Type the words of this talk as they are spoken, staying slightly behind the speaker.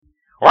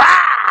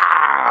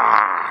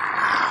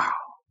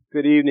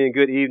Good evening,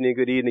 good evening,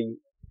 good evening.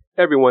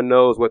 Everyone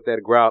knows what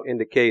that growl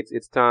indicates.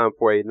 It's time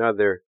for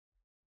another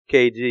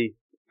KG,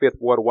 Fifth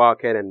Ward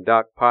Wildcat and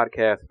Doc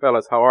podcast.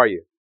 Fellas, how are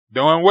you?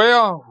 Doing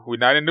well. We're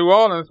not in New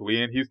Orleans.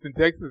 We're in Houston,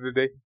 Texas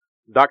today.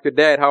 Dr.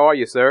 Dad, how are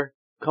you, sir?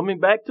 Coming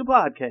back to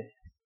podcast.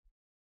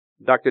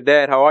 Dr.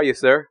 Dad, how are you,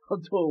 sir?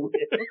 I'm doing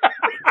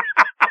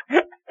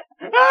well.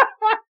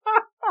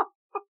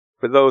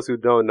 For those who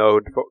don't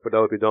know, for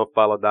those who don't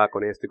follow Doc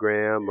on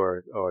Instagram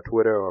or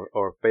Twitter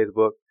or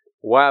Facebook,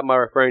 why am I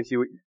referring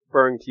to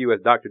you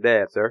as Dr.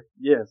 Dad, sir?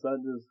 Yes, I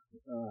just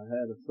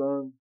had a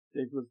son,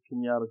 Nicholas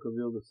Kenyatta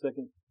Cavill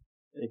II,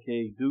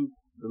 a.k.a. Duke,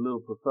 the little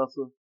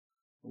professor.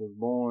 I was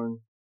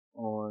born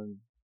on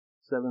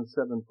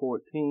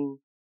 7/7/14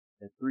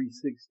 at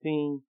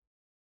 3:16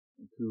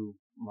 to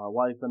my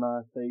wife and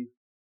I, Faith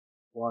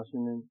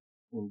Washington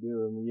and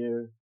Vera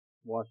Mier,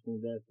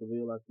 Washington Dad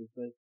Cavill, I should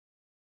say.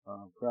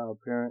 Proud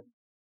parent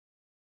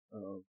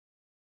of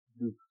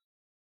Duke.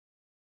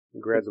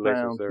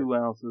 Congratulations, sir. 2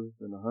 ounces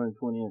and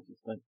 120 inches.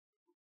 Thank you.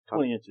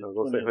 20 inches. I was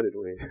going to say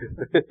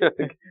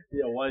 120.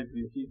 Yeah,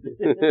 wifey,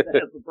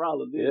 that's the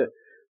problem, yeah.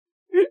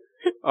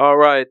 All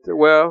right.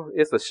 Well,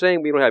 it's a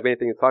shame we don't have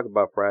anything to talk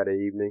about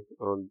Friday evening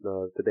on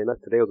today.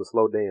 Today was a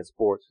slow day in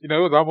sports. You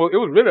know, it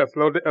was really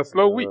a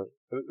slow week.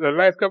 The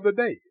last couple of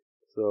days.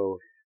 So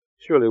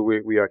surely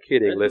we are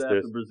kidding,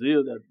 listeners.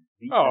 Brazil that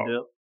beat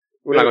them.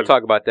 We're not going to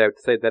talk about that.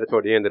 Say that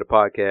toward the end of the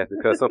podcast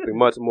because something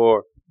much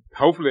more.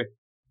 Hopefully,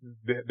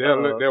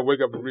 they'll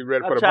wake up and be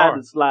ready for tomorrow. I tried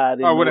to slide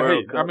in. Oh, what a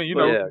hate! I mean, you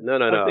know, yeah, no.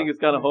 I think it's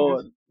kind of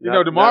hard.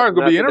 Tomorrow's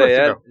gonna be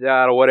interesting.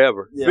 Yeah, or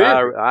whatever.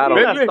 Yeah, I don't.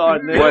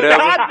 Whatever.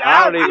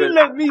 I don't even. You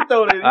let me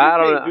throw that.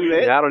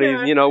 I don't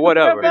even. You know,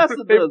 whatever.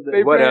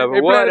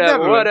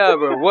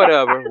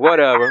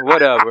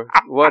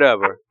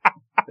 Whatever.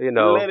 You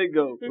know, let it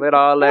go. Let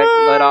all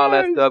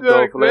that stuff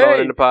go. Let on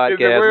in the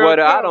podcast. What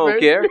I don't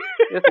care.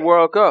 It's the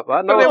World Cup.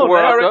 I know it's the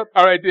World Cup.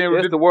 All right, then.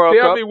 It's the World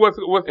Cup. Tell me what's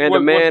and the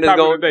man who's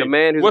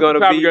going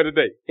to be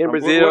in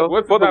Brazil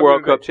for the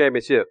World Cup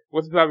championship.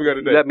 What's the topic of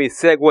today? Let me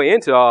segue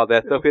into all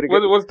that stuff.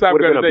 What's the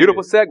topic of today? Would have been a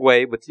beautiful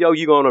segue, but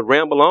you're going to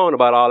ramble on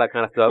about all that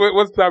kind of stuff.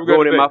 What's the topic of today?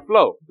 Going in my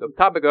flow. The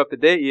topic of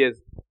today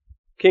is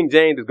King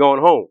James is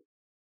going home.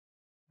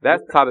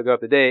 That's the topic of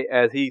today,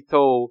 as he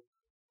told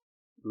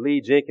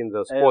Lee Jenkins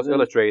of Sports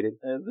Illustrated.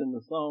 As in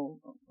the song,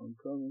 I'm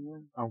coming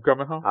home. I'm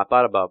coming home. I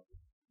thought about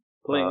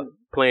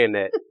playing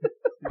that,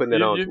 putting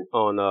it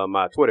on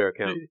my Twitter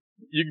account.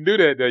 You can do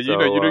that though.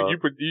 So, you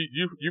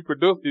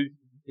produce.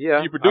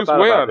 Yeah, you produce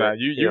well now.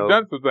 You've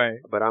done some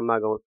things. But I'm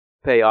not gonna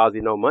pay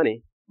Ozzy no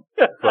money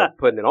for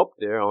putting it up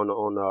there on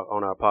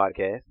our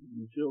podcast.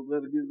 You sure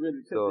better get ready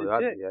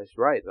to check. That's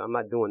right. I'm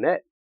not doing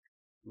that.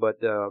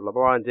 But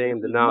LeBron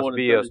James announced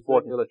via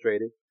Sports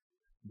Illustrated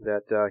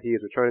that he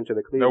is returning to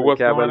the Cleveland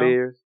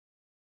Cavaliers,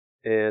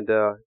 and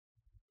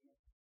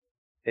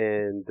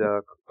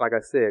like I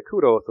said,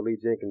 kudos to Lee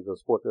Jenkins of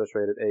Sports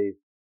Illustrated, a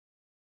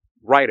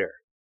writer,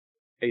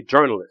 a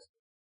journalist,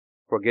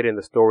 for getting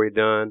the story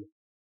done.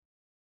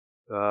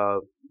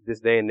 This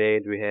day and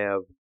age, we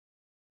have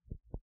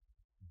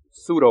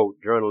pseudo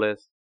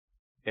journalists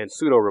and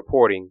pseudo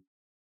reporting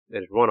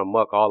that is run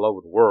amok all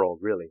over the world,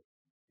 really,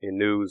 in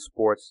news,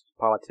 sports,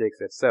 politics,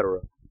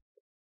 etc.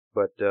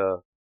 But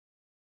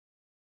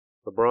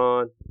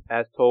LeBron,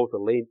 as told to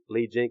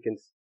Lee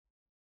Jenkins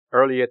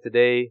earlier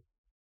today,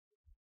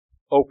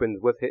 opens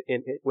with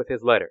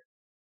his letter.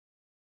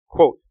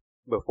 Quote,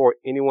 "Before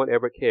anyone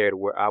ever cared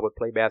where I would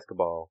play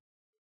basketball,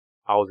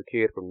 I was a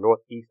kid from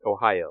Northeast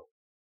Ohio.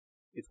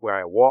 It's where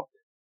I walked.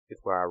 It's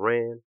where I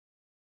ran.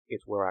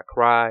 It's where I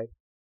cried.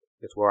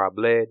 It's where I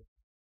bled.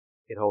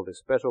 It holds a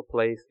special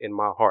place in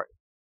my heart.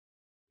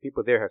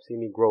 People there have seen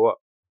me grow up.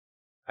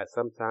 I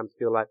sometimes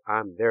feel like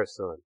I'm their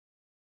son.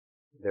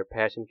 Their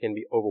passion can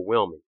be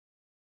overwhelming,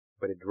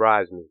 but it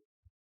drives me.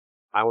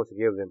 I want to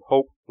give them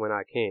hope when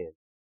I can.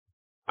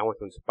 I want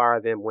to inspire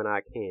them when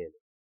I can.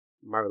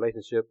 My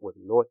relationship with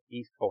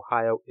Northeast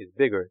Ohio is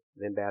bigger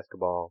than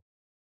basketball.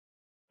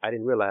 I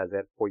didn't realize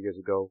that 4 years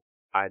ago.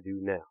 I do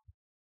now."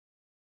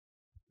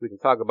 We can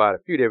talk about a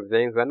few different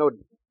things. I know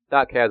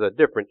Doc has a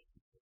different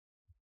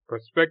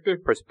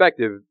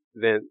perspective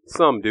than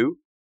some do.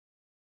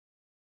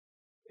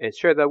 And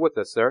share that with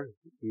us, sir.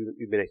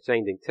 You've been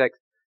exchanging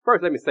texts.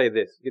 First, let me say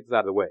this. Get this out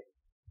of the way.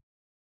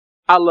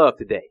 I love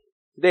today.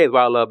 Today is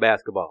why I love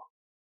basketball.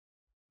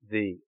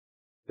 The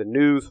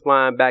news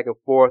flying back and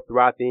forth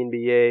throughout the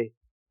NBA.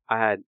 I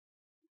had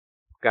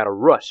got a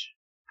rush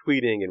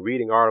tweeting and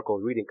reading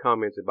articles, reading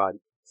comments about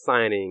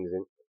signings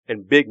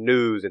and big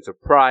news and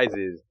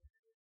surprises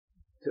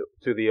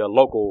to the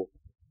local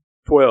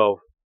 12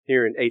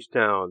 here in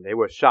H-Town. They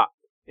were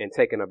shocked and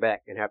taken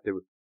aback and have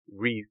to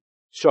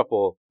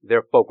reshuffle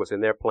their focus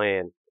and their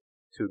plan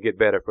to get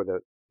better for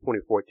the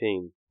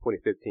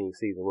 2014-2015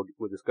 season.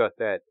 We'll discuss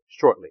that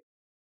shortly.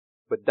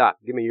 But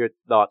Doc, give me your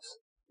thoughts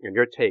and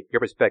your take,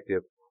 your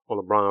perspective on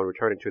LeBron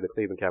returning to the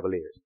Cleveland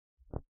Cavaliers.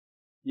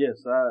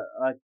 Yes,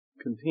 I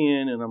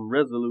contend and I'm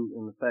resolute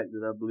in the fact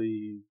that I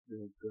believe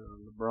that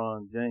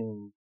LeBron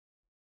James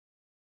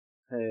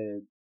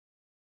had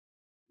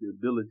the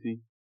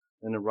ability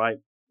and the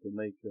right to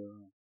make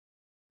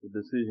the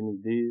decision he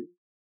did,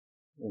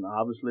 and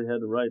obviously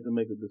had the right to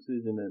make a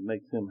decision that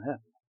makes him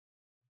happy.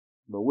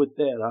 But with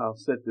that, I'll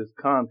set this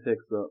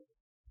context up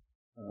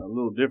a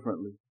little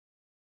differently.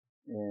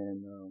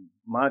 And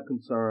my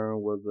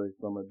concern was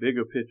from a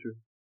bigger picture.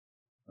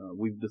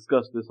 We've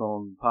discussed this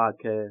on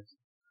podcasts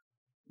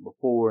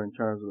before in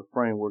terms of the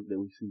framework that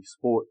we see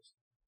sports.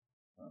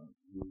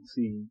 We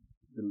see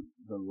the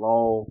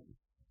law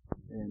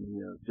and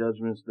the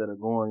judgments that are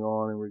going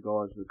on in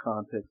regards to the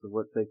context of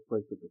what takes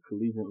place at the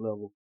collegiate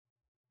level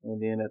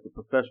and then at the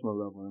professional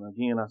level. And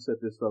again, I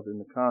set this up in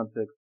the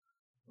context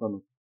from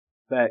the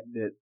fact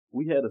that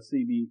we had a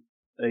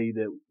CBA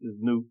that is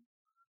new,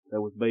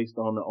 that was based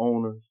on the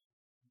owners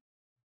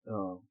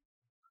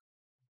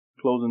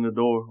closing the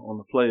door on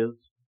the players,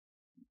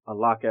 a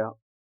lockout,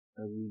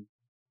 as we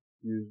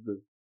use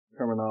the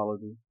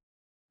terminology,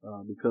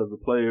 because the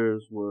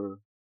players were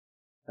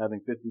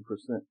having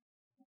 50%,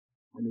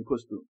 and they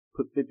put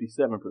 57%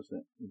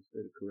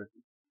 instead of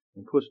correctly,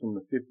 and pushed them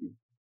to 50.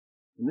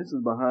 And this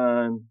is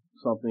behind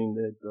something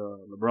that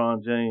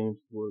LeBron James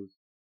was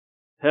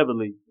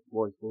heavily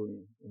voiceful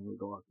in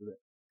regard to that.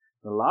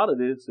 And a lot of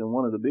this, and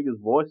one of the biggest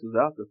voices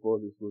out there for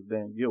this was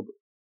Dan Gilbert,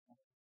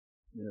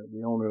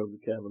 the owner of the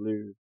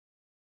Cavaliers.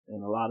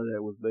 And a lot of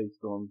that was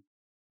based on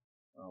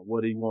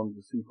what he wanted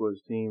to see for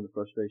his team, the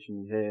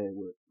frustration he had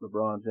with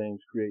LeBron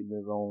James creating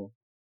his own,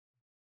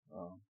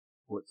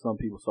 what some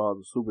people saw as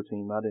a super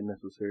team. I didn't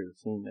necessarily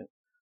see that,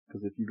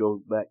 because if you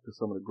go back to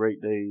some of the great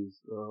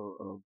days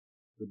of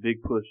the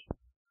big push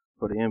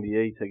for the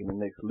NBA taking the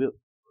next leap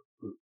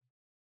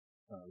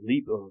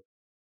of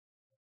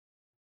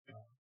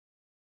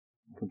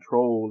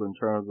control in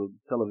terms of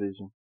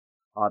television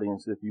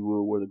audience, if you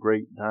will, were the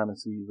great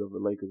dynasties of the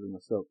Lakers and the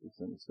Celtics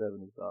in the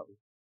 70s,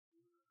 obviously.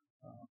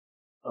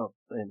 Up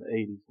in the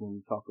 80s when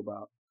you talk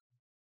about,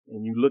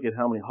 and you look at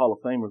how many Hall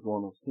of Famers were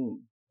on those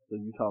teams. So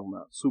you're talking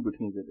about super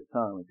teams at the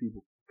time, and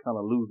people kind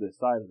of lose their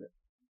sight of that.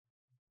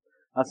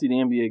 I see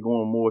the NBA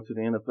going more to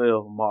the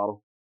NFL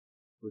model,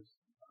 which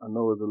I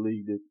know is a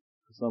league that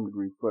to some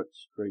degree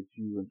frustrates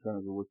you in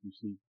terms of what you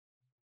see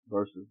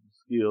versus the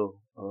skill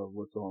of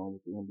what's on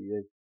with the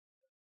NBA.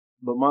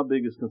 But my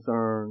biggest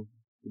concern,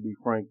 to be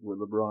frank, with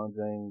LeBron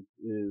James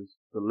is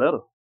the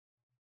letter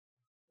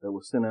that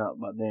was sent out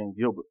by Dan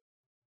Gilbert.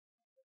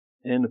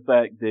 And the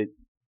fact that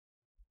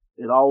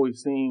it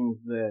always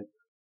seems that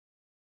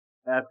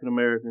African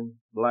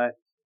American, Black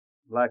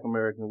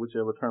American,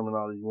 whichever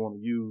terminology you want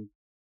to use,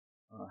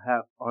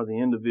 are the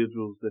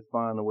individuals that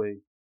find a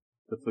way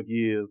to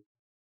forgive,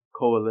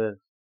 coalesce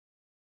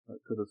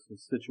to the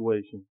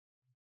situation,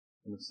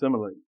 and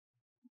assimilate,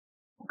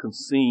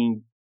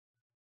 concede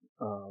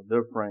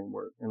their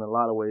framework. In a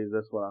lot of ways,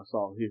 that's what I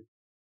saw here.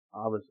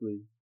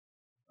 Obviously,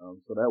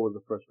 so that was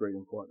the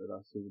frustrating part that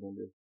I see in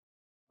this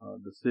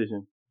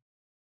decision,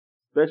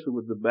 especially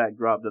with the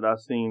backdrop that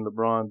I've seen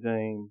LeBron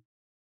James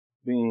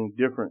being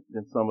different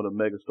than some of the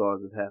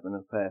megastars that happened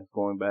in the past,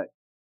 going back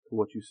to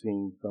what you've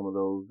seen some of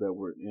those that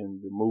were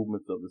in the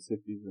movements of the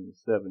 60s and the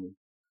 70s,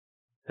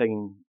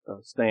 taking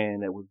a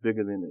stand that was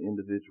bigger than the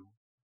individual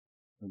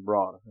and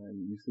broader.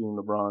 And you've seen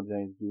LeBron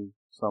James do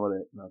some of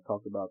that, and I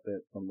talked about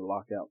that from the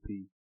lockout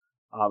piece.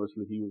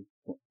 Obviously, he was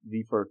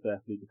the first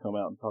athlete to come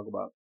out and talk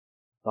about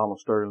Donald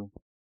Sterling.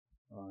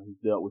 He's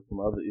dealt with some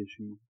other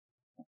issues.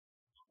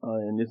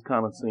 And this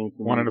kind of seems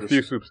to one of the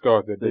few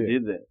superstars that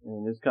did that.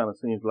 And this kind of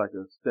seems like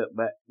a step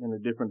back in a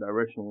different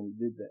direction when he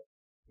did that.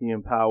 He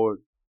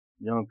empowered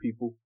young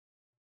people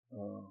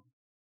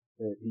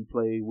that he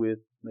played with,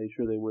 made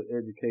sure they were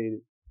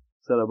educated,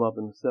 set them up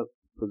in a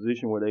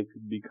position where they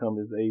could become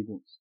his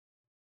agents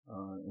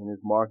and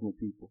his marketing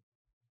people.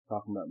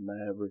 Talking about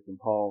Maverick and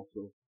Paul,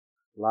 so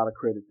a lot of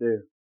credit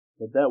there.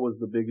 But that was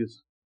the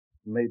biggest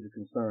major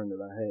concern that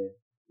I had,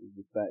 is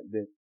the fact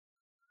that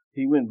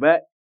he went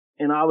back.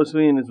 And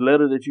obviously in his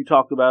letter that you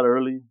talked about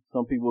earlier,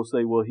 some people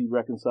say, well, he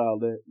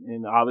reconciled that.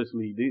 And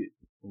obviously he did.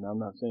 And I'm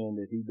not saying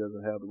that he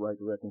doesn't have the right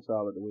to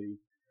reconcile it the way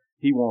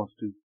he wants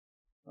to.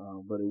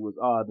 But it was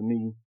odd to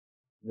me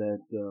that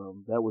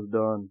that was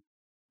done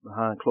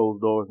behind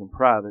closed doors in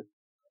private.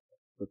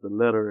 But the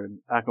letter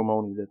and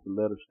acrimony that the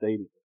letter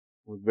stated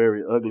was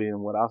very ugly,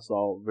 and what I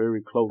saw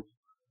very close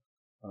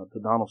to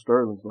Donald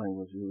Sterling's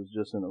language. It was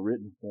just in a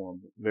written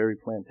form, but very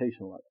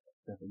plantation-like.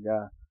 That the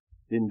guy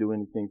didn't do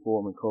anything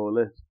for him and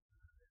coalesced.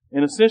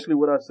 And essentially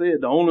what I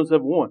said, the owners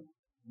have won.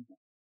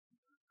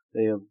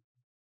 They have,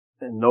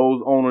 and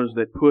those owners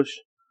that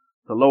push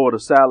to lower the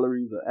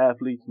salaries of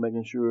athletes,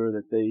 making sure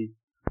that they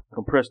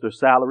compress their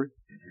salary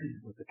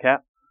with the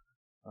cap.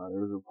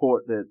 There was a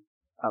report that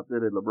out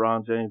there that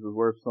LeBron James was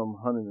worth some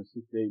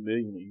 $168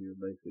 million a year,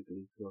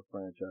 basically, to a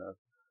franchise.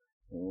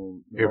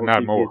 And if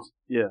not more.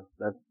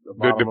 That's the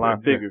bottom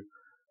line figure.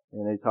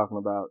 And they talking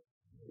about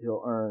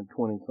he'll earn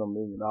 $20-some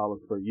million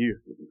per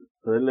year.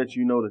 So they let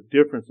you know the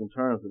difference in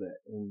terms of that.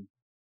 And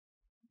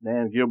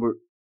Dan Gilbert,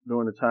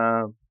 during the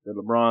time that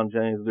LeBron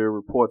James, there are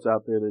reports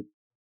out there that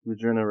he was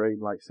generating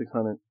like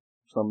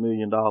 $600-some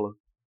million.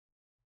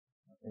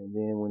 And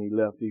then when he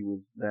left, he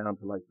was down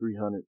to like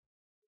 300.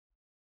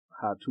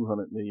 high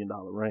 $200 million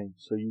range.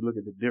 So you look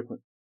at the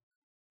difference.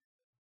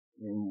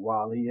 And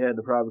while he had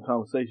the private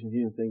conversation, he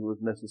didn't think it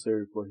was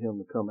necessary for him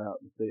to come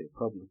out and say it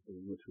publicly,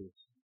 which was,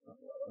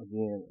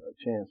 again, a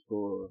chance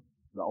for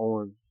the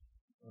owners,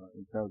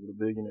 in terms of the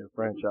billionaire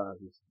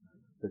franchises,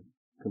 to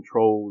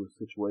control the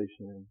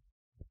situation.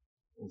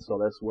 And so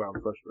that's where I'm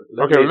frustrated.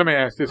 Let me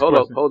ask this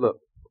question. Hold up.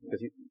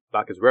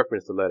 Like his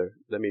reference the letter,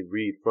 let me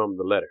read from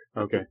the letter.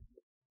 Okay.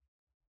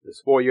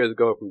 This 4 years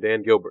ago from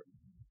Dan Gilbert.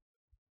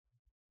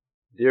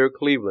 Dear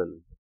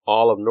Cleveland,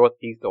 all of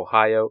Northeast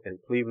Ohio and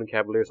Cleveland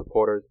Cavaliers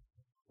supporters,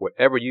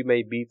 wherever you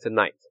may be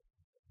tonight,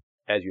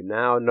 as you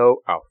now know,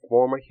 our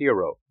former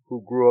hero,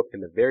 who grew up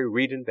in the very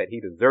region that he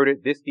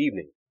deserted this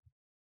evening,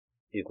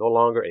 is no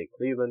longer a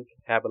Cleveland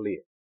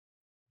Cavalier.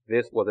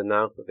 This was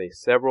announced with a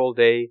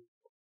several-day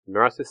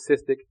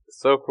narcissistic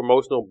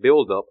self-promotional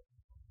build-up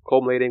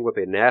culminating with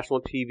a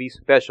national TV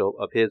special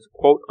of his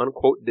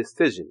quote-unquote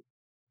decision,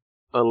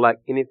 unlike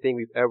anything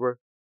we've ever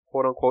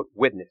quote-unquote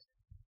witnessed.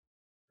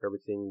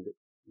 Everything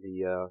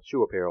the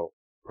shoe apparel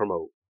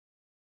promote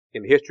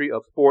in the history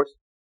of sports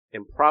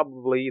and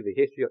probably the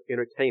history of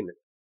entertainment.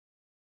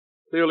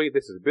 Clearly,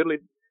 this is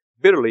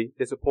bitterly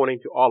disappointing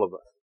to all of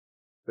us.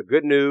 The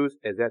good news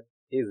is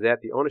that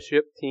the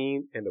ownership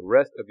team and the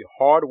rest of the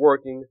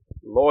hard-working,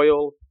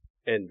 loyal,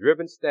 and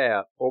driven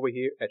staff over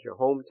here at your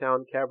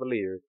hometown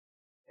Cavaliers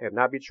have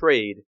not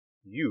betrayed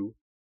you,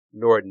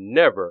 nor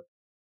never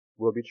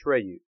will betray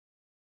you.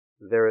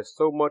 There is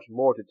so much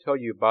more to tell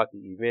you about the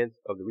events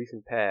of the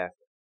recent past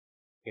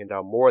and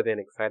our more than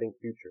exciting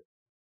future.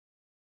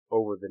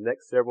 Over the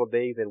next several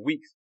days and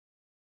weeks,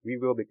 we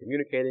will be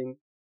communicating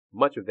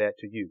much of that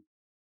to you.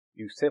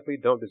 You simply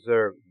don't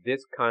deserve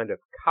this kind of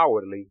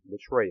cowardly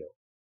betrayal.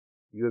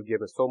 You have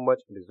given so much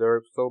and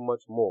deserve so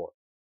much more.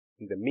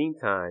 In the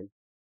meantime,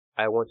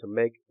 I want to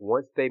make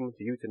one statement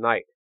to you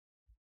tonight.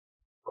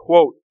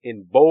 Quote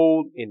in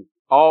bold in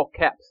all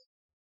caps,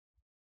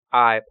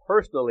 I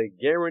personally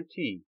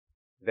guarantee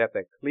that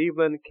the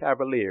Cleveland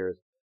Cavaliers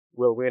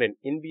will win an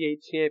NBA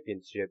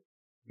championship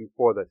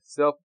before the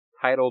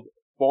self-titled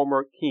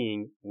former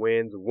king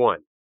wins one.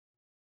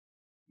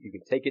 You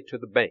can take it to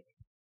the bank.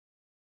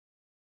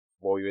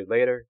 4 years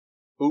later,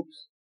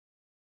 oops,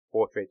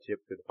 4 straight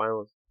chips to the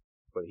finals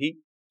for the Heat,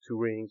 2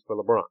 rings for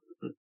LeBron.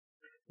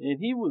 And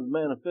he was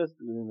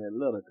manifested in that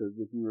letter, because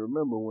if you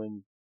remember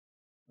when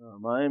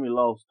Miami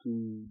lost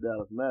to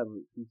Dallas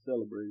Mavericks, he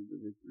celebrated the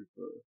victory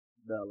for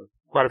Dallas.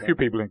 Quite a few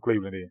people in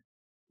Cleveland did.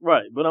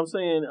 Right, but I'm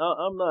saying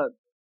I'm not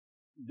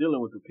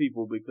dealing with the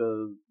people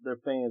because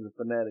they're fans and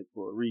fanatics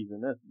for a reason.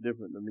 That's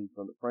different to me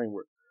from the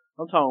framework.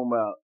 I'm talking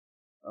about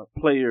a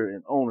player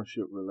and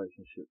ownership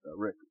relationship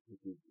directly,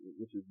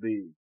 which is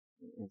big,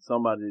 and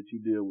somebody that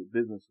you deal with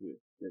business with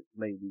that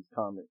made these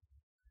comments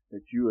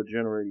that you are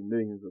generating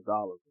millions of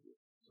dollars with.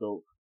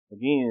 So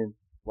again,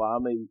 while I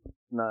may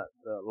not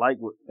like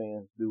what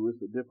fans do,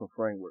 it's a different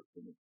framework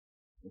for me.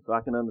 And so I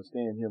can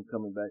understand him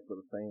coming back for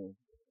the fans,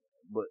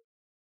 but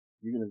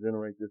you're going to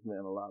generate this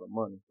man a lot of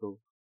money. So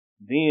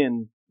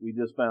then we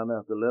just found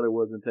out the letter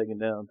wasn't taken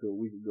down until a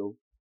week ago.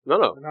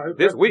 No,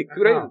 this week,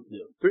 2 days.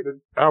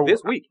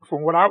 This week.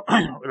 From what let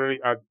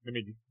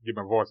me get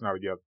my voice now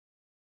together.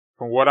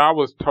 From what I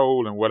was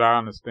told and what I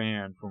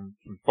understand from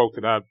folks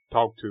that I've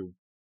talked to,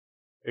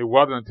 it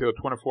wasn't until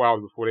 24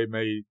 hours before they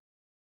made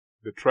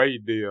the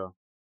trade deal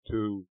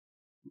to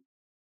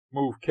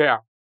move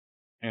Cap,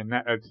 and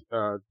that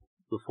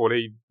before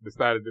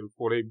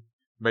they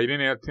made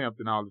any attempt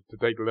and all to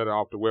take the letter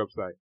off the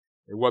website.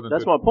 It wasn't.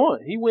 That's my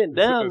point. He went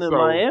down to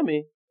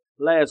Miami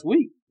last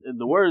week.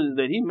 The word is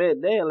that he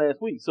met Dan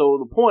last week. So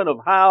the point of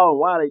how and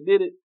why they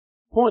did it,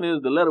 point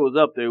is the letter was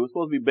up there. It was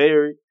supposed to be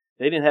buried.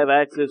 They didn't have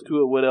access to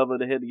it, whatever.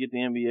 They had to get the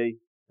NBA.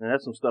 And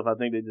that's some stuff I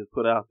think they just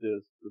put out there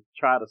to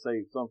try to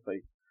save some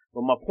face.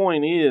 But my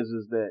point is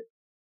that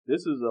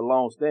this is a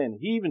long standing.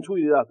 He even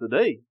tweeted out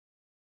today,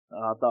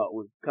 I thought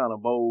was kind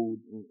of bold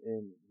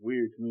and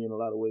weird to me in a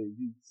lot of ways.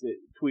 He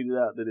tweeted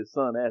out that his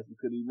son asked him,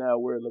 could he now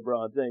wear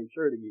LeBron James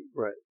shirt again?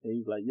 Right. And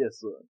he's like,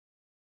 yes, son.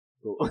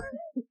 So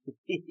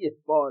he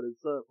inspired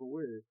his son for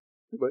wearing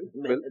it. But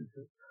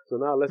so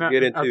now let's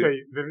get into. I'll tell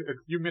you,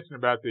 you mentioned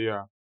about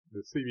the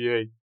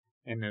CBA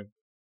and the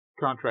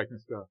contract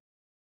and stuff.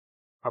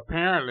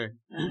 Apparently,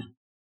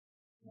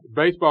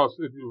 baseball,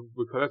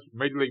 because that's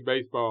Major League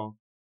Baseball.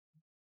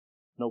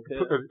 No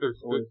cap.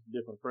 It's a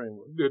different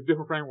framework.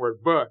 Different framework,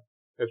 but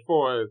as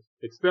far as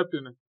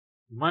accepting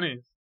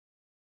monies,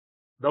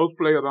 those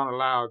players aren't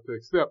allowed to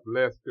accept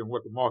less than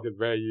what the market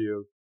value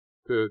is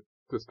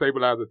to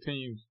stabilize a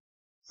team's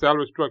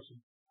salary structure.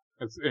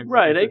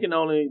 Right, they can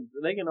only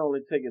take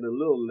it a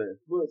little less.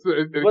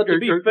 But to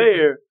be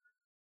fair,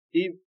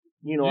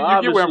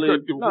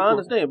 obviously, I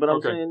understand. But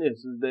I'm saying this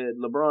is that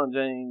LeBron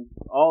James,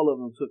 all of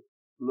them took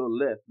a little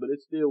less, but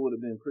it still would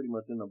have been pretty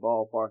much in the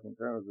ballpark in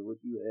terms of what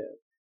you have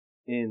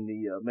in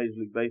the Major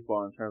League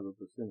Baseball in terms of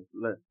percentage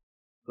less.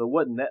 So it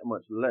wasn't that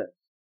much less.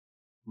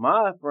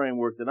 My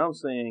framework that I'm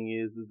saying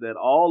is that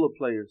all the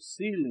players'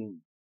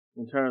 ceiling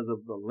in terms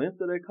of the length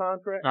of their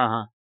contract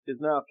is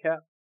now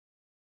capped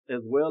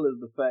as well as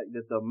the fact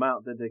that the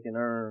amount that they can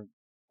earn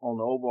on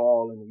the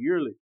overall and the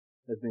yearly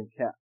has been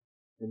capped.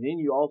 And then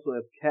you also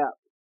have capped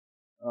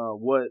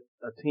what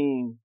a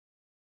team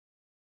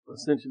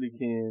essentially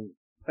can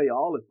pay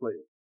all its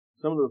players.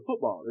 Some of the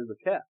football is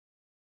a cap.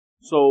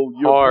 So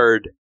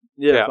hard.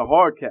 Yeah, cap. It's a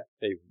hard cap.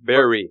 A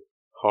very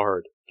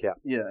hard cap.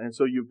 Yeah, and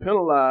so you're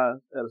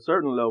penalized at a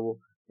certain level,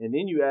 and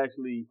then you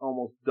actually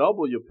almost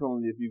double your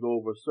penalty if you go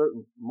over a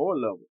certain more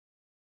level.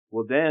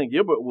 Well, Dan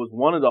Gilbert was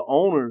one of the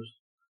owners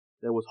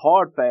that was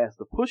hard fast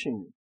to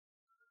pushing you.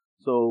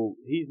 So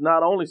he's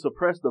not only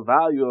suppressed the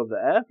value of the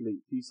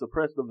athletes, he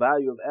suppressed the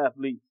value of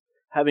athletes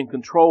having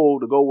control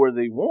to go where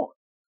they want.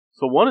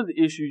 So one of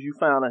the issues you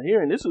found out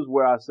here, and this is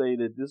where I say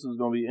that this is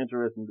going to be an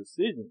interesting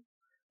decision,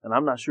 and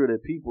I'm not sure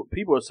that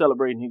people are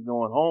celebrating him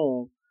going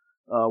home,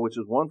 which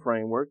is one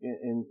framework,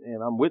 and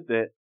I'm with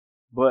that,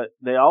 but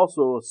they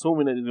also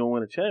assuming that he's going to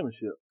win a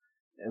championship.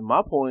 And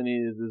my point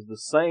is the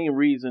same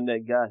reason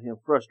that got him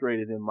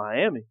frustrated in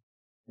Miami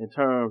in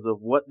terms of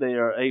what they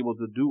are able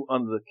to do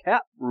under the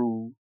cap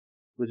rule,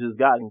 which has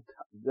gotten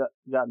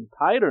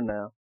tighter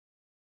now,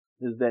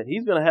 is that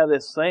he's going to have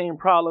that same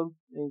problem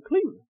in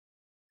Cleveland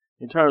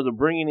in terms of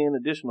bringing in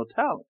additional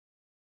talent.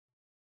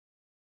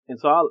 And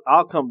so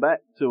I'll come back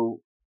to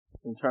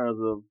in terms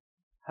of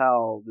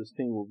how this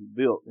team will be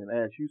built and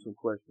ask you some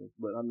questions,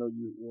 but I know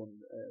you wanted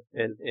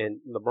to ask.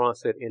 And LeBron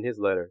said in his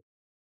letter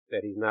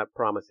that he's not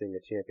promising a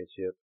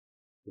championship.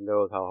 He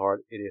knows how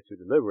hard it is to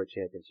deliver a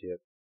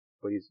championship,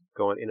 but he's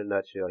going, in a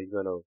nutshell, he's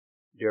going to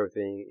do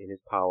everything in his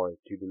power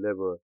to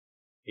deliver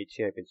a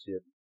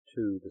championship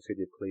to the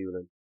city of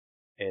Cleveland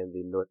and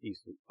the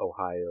Northeast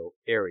Ohio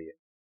area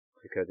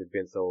because it's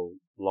been so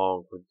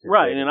long for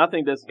right, and I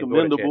think that's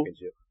commendable.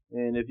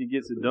 And if he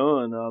gets it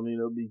done, I mean,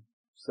 it'll be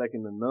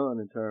second to none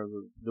in terms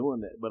of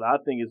doing that. But I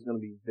think it's going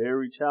to be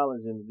very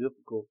challenging and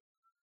difficult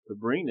to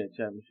bring that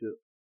championship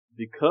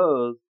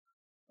because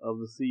of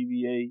the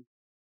CBA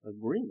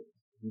agreement.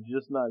 You're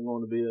just not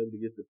going to be able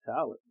to get the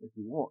talent if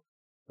you want.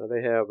 So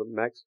they have a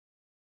max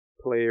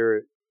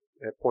player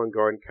at point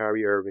guard,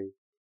 Kyrie Irving.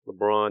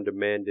 LeBron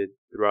demanded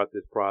throughout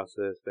this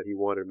process that he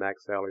wanted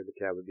max salary. The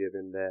Cavs give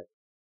him that.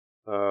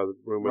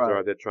 Rumors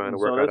are they're trying to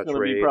work out a trade. So that's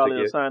going to be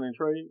probably a sign and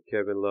trade?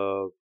 Kevin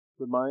Love.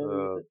 With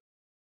Miami?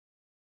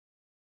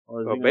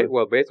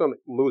 Based on the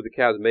moves the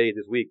Cavs made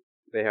this week,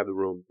 they have the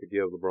room to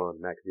give LeBron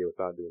the max deal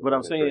without doing. But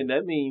I'm saying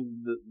that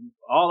means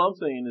all I'm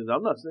saying is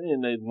I'm not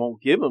saying they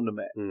won't give him the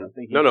max. I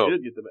think he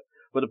should get the max.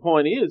 But the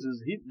point is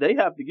they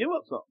have to give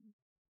up something,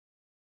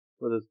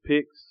 whether it's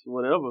picks,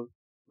 whatever.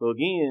 So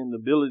again, the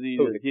ability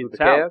to get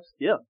talent.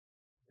 Yeah,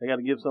 they got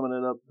to give some of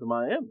that up to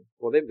Miami.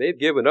 Well, they've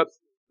given up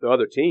to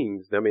other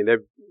teams. I mean,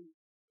 they've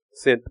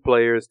sent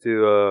players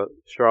to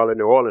Charlotte,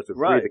 New Orleans to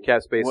free the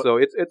cap space. So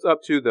it's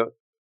up to the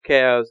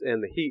Cavs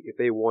and the Heat if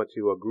they want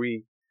to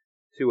agree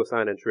to a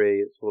sign and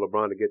trade for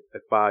LeBron to get a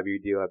 5-year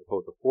deal as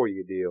opposed to a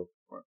 4-year deal.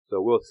 Right.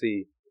 So we'll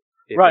see.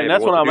 Right, and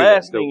that's what I'm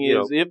asking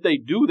is if they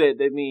do that,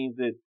 that means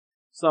that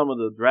some of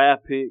the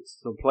draft picks,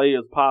 some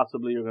players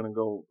possibly are going to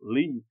go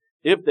leave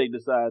if they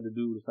decide to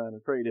do the sign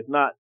and trade. If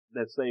not,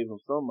 that saves them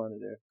some money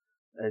there.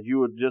 As you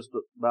were just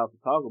about to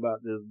talk about,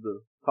 there's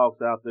the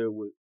talks out there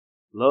with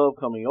Love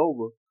coming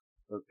over.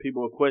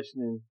 People are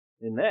questioning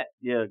in that.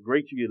 Yeah,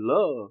 great you get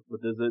Love,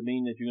 but does that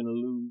mean that you're going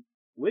to lose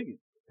Wiggins?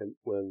 And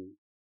when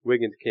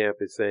Wiggins' camp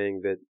is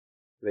saying that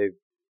they've,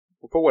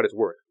 for what it's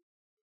worth,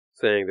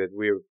 saying that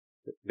we've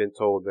been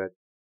told that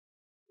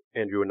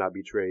Andrew will not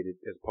be traded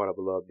as part of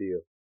a Love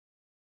deal.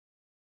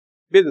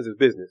 Business is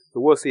business, so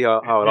we'll see how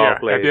it all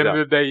plays out. At the end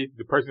of the day,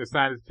 the person that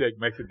signs the check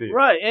makes a deal.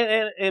 Right,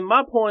 and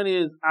my point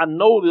is, I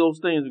know those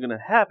things are going to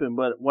happen,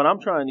 but what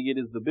I'm trying to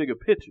get is the bigger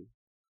picture.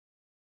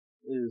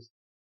 Is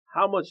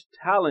how much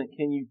talent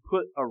can you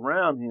put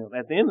around him?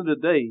 At the end of the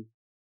day,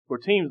 for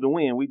teams to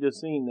win, we just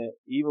seen that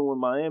even when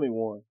Miami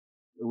won,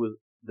 it was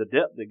the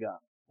depth they got.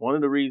 One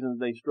of the reasons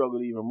they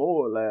struggled even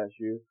more last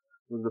year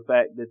was the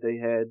fact that they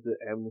had to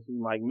amnesty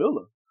Mike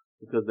Miller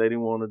because they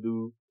didn't want to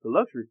do the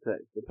luxury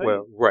tax.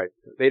 Well, right.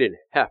 They didn't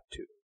have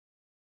to.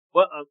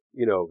 Well,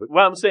 but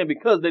well, I'm saying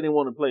because they didn't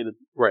want to play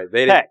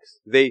the tax.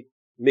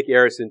 Mickey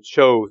Arison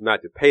chose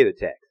not to pay the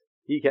tax.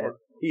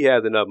 He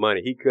has enough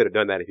money. He could have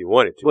done that if he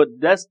wanted to. But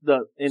that's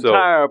the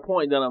entire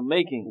point that I'm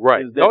making.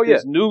 Right. Is that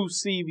this new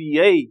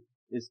CBA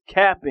is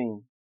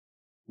capping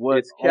what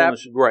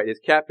it's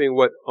capping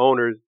what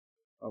owners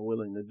are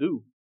willing to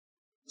do.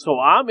 So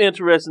I'm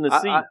interested to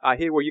see. I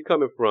hear where you're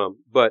coming from,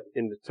 but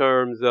in the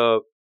terms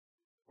of,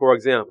 for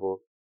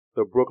example,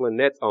 the Brooklyn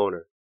Nets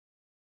owner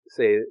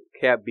say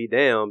cap be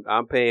damned,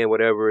 I'm paying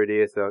whatever it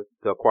is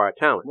to acquire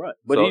talent. Right.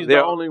 But he's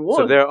the only one.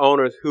 So there are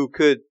owners who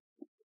could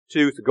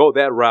choose to go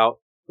that route.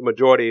 The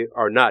majority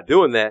are not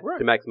doing that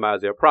to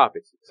maximize their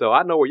profits. So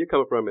I know where you're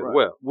coming from as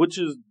well. Which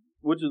is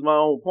my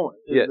own point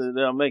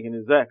that I'm making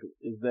exactly,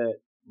 is that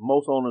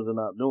most owners are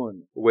not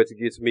doing it. Which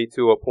gets me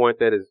to a point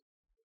that has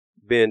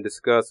been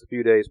discussed a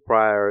few days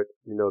prior,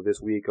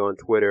 this week on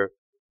Twitter,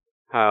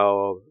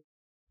 how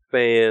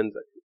fans,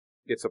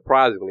 it's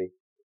surprising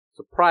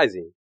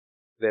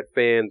that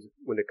fans,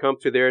 when it comes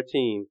to their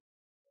team,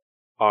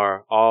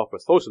 are all for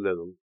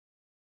socialism.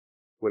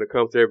 When it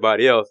comes to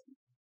everybody else,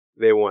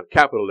 they want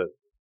capitalism.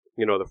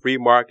 You know, the free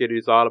market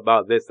is all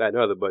about this, that, and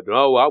other. But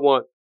no, I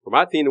want, for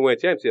my team to win a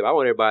championship, I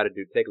want everybody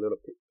to take a little,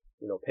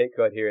 pay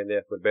cut here and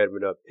there for the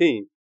betterment of the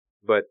team.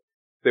 But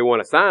if they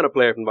want to sign a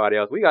player from somebody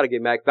else, we got to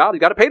get maxed out. You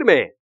got to pay the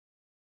man.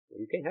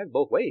 You can't have it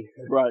both ways.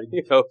 Right.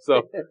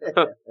 So,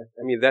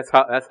 I mean, that's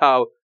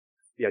how,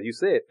 yeah, you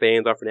said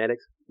fans are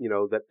fanatics,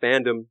 that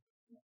fandom,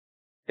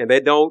 and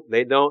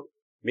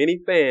many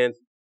fans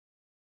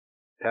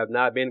have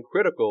not been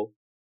critical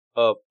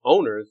of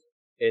owners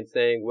in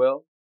saying,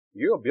 well,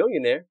 you're a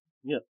billionaire.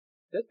 Yeah.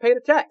 Just pay the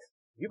tax.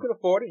 You can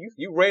afford it.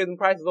 You raising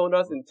prices on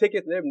us and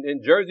tickets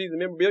and jerseys and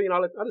memorabilia and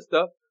all that other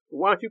stuff.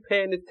 Why aren't you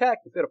paying this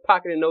tax instead of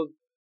pocketing those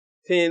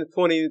 10,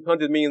 20,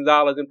 $100 million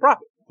in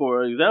profit?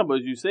 For example,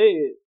 as you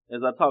said,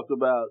 as I talked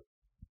about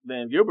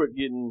Dan Gilbert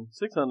getting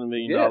 $600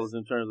 million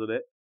in terms of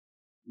that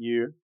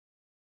year,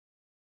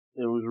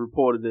 it was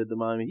reported that the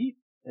Miami Heat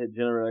had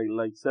generated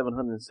like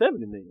 $770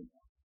 million.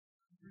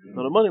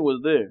 So the money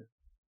was there.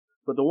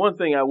 But the one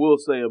thing I will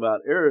say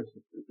about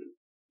Arison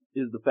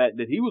is the fact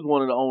that he was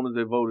one of the owners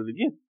that voted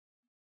against.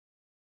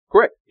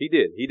 Correct. He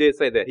did. He did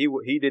say that.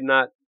 He did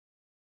not,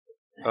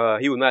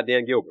 he was not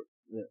Dan Gilbert.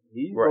 Yeah,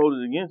 he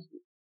voted against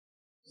it.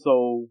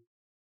 So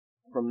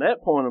from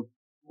that point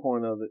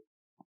of it,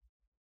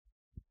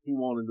 he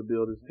wanted to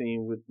build his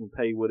team with and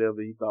pay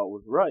whatever he thought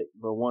was right.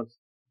 But once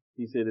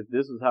he said, if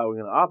this is how we're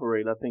going to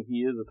operate, I think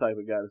he is the type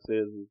of guy that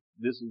says, if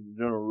this is the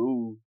general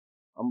rules,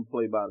 I'm going to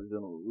play by the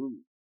general rules.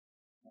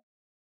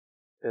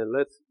 And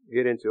let's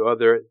get into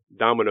other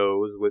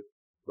dominoes with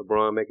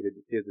LeBron making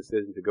his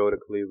decision to go to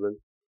Cleveland.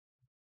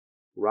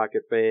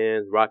 Rocket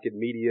fans, Rocket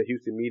media,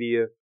 Houston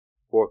media,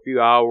 for a few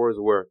hours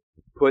were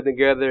putting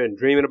together and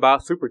dreaming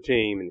about Super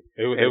Team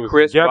and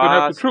Chris gathering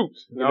Bosh, up the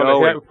troops,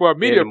 for a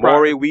media and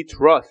Maury We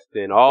Trust,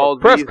 and all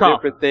these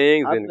different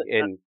things,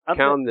 and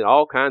counting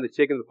all kinds of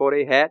chickens before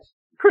they hatch.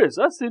 Chris,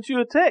 I sent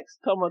you a text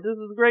talking about this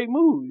is a great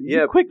move.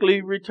 You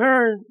quickly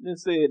returned and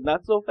said,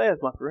 not so fast,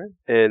 my friend.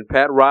 And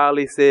Pat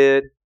Riley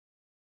said,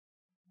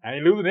 I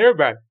ain't losing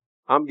everybody.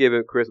 I'm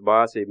giving Chris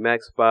Bosh a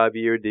max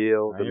 5-year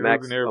deal, the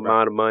max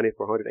amount of money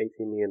for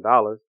 $118 million.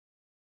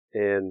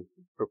 And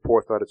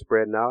reports started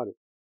spreading out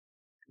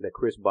that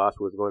Chris Bosh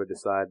was going to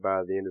decide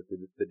by the end of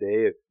the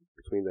day if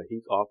between the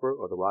Heat's offer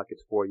or the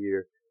Rockets'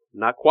 4-year,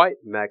 not quite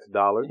max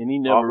dollars. And he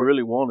never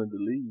really wanted to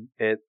leave.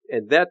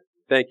 And that,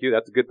 thank you,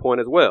 that's a good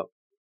point as well.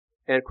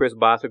 And Chris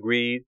Bosh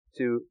agreed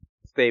to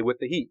stay with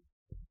the Heat.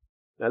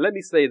 Now let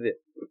me say this.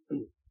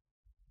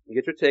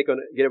 Get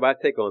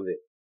everybody's take on this.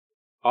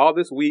 All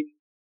this week,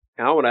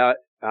 and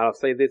I'll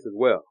say this as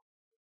well.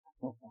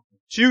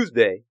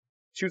 Tuesday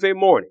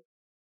morning,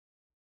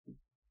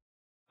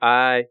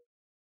 I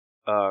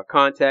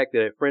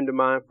contacted a friend of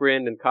mine,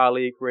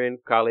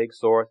 colleague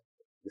source,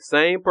 the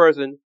same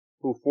person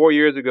who 4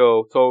 years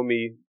ago told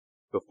me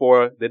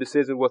before the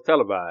decision was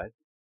televised,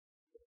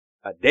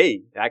 a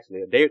day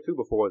or two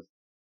before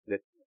the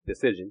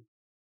decision,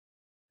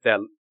 that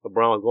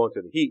LeBron was going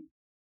to the Heat,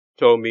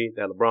 told me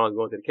that LeBron was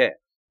going to the Cavs.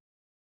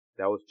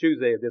 That was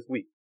Tuesday of this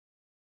week.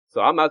 So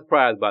I'm not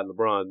surprised about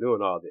LeBron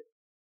doing all this.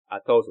 I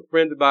told some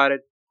friends about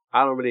it.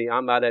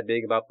 I'm not that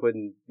big about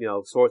putting,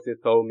 sources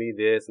told me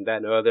this and that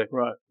and the other.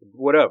 Right.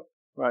 Whatever.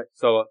 Right.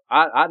 So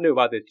I knew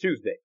about this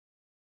Tuesday.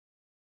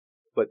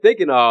 But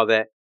thinking all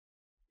that,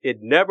 it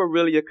never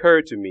really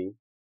occurred to me,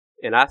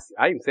 and I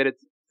even said it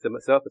to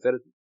myself and said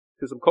it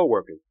to some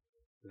coworkers,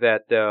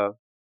 that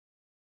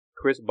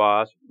Chris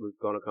Bosh was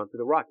going to come to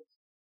the Rockets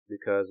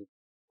because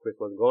Chris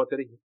wasn't going to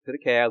the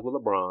Cavs with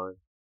LeBron.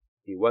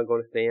 He wasn't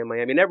going to stay in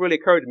Miami. It never really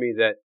occurred to me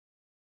that,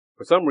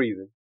 for some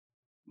reason,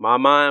 my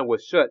mind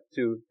was shut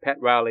to Pat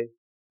Riley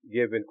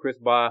giving Chris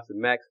Bosh the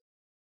max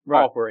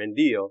offer and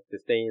deal to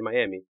stay in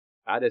Miami.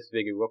 I just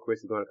figured, well, Chris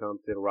is going to come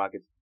to the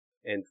Rockets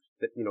and,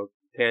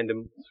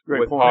 tandem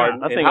with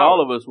Harden. I think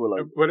all of us were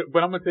like,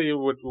 but I'm going to tell you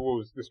what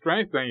was the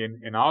strange thing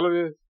in all of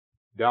this.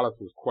 Dallas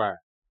was quiet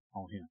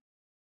on him.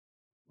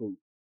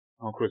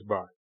 On Chris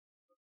Bosh.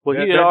 Well,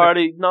 he had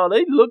already,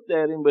 they looked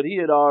at him, but he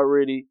had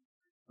already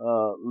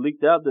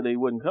leaked out that he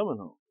wasn't coming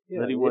home.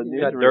 Yeah, that he wasn't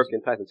interested. Dirk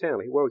and Tyson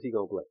Chandler. Where was he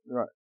going to play?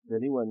 Right.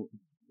 That he wasn't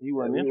interested. He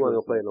wasn't going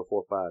to play no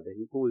 4-5.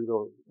 Who was he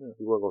going?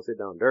 He wasn't going to sit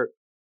down Dirk.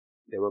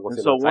 They weren't going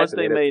to sit down Tyson. Once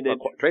they made that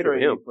trade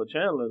for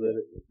Chandler,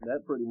 that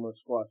pretty much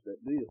squashed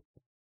that deal.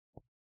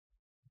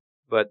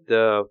 But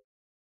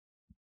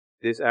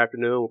this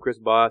afternoon, when Chris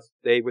Bosh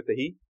stayed with the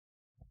Heat,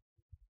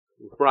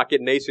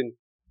 Rocket Nation,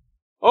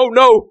 oh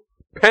no,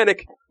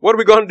 panic! What are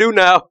we going to do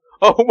now?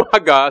 Oh my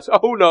gosh!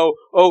 Oh no!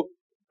 Oh.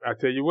 I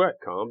tell you what.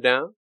 Calm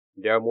down.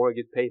 Daryl Morey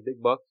gets paid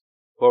big bucks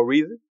for a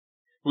reason.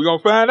 We're going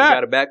to find out. We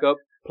got to back up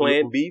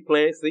plan B,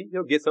 plan C.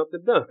 He'll get something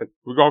done.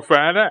 We're going to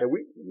find out. And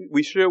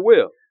we sure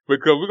will.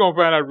 Because we're going to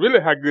find out really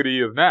how good he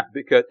is now.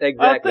 Because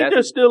exactly. I think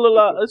there's still a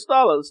lot of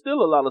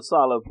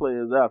solid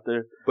players out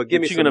there. But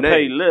give me some names.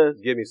 Pay less.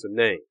 Give me some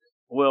names.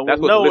 Well, we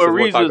know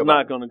Ariza's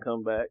not going to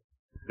come back.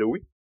 Do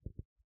we?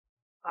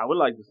 I would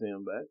like to see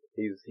him back.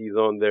 He's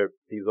on their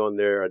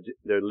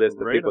list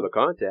of people to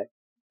contact.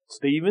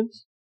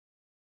 Stevens.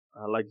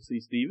 I'd like to see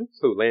Stevens.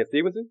 So Lance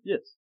Stevenson? Yes.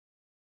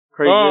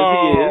 Crazy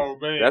as he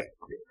is. Man. That's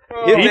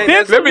His name-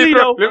 Defensively,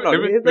 though.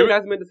 his name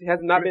has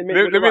not been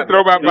mentioned. Let me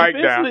throw my mic down.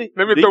 Defensively-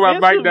 Let me throw my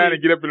mic down defensively,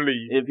 and get up and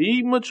leave. If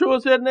he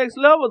matures to that next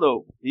level,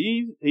 though,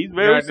 he's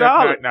very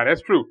solid. Now,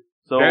 that's true.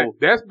 So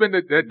That's been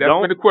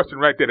the question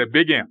right there. That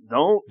big M.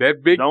 don't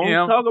That big don't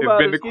M talk has about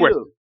been the the question.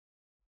 skills.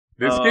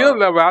 The skill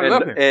level, I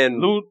love him. And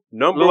Lou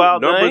numbers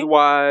Aldane?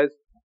 wise,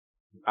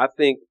 I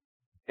think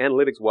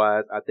analytics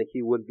wise, I think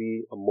he would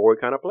be a more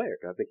kind of player.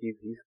 I think he's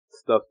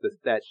stuffed the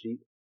stat sheet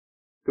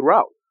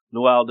throughout.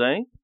 Lou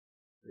Aldane.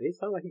 He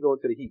sounds like he's going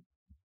to the Heat.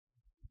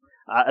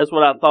 That's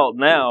what I thought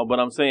now, but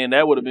I'm saying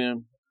that would have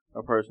been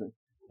a person.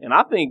 And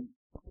I think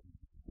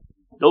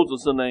those are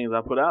some names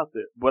I put out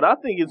there. But I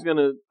think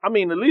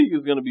the league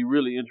is going to be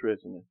really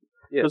interesting.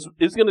 Because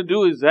it's going to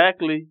do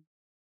exactly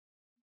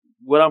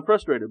what I'm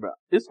frustrated about.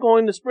 It's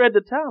going to spread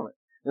the talent.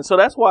 And so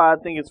that's why I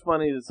think it's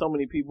funny that so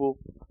many people,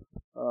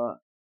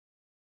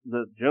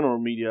 the general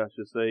media, I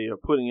should say, are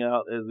putting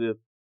out as if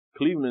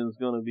Cleveland is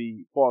going to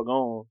be far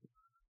gone,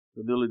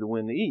 the ability to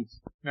win the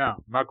East. Now,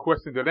 my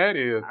question to that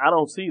is, I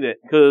don't see that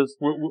because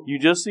w- you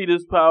just see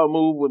this power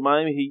move with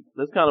Miami Heat.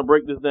 Let's kind of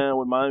break this down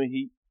with Miami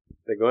Heat.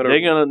 They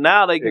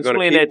can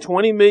split that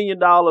 $20 million,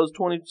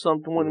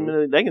 20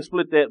 million. They can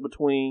split that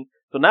between.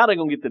 So now they're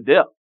gonna get the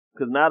depth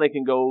because now they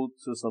can go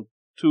to some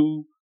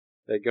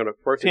They're going to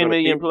first 10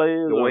 million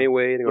players. Dwayne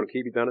Wade. They're going to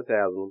keep Udonis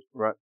Haslem.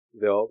 Right.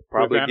 They'll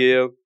probably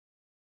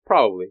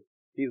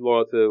he's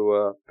loyal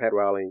to Pat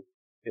Riley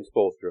and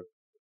Spoelstra.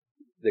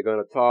 They're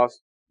going to toss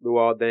Lou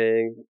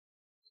Aldane,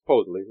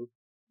 supposedly.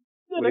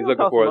 When he's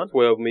looking for a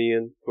 12,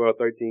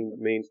 13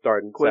 million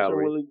starting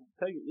salary. Will he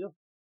take it?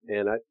 Yeah.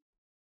 And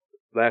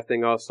last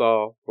thing I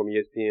saw from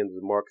ESPN was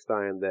Mark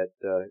Stein that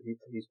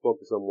he spoke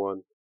to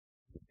someone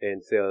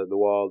and said Lou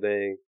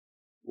Aldane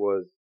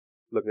was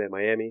looking at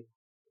Miami.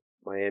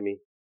 Right.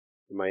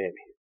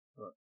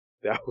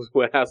 That was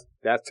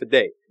that's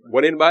today.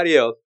 What anybody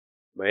else?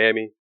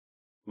 Miami.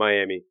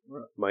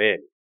 Right. Miami.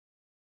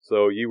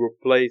 So you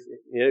replace,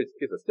 it's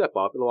a step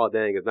off. Lou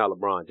Aldane is not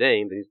LeBron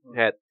James. He's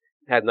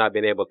has not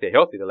been able to stay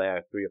healthy the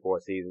last 3 or 4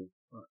 seasons.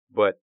 Right.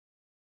 But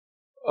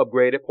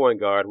upgrade at point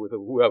guard with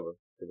whoever.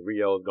 Because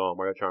Rio's gone.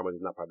 Mario Chalmers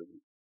is probably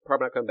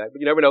not coming back. But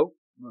you never know.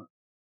 Right.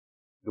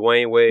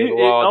 Dwayne Wade, Lou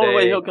The only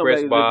way Aldane, he'll come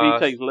Chris back Bosh, is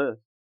if he takes less.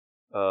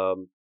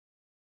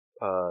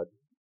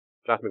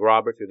 Josh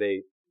McRoberts, who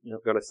they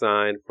going to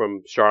sign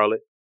from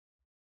Charlotte.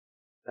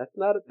 That's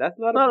not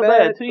a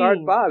bad team.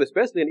 starting five,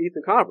 especially in the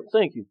Eastern Conference.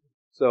 Thank you.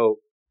 So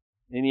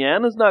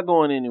Indiana's not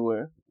going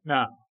anywhere.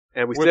 no.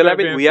 and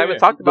we haven't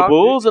talked The about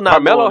Bulls are not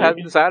Carmelo going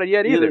hasn't decided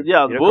yet either.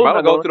 Yeah, the Bulls Carmelo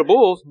are goes going. to the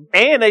Bulls.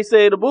 And they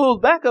say the Bulls'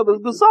 backup is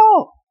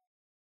Gasol.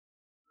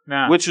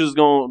 Now, Which is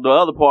the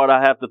other part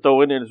I have to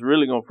throw in there that's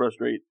really going to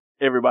frustrate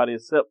everybody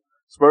except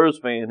Spurs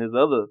fan. His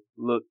other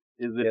look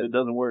is if it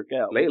doesn't work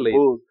out. Lately,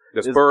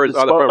 the Spurs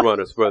are the front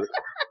runners for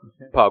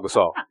Paul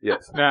Gasol.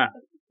 Yes. now,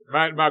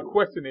 my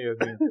question is,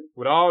 then,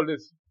 with all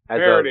this As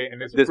parity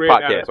and this spread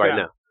out podcast of right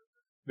town,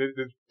 now.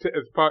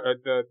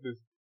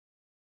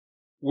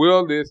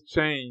 Will this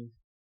change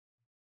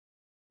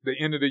the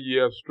end of the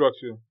year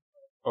structure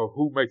of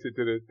who makes it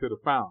to the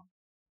final?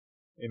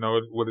 You know,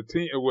 with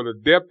a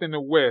depth in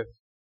the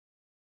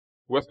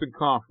Western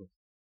Conference,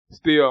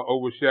 still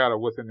overshadow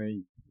what's in the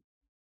East.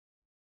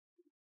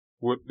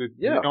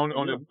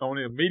 On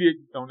the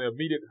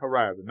immediate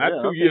horizon,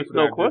 not 2 years from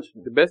no now.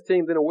 question. The best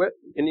teams in the West,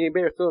 in the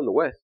NBA are still in the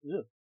West.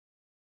 Yeah,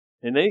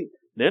 and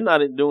they're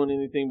not doing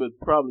anything but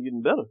probably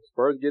getting better.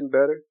 Spurs getting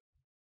better.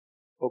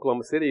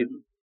 Oklahoma City, as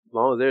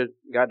long as they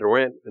got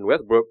Durant and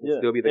Westbrook, will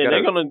still be the and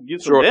they're going to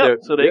get some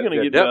depth, so they're going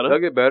to get better. They'll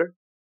get better.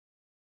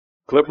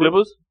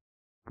 Clippers,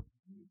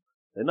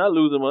 they're not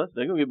losing much.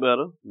 They're going to get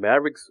better.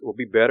 Mavericks will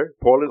be better.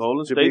 Golden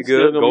should be State's good.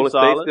 still gonna Golden be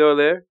State's solid. still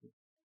there.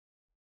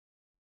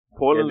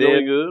 Portland's And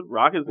going then to be good.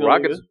 Rockets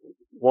going to be good.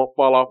 won't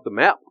fall off the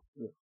map.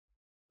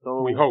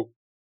 So We hope.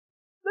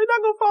 they're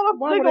not going to fall off.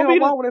 Why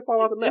would they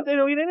fall off the map? They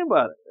don't get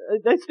anybody.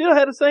 They still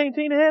had the same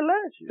team they had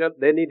last year.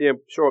 They need to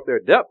shore up their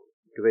depth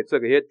because they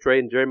took a hit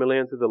trading Jeremy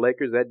Lin to the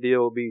Lakers. That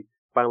deal will be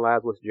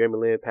finalized once Jeremy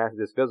Lin passes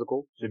his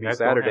physical. Should be That's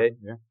Saturday.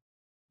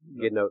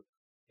 gonna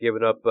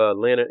Giving up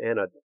Lin and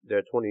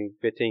their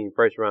 2015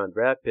 first round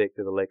draft pick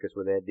to the Lakers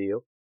for that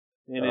deal.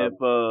 And if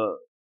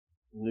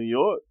New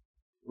York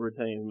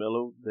retains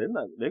Melo, they're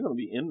going to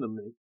be in the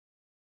mix.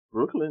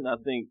 Brooklyn, I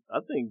think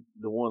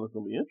the one that's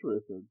going to be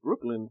interesting is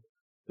Brooklyn,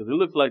 because it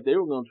looks like they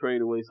were going to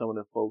trade away some of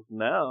their folks.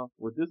 Now,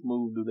 with this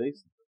move, do they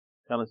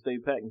kind of stay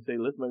pat and say,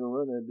 let's make a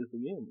run at this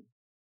again?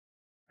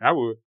 I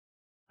would.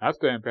 I'd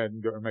stand pat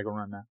and make a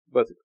run now.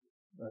 But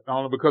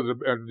Only because of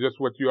just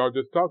what you all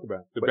just talked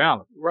about, the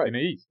balance in the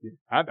East.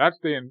 I'd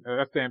stand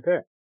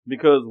pat.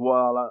 Because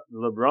while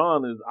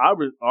LeBron is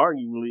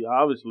arguably,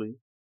 obviously,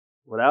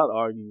 without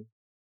arguing,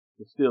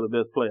 is still the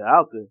best player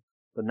out there.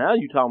 But now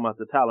you're talking about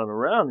the talent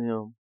around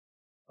him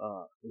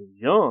is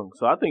young.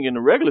 So I think in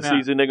the regular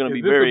season they're going to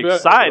be very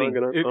exciting.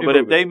 But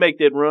if they make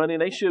that run,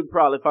 and they should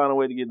probably find a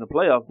way to get in the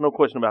playoffs, no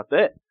question about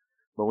that.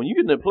 But when you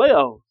get in the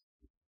playoffs,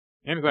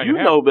 you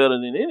know better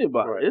than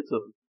anybody. Right. It's a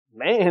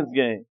man's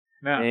game.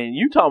 Now, And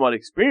you talking about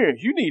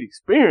experience. You need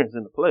experience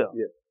in the playoffs.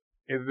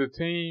 Yeah. is the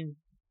team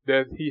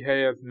that he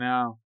has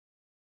now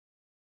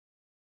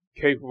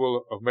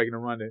capable of making a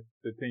run that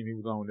the team he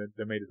was on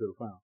that made it to the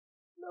final?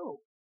 No.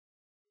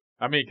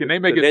 I mean, can they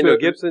make the it Daniel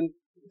to Gibson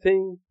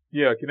team?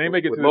 Yeah, can they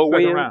make it with to the Mo second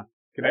Williams? round?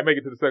 Can they make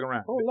it to the second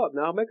round? Hold up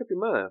now, make up your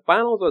mind.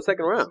 Finals or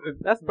second round?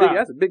 That's big. Final.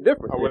 That's a big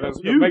difference. Oh, well, That's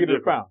let's huge make it to the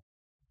difference. final.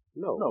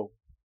 No, No.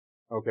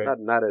 Okay.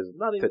 not as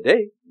Not even.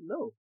 today.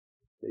 No.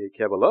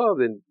 Kevin Love,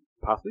 then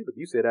possibly, but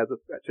you said as of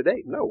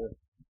today, no.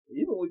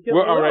 Even with Kevin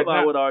Well, all Love, right,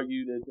 I now- would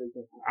argue that they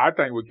can. I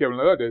think with Kevin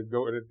Love, they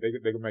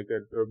can make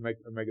that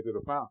make it to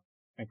the final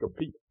and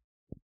compete.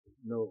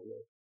 No.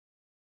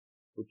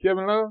 With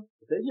Kevin Love,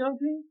 That young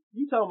team?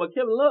 You talking about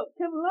Kevin Love?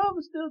 Kevin Love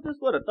is still just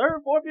what, a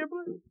third, fourth year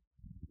player?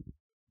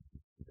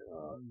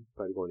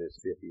 Probably going to his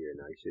fifth year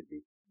now. He should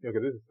be. yeah,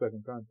 because this is the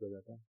second contract,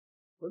 I think.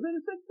 Was that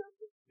his second time?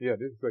 Yeah,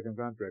 this is the second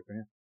contract for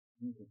him.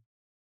 Okay.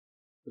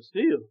 But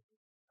still,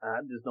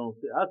 I just don't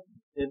see.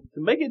 And to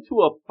make it to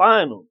a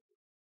final,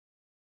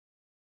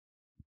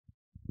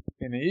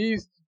 In the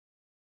East,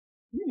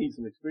 you need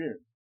some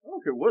experience. I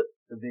don't care what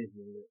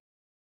division it is.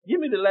 Give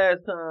me the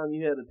last time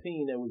you had a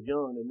team that was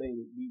young that made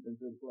it deep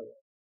into the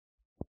playoffs.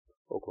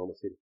 Oklahoma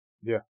City.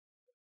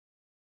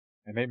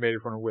 and they made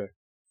it from the West.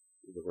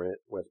 Durant,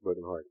 Westbrook,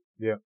 and Harden.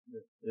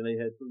 And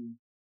they had three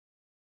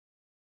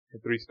They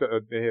had three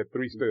studs.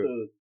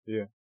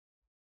 studs.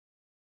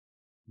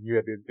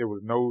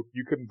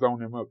 You couldn't zone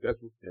them up.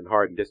 That's what, And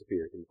Harden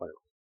disappeared in the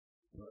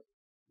finals.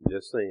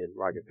 Just saying,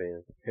 Rocket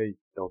fans. Hey.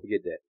 Don't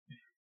forget that.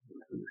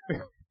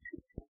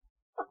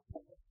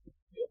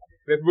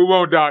 let's move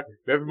on, Doc.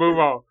 Let's move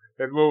on.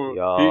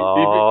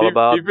 Y'all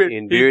about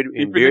in Beard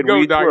we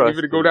trust. He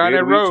finna go down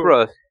that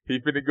road. He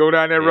finna go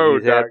down that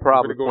road, He's had Doc.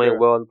 problems playing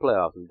well in the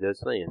playoffs. I'm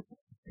just saying.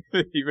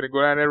 He finna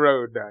go down that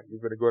road, Doc. He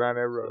finna go down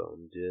that road. So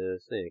I'm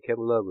just saying.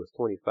 Kevin Love was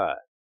 25.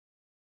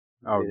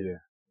 Oh, Yeah. yeah.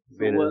 So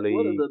Been what in the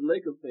are league. the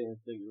Lakers fans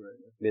thinking right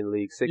now? Been in the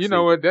league 6 You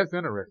know what? That's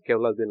interesting.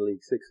 Kevin Love's been in the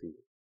league 6 seasons.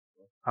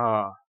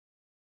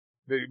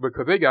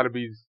 Because they gotta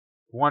be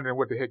wondering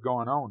what the heck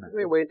going on now.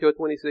 We wait until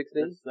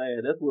 2016. That's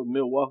sad. That's what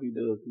Milwaukee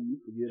does. You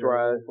forget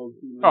Try.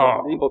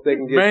 Oh, Hope they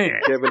can get man.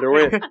 Kevin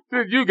Durant.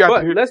 You got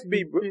But to. let's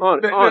be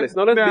honest.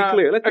 No, let's be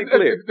clear. Let's be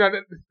clear.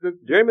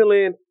 Jeremy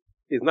Lin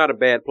is not a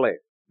bad player.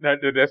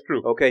 That's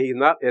true. Okay, he's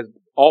not as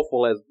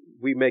awful as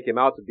we make him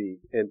out to be.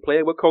 And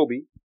playing with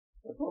Kobe.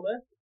 That's all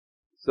that.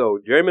 So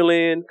Jeremy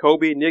Lin,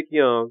 Kobe, Nick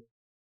Young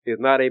is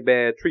not a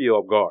bad trio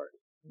of guards.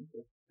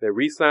 Okay. They're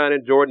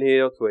re-signing Jordan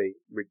Hill to a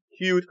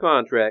huge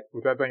contract.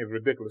 Which I think is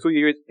ridiculous. 2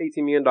 years,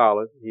 $18 million.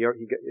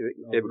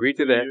 They've agreed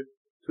to that.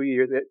 2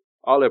 years.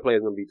 All their players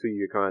are going to be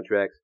 2-year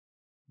contracts.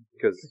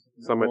 Because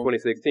summer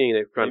 2016,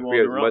 they're trying to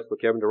figure as much for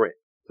Kevin Durant.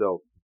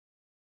 So,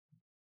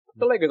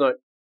 the Lakers aren't,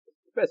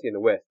 especially in the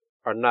West,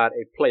 are not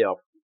a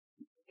playoff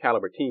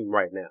caliber team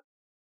right now.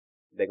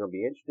 They're going to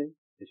be interesting.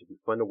 It should be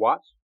fun to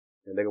watch.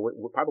 And they're going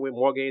to probably win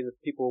more games than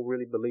people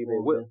really believe they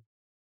will.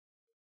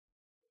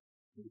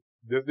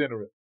 This is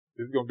interesting.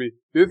 This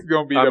is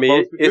gonna be I the mean,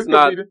 most. it's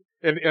not It's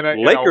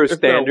Lakers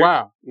been a standards.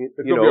 while. It's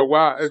gonna be a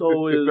while. It's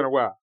been a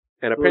while.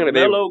 And apparently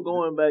they. Melo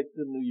going back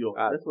to New York.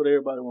 That's what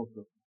everybody wants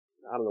to.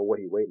 I don't know what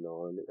he's waiting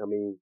on. I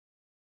mean,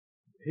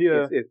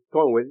 Yeah. it's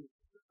going with.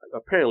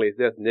 Apparently, it's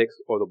just Knicks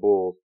or the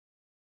Bulls.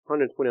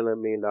 $129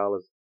 million.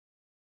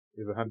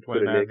 It's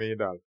 $129 million.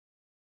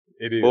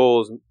 It is.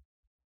 Bulls,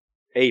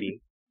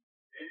 80.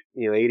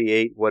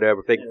 88,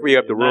 whatever. If they can free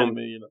up the room,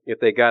 if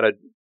they gotta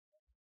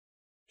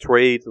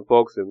trade some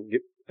folks and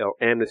get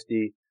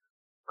amnesty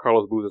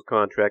Carlos Boozer's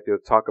contract, they'll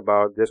talk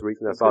about this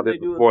recently. I saw this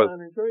before.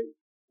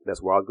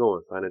 That's where I was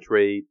going. Sign and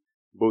trade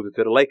Boozer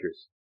to the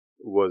Lakers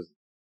was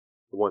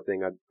the one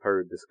thing I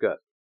heard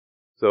discussed.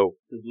 So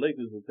the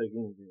Lakers will take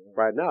anything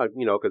right now,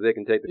 because they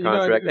can take the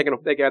contract.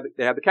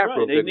 They have the cap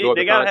room.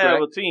 They gotta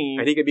have a team,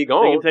 and he can be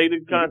gone. They can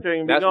take the contract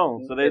and be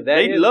gone. So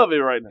they love it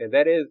right now. And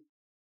that is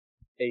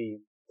a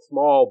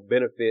small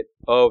benefit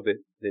of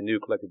the new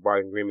collective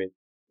bargaining agreement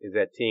is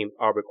that teams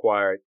are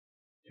required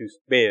to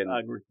spend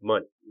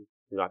money.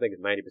 I think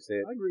it's 90%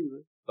 I agree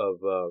with of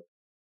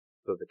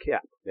the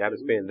cap. They have to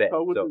spend that.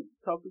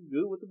 Talk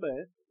good with the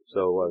bad.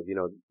 So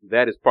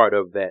that is part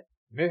of that.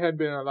 There hadn't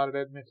been a lot of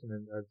that mentioned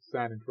in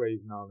signing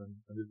trades and all that.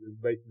 It's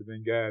basically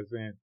been guys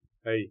saying,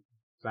 "Hey,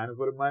 signing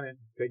for the money,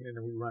 taking it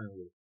and we running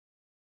with it."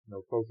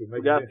 Folks are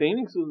making. We got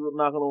Phoenix who's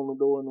knocking on the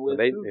door in the West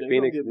too.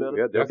 Phoenix,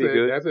 they'll be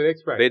good. That's an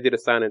X factor. They did a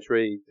sign and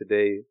trade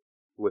today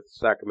with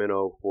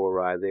Sacramento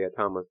for Isaiah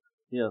Thomas.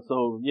 Yeah.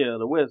 So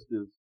the West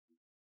is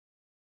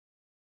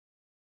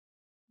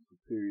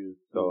superior.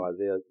 So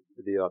Isaiah's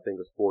deal, I think,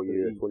 was 4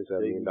 years, $27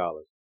 million.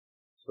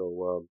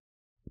 So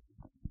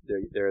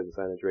there is a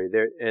sign and trade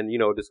there, and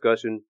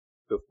discussion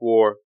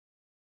before,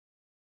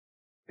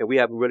 and we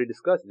haven't really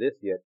discussed this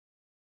yet.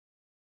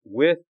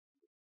 With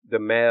the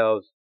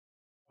Mavs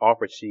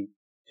offer sheet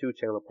to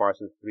Chandler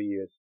Parsons, 3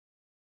 years,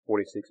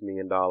 $46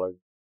 million,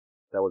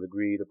 that was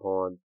agreed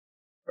upon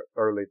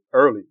early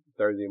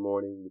Thursday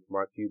morning, which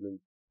Mark Cuban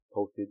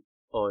posted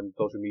on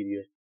social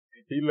media.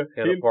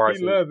 Tanner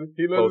Parsons loves it.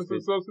 He loves it on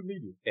posted, social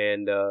media.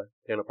 and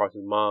Tanner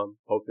Parsons' mom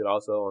posted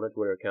also on her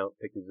Twitter account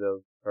pictures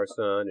of her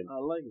son I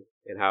like it.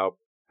 and how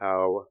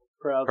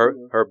Proud of her.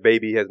 her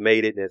baby has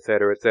made it, and et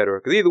cetera, et cetera.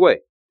 Because either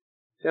way,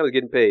 Chandler's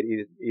getting paid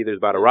either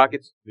by the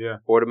Rockets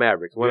or the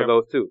Mavericks, one of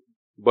those two.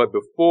 But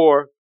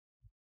before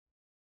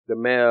the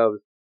Mavs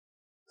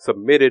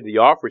submitted the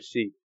offer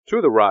sheet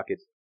to the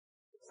Rockets,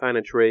 sign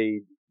and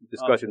trade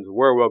discussions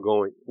were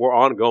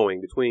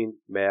ongoing between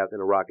Mavs and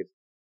the Rockets,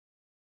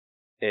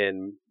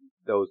 and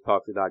those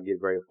talks did not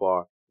get very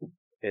far.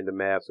 And the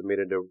Mavs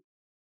submitted the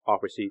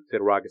offer sheet to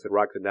the Rockets. The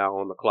Rockets are now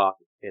on the clock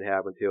and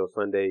have until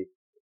Sunday.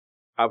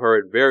 I've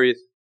heard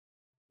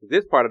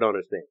this part I don't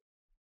understand.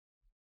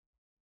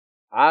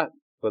 I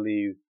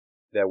believe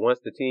that once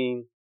the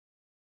team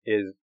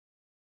is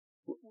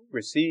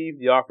received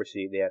the offer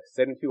sheet, they have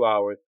 72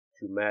 hours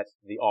to match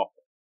the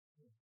offer.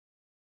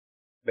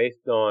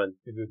 Based on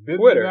Is it business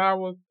Twitter,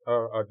 hours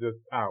or just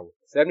hours?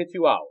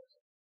 72 hours.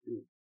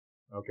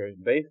 Okay.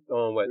 Based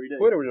on what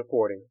Twitter was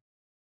reporting,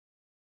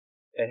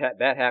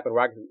 that happened.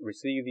 Rockets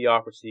received the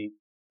offer sheet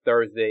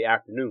Thursday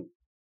afternoon.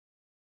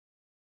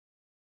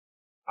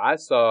 I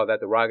saw that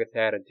the Rockets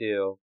had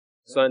until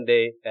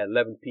Sunday at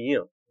 11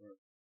 p.m.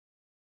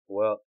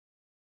 Well,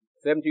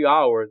 72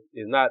 hours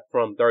is not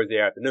from Thursday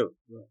afternoon.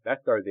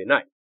 That's Thursday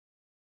night.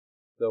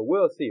 So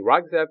we'll see.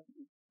 Rockets have.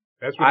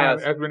 That's when I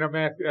asked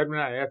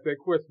that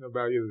question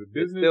about is it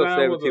business still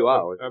hours? 72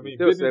 hours.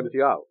 Still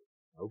 72 hours.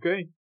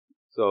 Okay.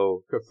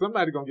 So. Because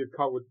somebody's gonna get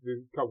caught with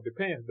the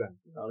pants down.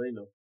 Oh, they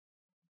know.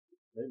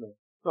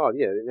 Oh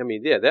yeah, I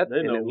mean that.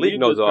 They know. And the league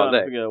knows all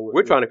that.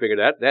 We're trying to figure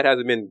that. That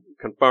hasn't been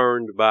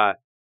confirmed by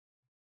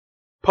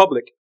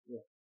public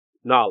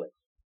knowledge,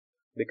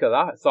 because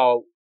I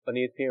saw an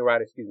ESPN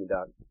writer. Excuse me,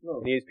 Doc.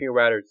 An ESPN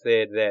writer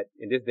said that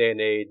in this day and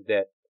age,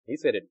 that he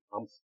said it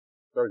on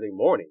Thursday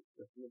morning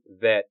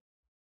that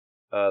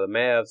the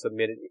Mavs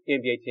submitted.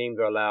 NBA teams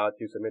are allowed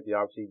to submit the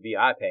offer sheet via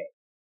iPad.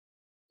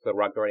 So the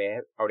Rockets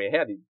already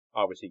had the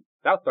offer sheet.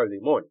 That was Thursday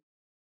morning,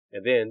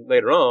 and then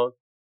later on,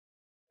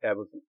 that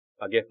was,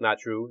 I guess, not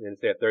true, and it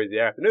said Thursday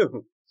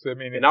afternoon. So I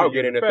mean, and I'll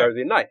get in there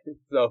Thursday night.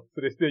 So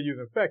they're still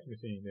using fax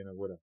machine then or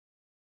whatever.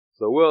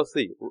 So we'll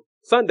see.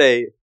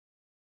 Sunday.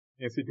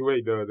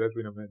 NC2A does. That's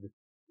what I meant.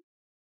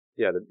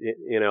 Yeah, the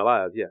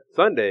NLIs. Yeah,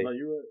 Sunday right.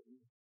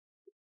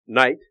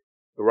 night,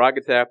 the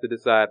Rockets have to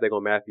decide if they're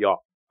gonna match the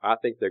offer. I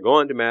think they're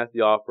going to match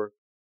the offer,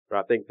 but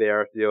I think they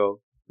are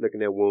still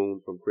licking their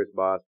wounds from Chris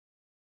Bosh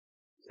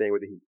staying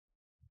with the Heat.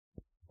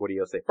 What do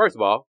you say? First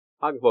of all,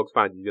 how can folks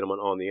find you gentlemen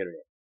on the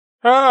internet?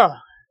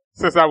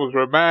 Since I was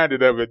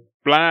reminded of it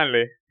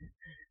blindly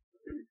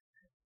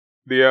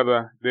the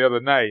other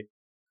night,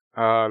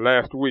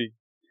 last week,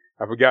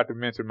 I forgot to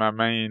mention my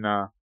main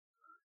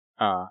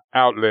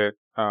outlet,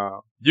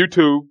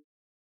 YouTube,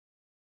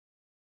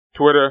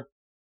 Twitter,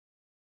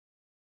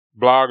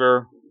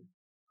 Blogger,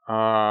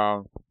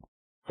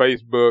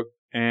 Facebook,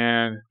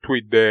 and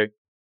TweetDeck.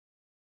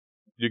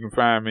 You can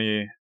find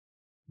me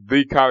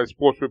The College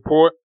Sports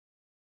Report,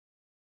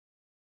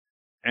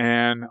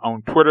 and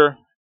on Twitter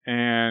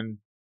and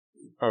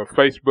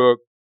Facebook,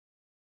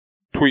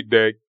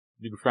 TweetDeck.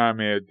 You can find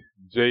me at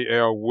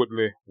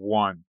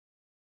JLWoodley1.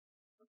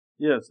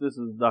 Yes, this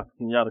is Dr.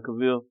 Kenyatta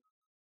Cavill.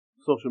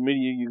 Social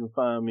media, you can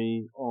find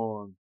me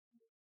on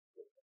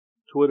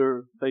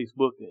Twitter,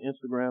 Facebook, and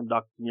Instagram,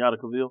 Dr. Kenyatta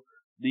Cavill,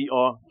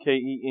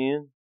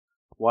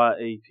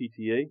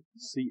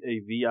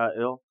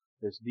 DrKenyattaCavil.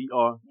 That's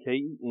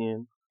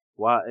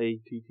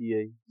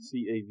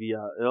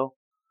DrKenyattaCavil.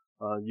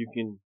 You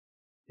can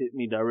hit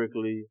me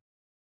directly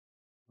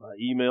by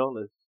email.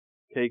 That's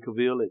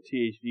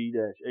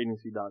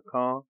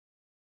kcavill@thg-agency.com.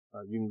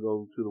 You can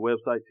go to the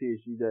website,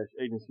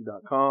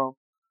 thg-agency.com.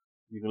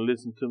 You can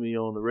listen to me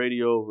on the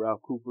radio,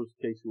 Ralph Cooper's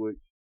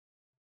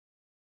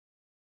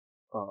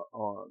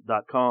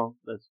KCOH.com.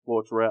 That's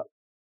sports rap.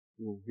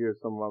 You can hear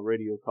some of my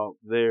radio talk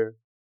there.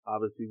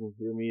 Obviously, you can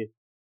hear me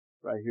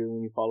right here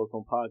when you follow us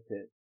on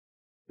podcast.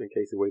 And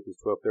KCOH is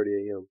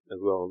 12:30 a.m. as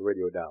well on the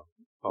radio dial.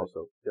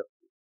 Also, yep.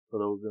 For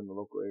those in the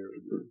local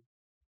area.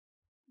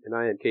 And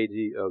I am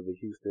KG of the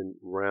Houston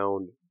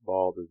Round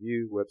Ball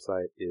Review.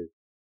 Website is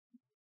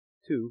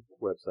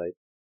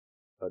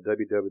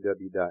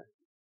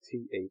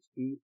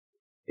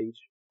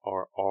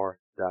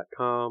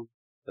www.thehrr.com,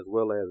 as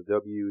well as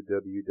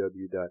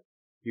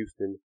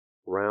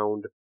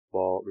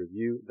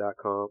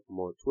www.houstonroundballreview.com. I'm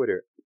on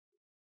Twitter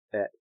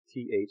at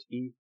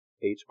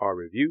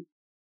THEHRReview,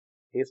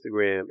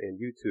 Instagram and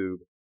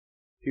YouTube,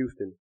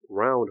 Houston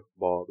Round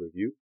Ball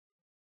Review.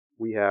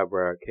 We have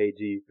our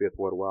KG Fifth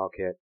Ward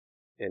Wildcat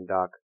and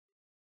Doc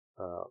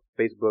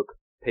Facebook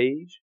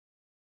page.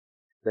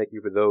 Thank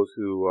you for those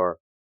who are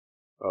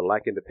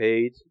liking the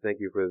page. Thank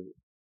you for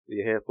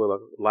the handful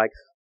of likes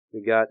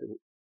we got.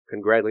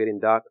 Congratulating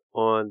Doc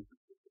on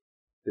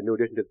the new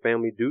addition to the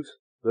family, Deuce,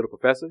 Little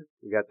Professor.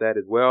 We got that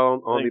as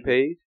well on the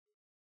page.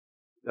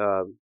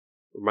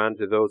 Reminder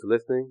to those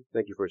listening,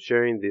 thank you for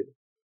sharing the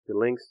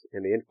links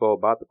and the info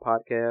about the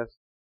podcast.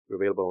 We're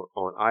available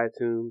on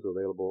iTunes,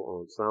 available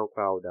on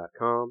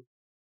SoundCloud.com.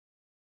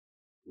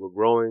 We're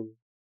growing,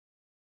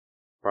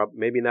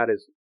 maybe not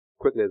as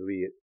quickly as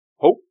we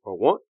hope or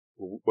want,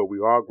 but we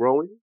are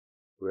growing.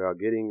 We are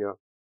getting,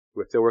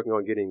 we're still working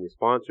on getting the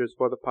sponsors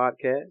for the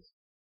podcast.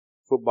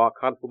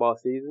 College football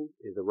season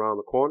is around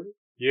the corner.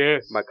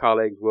 Yes. My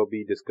colleagues will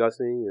be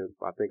discussing and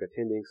I think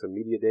attending some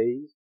media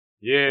days.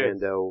 Yes.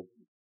 And they'll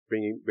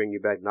bring you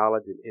back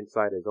knowledge and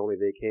insight as only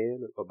they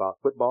can about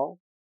football.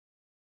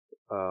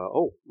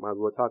 Might as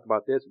well talk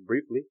about this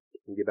briefly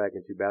and get back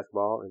into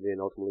basketball and then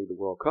ultimately the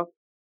World Cup.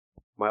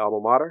 My alma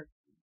mater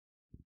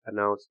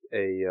announced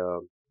a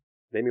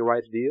naming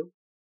rights deal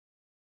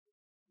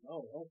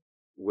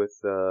with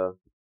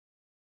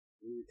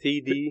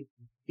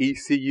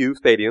TDECU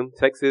Stadium,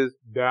 Texas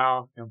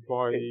Dow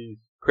Employees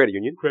Credit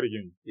Union.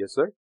 Yes,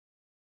 sir.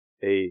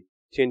 A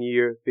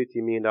 10-year,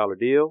 $15 million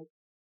deal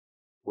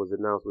was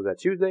announced. Was that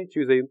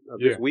Tuesday of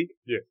this week?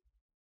 Yes.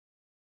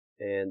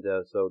 And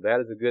so that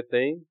is a good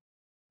thing.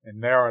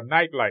 And there are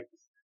night lights.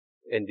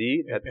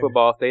 Indeed, at the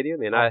football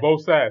stadium. And on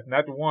both sides,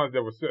 not the ones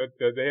that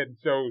they hadn't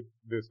showed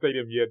the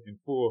stadium yet in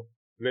full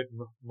lit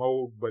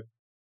mode, but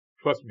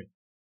trust me,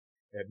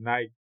 at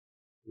night,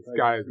 the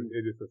sky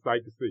it is a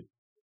sight to see.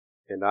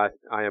 And I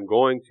am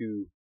going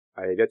to,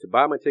 I get to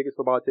buy my tickets,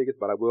 football tickets,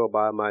 but I will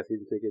buy my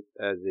season tickets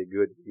as a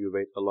good U of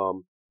H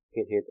alum.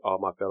 Hint, hint, all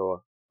my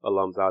fellow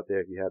alums out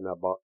there, if you have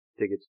not bought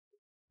tickets,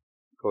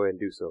 go ahead and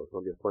do so. It's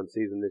going to be a fun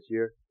season this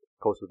year.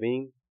 Coach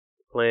Levine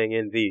playing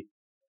in the,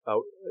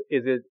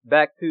 is it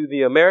back to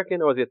the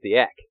American or is it the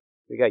AC?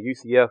 We got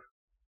UCF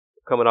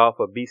coming off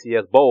a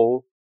BCS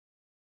Bowl.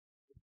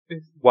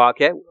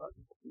 Wildcat,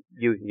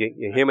 you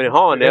him and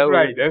Hahn there.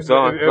 Right.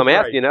 I'm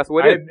asking, that's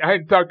what it is. I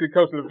hadn't talked to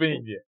Coach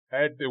Levine yet.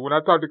 When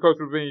I talk to Coach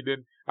Levine,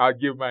 then I'll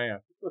give my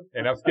answer.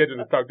 And I'm scheduled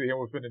to talk to him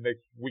within the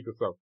next week or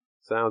so.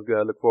 Sounds good.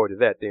 I look forward to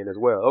that then as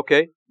well.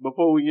 Okay.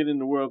 Before we get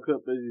into the World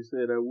Cup, as you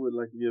said, I would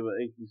like to give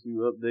an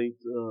HBCU update.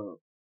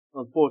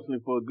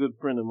 Unfortunately, for a good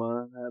friend of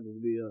mine, happens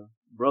to be a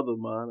brother of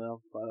mine,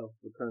 Alpha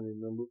fraternity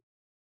member,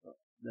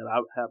 that I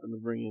happened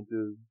to bring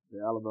into the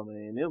Alabama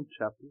A&M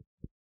chapter.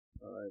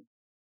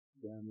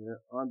 Down there,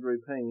 Andre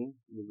Payne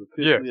was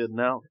officially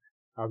announced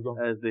as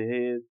the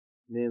head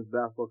men's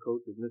basketball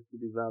coach at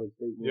Mississippi Valley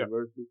State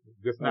University.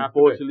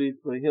 Unfortunately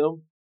for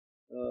him,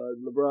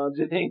 LeBron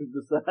James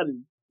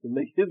decided to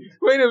make his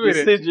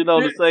decision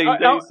on the same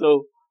day.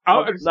 So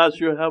I'm not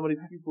sure how many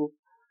people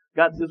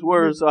got this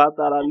word. So I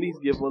thought I'd at least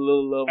give him a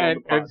little love on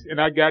the podcast.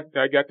 And I got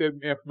that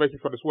information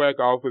from the SWAC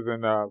office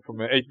and from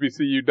the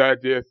HBCU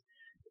Digest.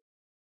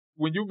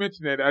 When you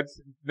mentioned that,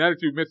 now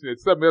that you mentioned it,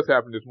 something else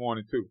happened this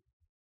morning too.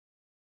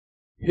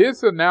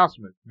 His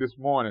announcement this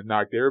morning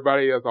knocked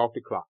everybody else off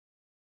the clock.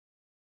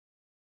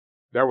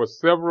 There were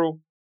several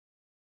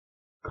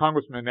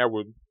congressmen that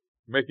were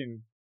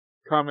making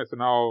comments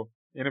and all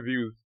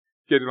interviews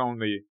scheduled on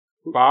the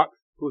Fox.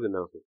 Who's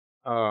announcing?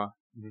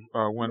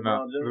 When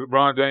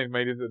LeBron James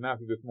made his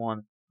announcement this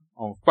morning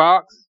on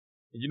Fox.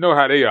 You know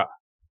how they are.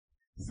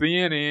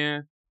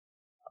 CNN,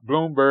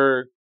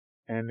 Bloomberg,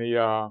 and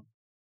the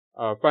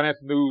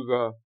Financial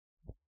News,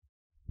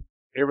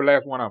 every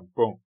last one of them,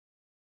 boom.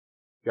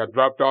 Got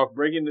dropped off.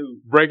 Breaking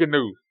news.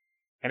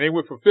 And they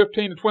went for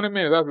 15 to 20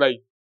 minutes. I was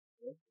like,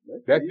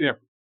 that's different.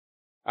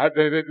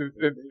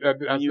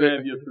 You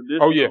have your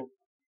traditional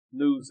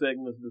news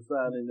segments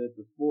deciding that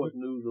the sports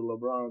news of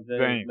LeBron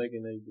James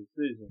making a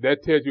decision.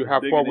 That tells you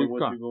how far we've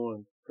come. You're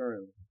going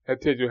currently.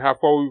 That tells you how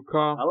far we've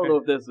come. I don't know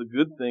if that's a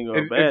good thing or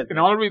a bad thing. And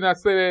the only reason I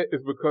say that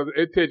is because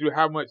it tells you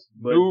how much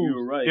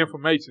news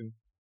information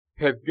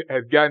has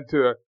gotten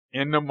to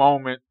in the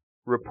moment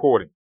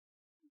reporting.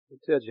 It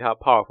tells you how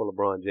powerful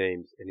LeBron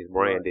James and his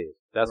brand is.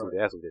 That's what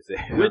they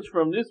said. Which,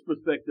 from this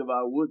perspective,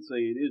 I would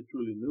say it is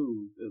truly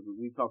news, as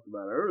we talked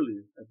about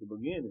earlier at the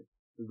beginning,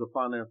 is a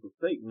financial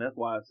stake, and that's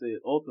why I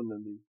said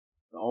ultimately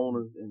the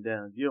owners and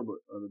Dan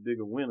Gilbert are the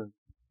bigger winners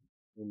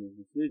in this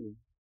decision.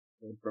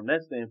 And from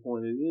that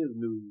standpoint, it is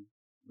news,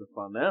 the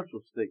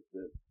financial stake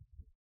that.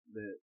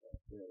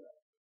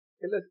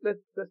 And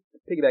let's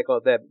piggyback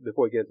on that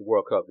before we get into the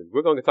World Cup.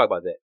 We're going to talk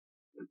about that.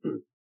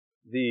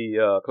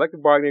 The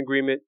collective bargaining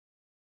agreement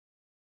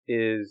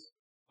is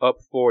up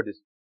for this,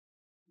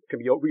 can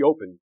be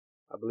reopened,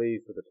 I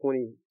believe, for the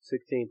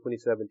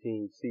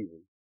 2016-2017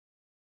 season.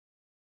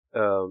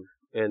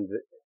 And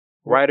the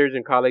writers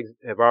and colleagues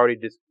have already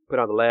just put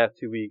on the last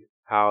 2 weeks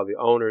how the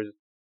owners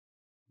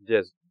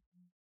just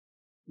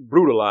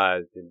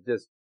brutalized and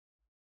just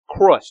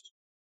crushed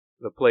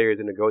the players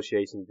in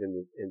negotiations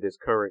in this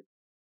current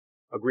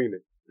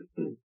agreement.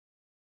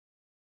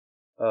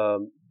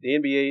 The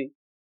NBA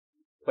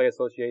Player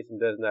Association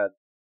does not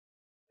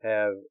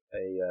have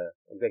a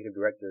executive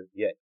director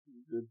yet.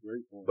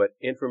 But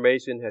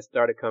information has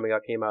started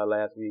came out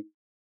last week,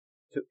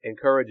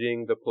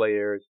 encouraging the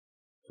players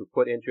to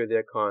put into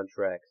their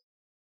contracts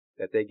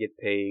that they get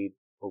paid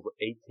over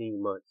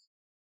 18 months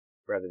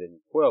rather than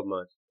 12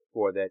 months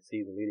for that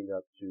season leading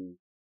up to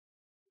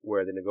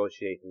where the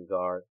negotiations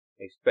are,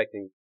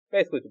 expecting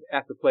basically to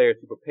ask the players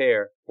to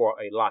prepare for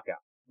a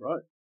lockout.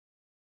 Right.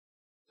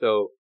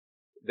 So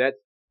that's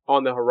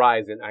on the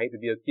horizon. I hate to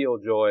be a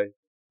killjoy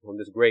on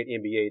this great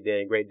NBA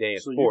day and great day in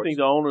So sports. you think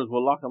the owners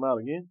will lock them out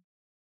again?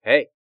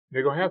 Hey,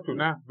 They're gonna have to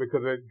now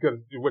because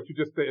what you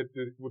just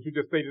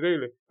stated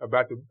earlier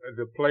about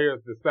the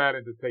players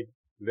deciding to take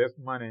less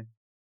money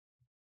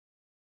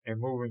and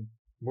moving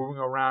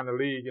around the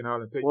league and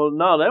all and take. Well,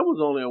 no, that was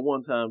only a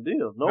one-time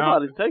deal.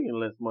 Nobody's taking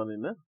less money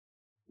now.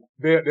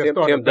 They're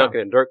starting Tim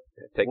Duncan and Dirk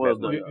take Well,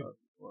 less money.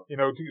 You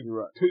know, You're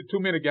right. too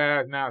many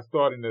guys now are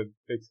starting to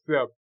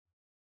accept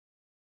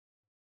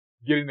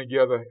getting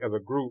together as a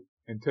group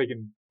and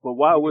taking. But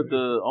why would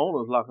the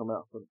owners lock them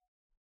out for that?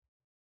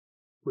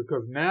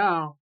 Because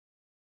now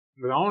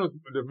the owners,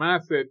 the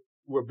mindset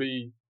will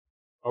be,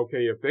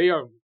 okay, if they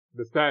are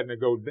deciding to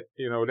go,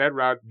 that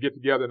route, get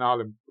together and all,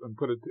 and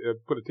put a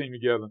team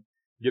together,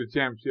 get a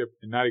championship,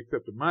 and not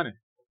accept the money,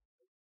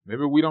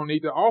 maybe we don't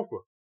need to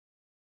offer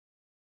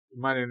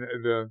money,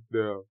 the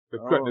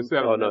cut the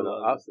salary. Oh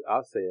no.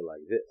 I'll say it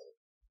like this: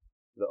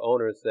 the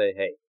owners say,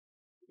 "Hey,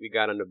 we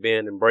got them to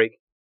bend and break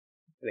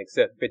and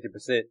accept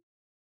 50%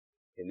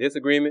 in this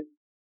agreement.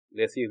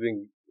 Let's see if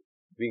we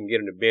can get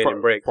them to bend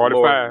and break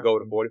 45. Go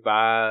to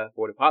 45,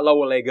 40. How low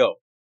will they go?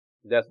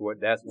 That's where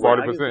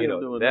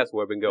 40%. That's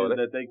where we can go.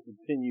 That they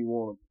continue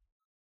want to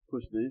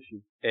push the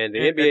issue. And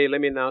the NBA,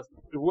 let me announce.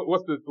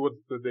 What's the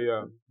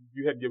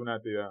you had given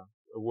out the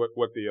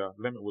what the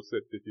limit was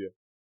set this year?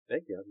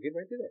 Thank you. I'm getting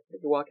right to that.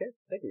 Thank you, Wildcat.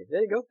 Thank you.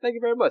 There you go. Thank you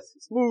very much.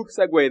 Smooth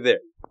segue there.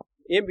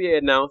 NBA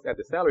announced that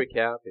the salary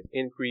cap is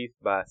increased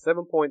by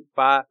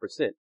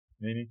 7.5%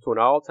 to an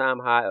all-time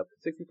high of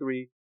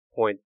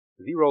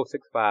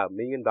 $63.065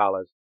 million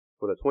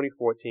for the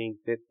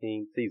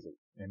 2014-15 season.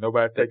 And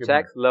nobody The taking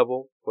tax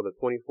level for the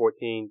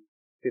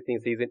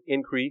 2014-15 season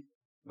increased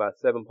by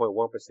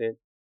 7.1%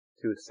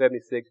 to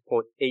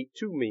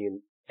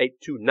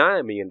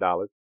 $76.829 million.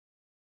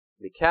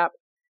 The cap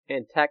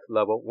and tax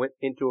level went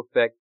into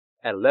effect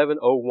at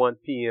 11:01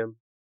 p.m.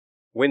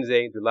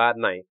 Wednesday, July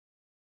 9th,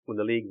 when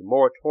the league's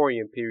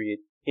moratorium period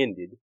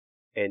ended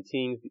and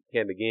teams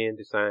can begin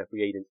to sign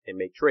free agents and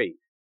make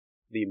trades.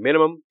 The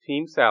minimum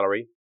team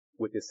salary,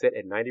 which is set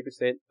at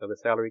 90% of the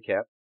salary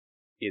cap,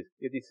 is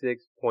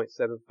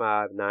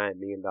 $56.759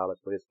 million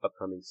for this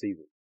upcoming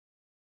season.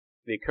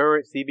 The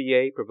current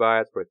CBA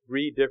provides for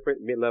 3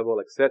 different mid-level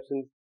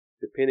exceptions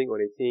depending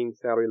on a team's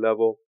salary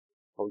level.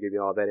 I won't give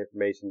you all that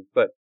information,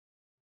 but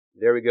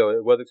there we go.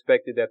 It was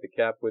expected that the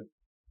cap would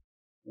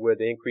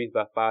increase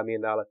by $5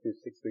 million to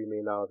 $63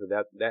 million, and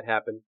that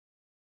happened.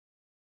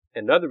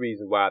 Another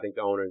reason why I think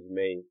the owners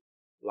may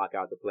lock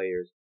out the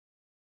players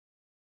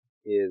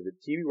is the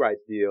TV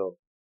rights deal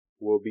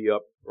will be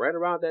up right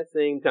around that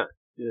same time.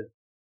 Yeah.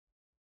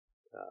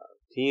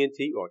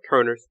 TNT or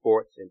Turner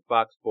Sports and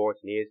Fox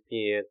Sports and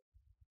ESPN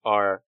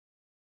are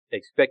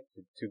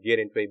expected to get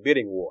into a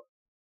bidding war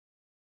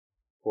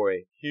for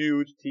a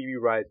huge TV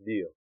rights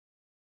deal.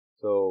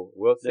 So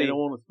we'll see. They don't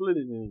want to split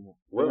it anymore.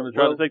 They're going to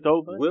try to take the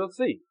whole thing? We'll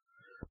see.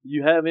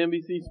 You have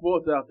NBC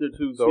Sports out there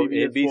too, So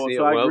CBS NBC, Sports,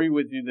 so I agree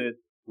with you that.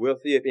 We'll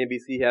see if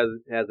NBC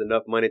has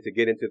enough money to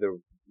get into the,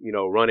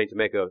 running to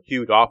make a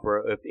huge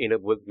offer. If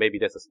maybe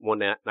that's a one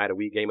night a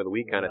week, game of the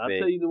week kind of thing.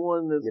 I'll tell you the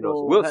one that's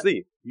so we'll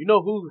see. You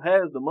know who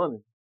has the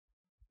money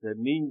that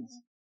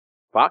needs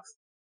Fox?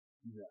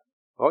 Yeah.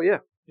 Oh yeah.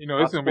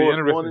 It's going to be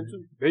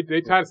interesting.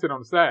 They try to sit on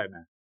the side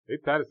now. They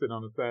try to sit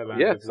on the sideline.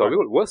 Yeah, so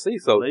we'll see.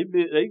 So they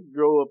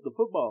grow up the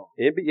football.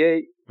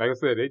 NBA, like I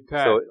said, they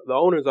tied. So the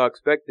owners are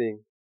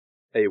expecting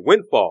a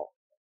windfall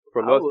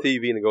from those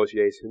TV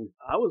negotiations.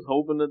 I was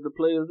hoping that the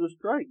players would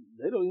strike.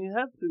 They don't even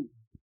have to.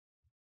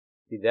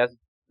 See, that's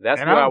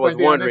what I was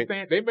wondering.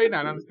 They may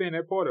not understand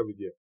that part of it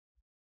yet.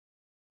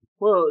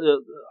 Well,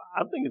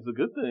 I think it's a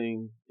good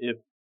thing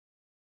if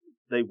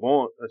they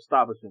want a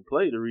stoppage in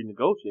play to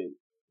renegotiate.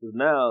 Because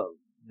now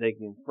they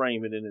can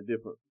frame it in a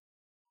different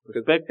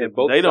perspective.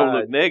 They don't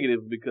look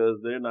negative because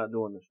they're not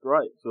doing the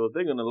strike. So if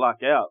they're going to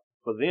lock out,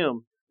 for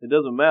them, it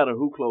doesn't matter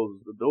who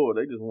closes the door.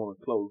 They just want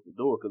to close the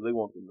door because they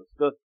want the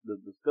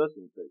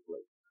discussion to take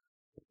place.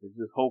 It's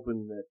just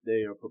hoping that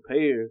they are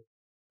prepared,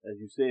 as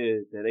you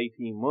said, that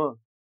 18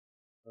 months,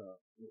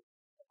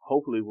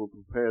 hopefully will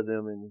prepare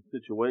them in a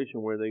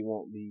situation where they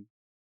won't be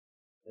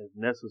as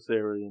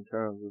necessary in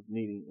terms of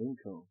needing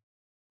income.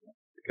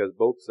 Because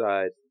both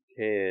sides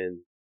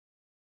can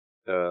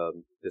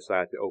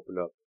decide to open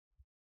up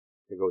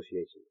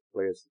negotiations.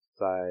 Players'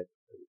 side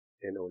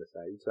and owner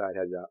side. Each side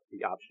has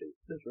the option.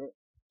 That's right.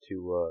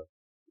 To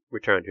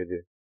return to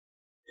the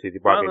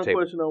bargaining table.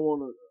 Final question I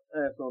want to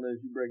ask on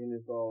as you're breaking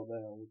this all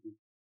down with the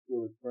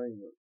Steelers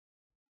framework.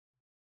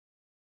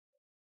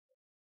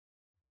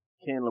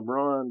 Can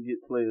LeBron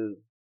get players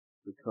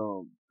to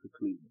come to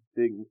Cleveland?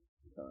 Big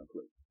time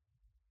players.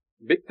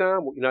 Big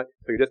time?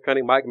 So you're just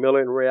counting Mike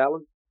Miller and Ray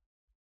Allen?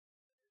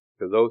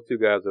 Because those two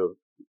guys are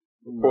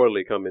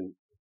reportedly coming.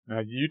 Now,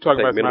 you talking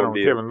about somebody on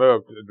Kevin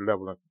Love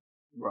level.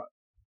 Right.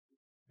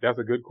 That's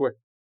a good question.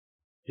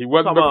 He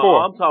wasn't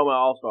before. I'm talking about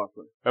all-star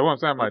players. That's what I'm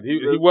saying about.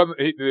 He wasn't.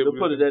 Let's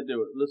put it that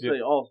way. Let's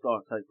say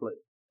all-star type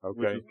players. Okay.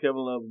 Which is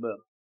Kevin Love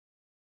better.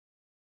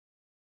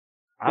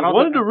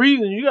 One of the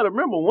reasons, you got to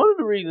remember, one of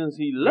the reasons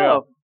he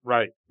left.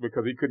 Right.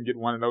 Because he couldn't get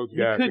one of those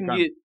guys. He couldn't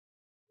get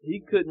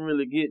he couldn't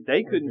really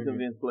they couldn't Mhm.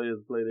 convince players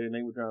to play there, and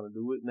they were trying to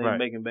do it, and they were Right.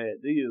 making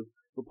bad deals.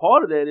 But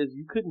part of that is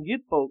you couldn't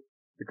get folks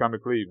To come to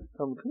Cleveland. to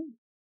come to Cleveland.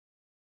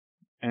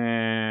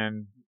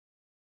 And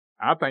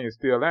I think it's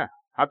still there.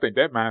 I think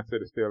that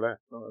mindset is still there.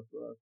 So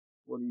that's,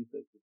 what do you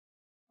think?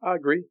 I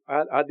agree.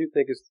 I do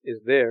think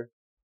it's there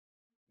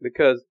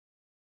because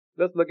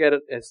let's look at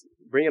it as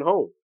bring it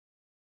home.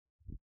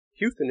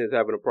 Houston is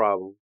having a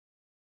problem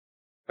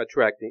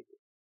attracting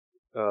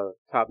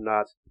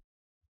top-notch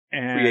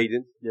free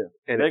agents, Yeah.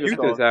 and Mega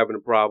Houston's star. having a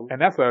problem.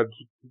 And that's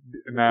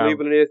now,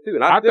 Cleveland is too.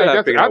 And I still think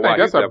haven't figured out why that's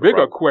Houston a have bigger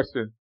problem.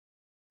 question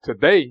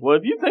today. Well,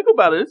 if you think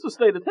about it, it's the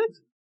state of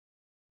Texas.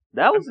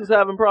 Dallas is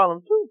having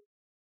problems too.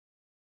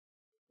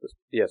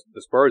 Yes,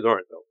 the Spurs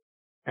aren't though.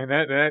 And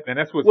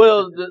that's what.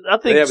 Well, I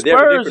think They have a Spurs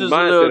different is a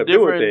mindset little of doing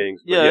different.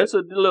 things, but Yeah, yeah. it's a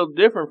little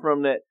different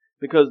from that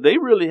because they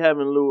really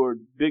haven't lured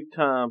big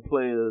time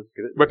players.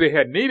 But they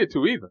had needed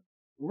to either.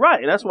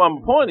 Right, and that's why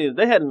my point is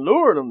they hadn't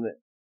lured them there.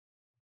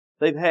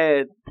 They've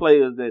had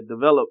players that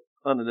developed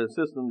under the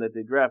system that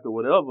they drafted,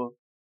 whatever,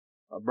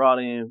 brought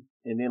in,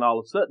 and then all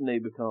of a sudden they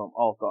become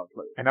all-star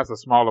players. And that's a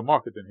smaller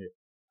market than here.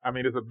 I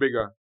mean, it's a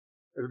bigger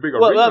Well,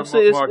 regional I'm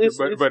saying market.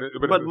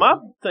 but my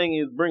thing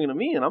is bringing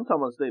them in. I'm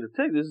talking about the state of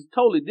Texas. It's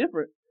totally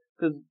different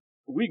because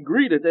we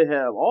agree that they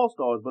have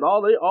all-stars, but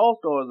all they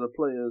all-stars are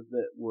players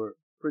that were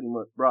pretty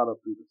much brought up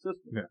through the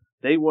system. Yeah.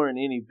 They weren't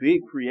any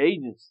big free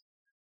agents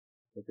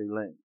that they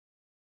landed.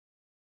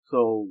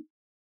 So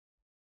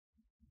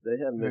they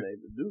haven't been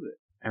able to do that.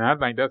 And I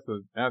think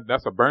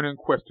that's a burning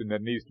question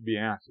that needs to be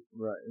answered.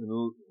 Right.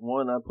 And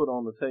one I put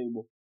on the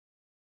table,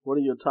 what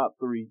are your top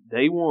three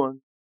day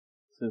one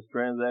since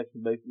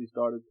transactions basically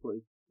started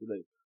place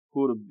today?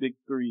 Who are the big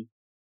three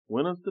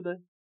winners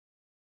today?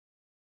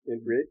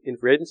 In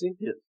free agency,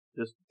 Yes.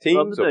 Just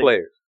teams or today.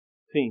 players?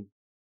 Team.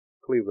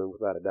 Cleveland,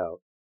 without a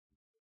doubt.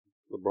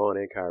 LeBron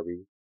and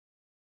Kyrie.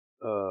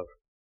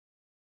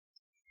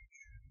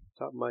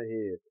 Top of my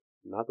head,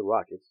 not the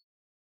Rockets.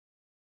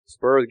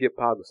 Spurs get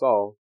Pau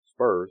Gasol.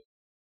 Spurs.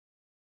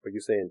 What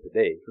you saying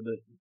today?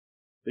 Today.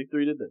 Big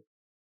three today.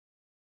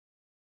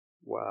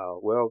 Wow.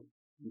 Well,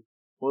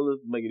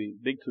 Let's make it easy.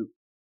 Big two.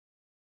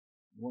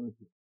 One and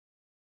two.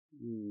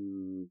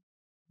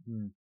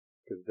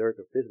 because Dirk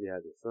officially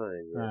hasn't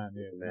signed yet. Signed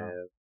yet,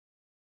 no.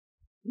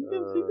 He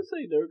can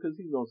say Dirk because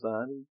he's gonna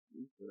sign.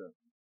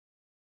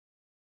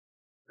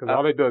 Because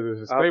all it does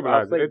is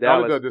stabilize I'll say it.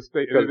 All it Dallas, does is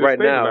because right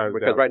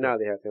now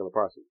they have Taylor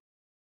Parsons.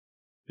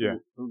 Yeah.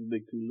 Who's the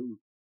big two losers?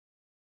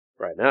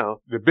 Right now,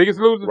 The biggest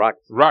loser?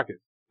 Rockets.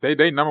 They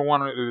number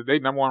one on the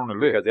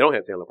list. Because they don't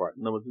have Taylor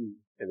Parsons Number two.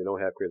 and they don't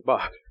have Chris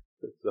Bosh.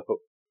 So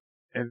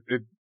And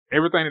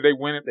everything that they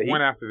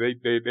went after,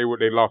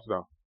 they lost it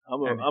all. I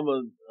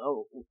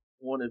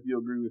wonder if you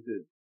agree with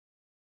this.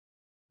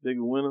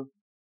 Bigger winner,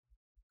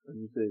 as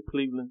you said,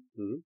 Cleveland,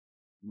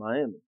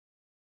 Miami.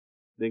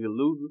 Bigger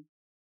loser,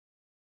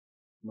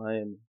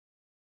 Miami.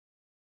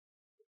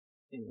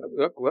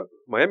 well,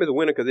 Miami's a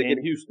winner because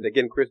they're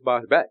getting Chris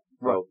Bosh back.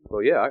 Right. So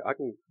yeah, I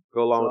can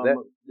go along with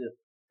that. Yeah.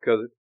 Because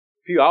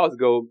a few hours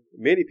ago,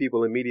 many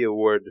people in media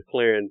were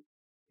declaring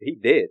he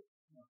dead.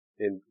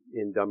 And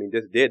I mean,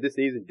 just dead. This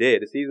season,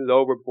 dead. The season's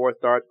over before it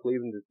starts.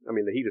 Cleveland,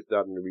 the Heat are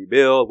starting to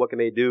rebuild. What can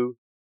they do?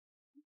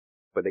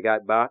 But they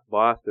got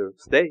Bosh to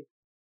stay.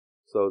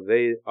 So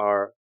they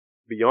are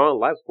beyond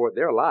life support.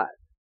 They're alive.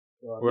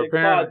 Well, next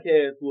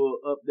podcast will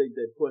update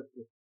that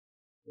question.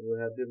 And we'll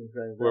have different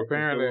transactions. Well,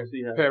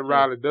 apparently, Pat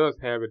Riley does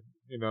have it,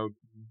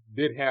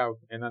 did have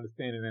an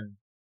understanding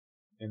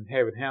and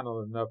have it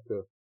handled enough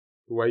to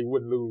where he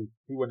wouldn't lose.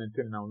 He wasn't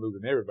intending on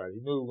losing everybody.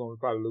 He knew he was going to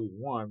probably lose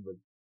one, but.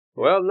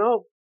 Well,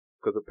 no.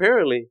 Because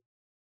apparently,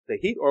 the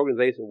Heat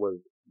organization was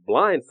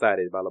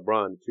blindsided by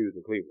LeBron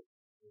choosing Cleveland.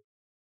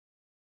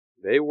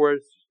 They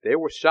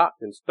were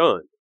shocked and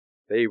stunned.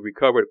 They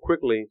recovered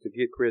quickly to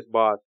get Chris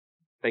Bosh.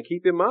 And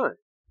keep in mind,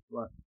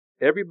 right.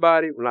 Not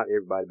everybody,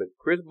 but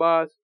Chris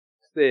Bosh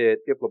said,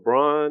 if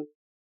LeBron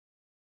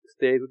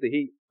stays with the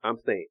Heat, I'm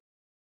staying.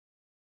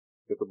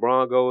 If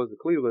LeBron goes to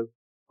Cleveland,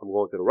 I'm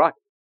going to the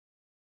Rockets.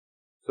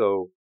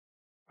 So,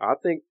 I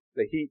think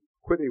the Heat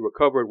quickly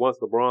recovered once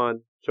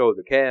LeBron chose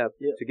the Cavs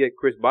to get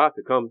Chris Bosh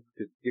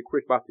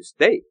to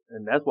stay.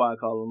 And that's why I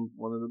call him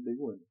one of the big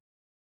winners.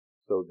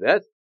 So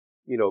that's,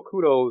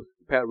 kudos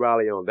to Pat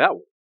Riley on that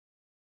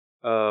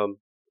one.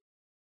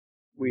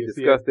 We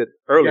discussed it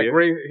earlier.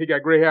 He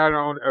got gray hair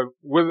on,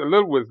 with a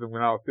little wisdom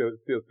when I was still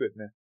sitting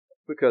there.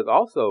 Because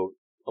also,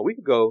 a week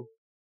ago,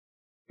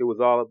 it was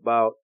all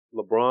about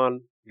LeBron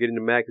getting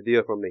the max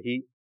deal from the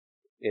Heat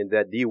and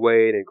that D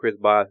Wade and Chris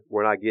Bosh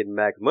were not getting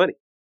max money.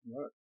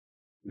 Right.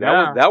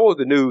 That was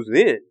the news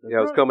then.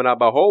 That was coming out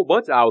by a whole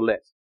bunch of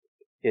outlets.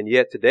 And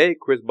yet today,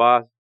 Chris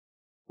Bosh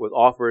was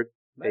offered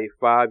a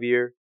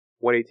 5-year,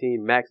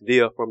 118 max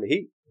deal from the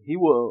Heat. He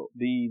will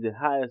be the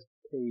highest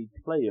paid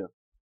player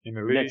in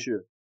the league next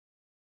year.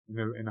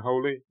 In the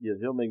whole league? Yeah,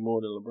 he'll make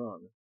more than LeBron.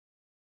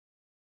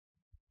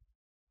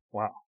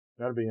 Wow.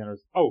 That'll be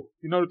interesting. Oh,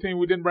 the team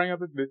we didn't bring up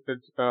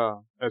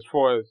as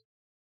far as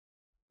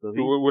So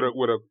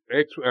with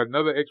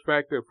another X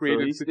factor free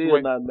agent he's situation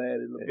still not mad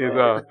at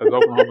LeBron. is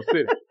Oklahoma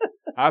City.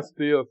 I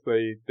still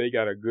say they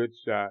got a good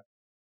shot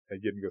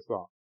at getting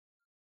Gasol.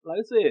 Like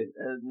I said,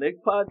 next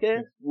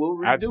podcast we'll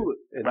redo it.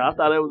 And I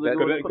thought that was a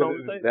good one to put on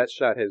the table. That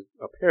shot has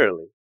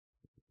apparently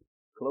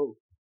closed.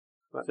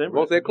 I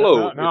won't say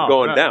closed. It's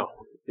gone down.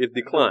 It's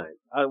declined.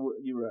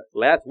 You're right.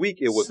 Last week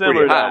it was Simmered,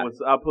 pretty high.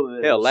 I put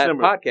it Hell, last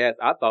simmered. podcast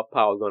I thought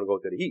Powell was going to go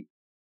to the Heat,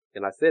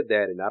 and I said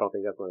that, and I don't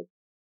think that's going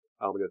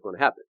to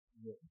happen.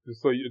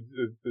 So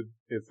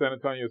is San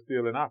Antonio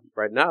still in option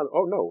right now?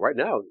 Oh no, right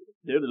now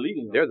they're the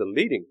leading.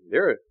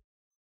 They're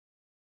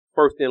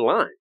first in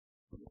line.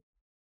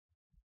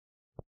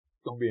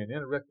 It's going to be an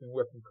interesting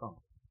Western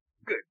Conference.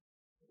 Good.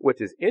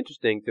 Which is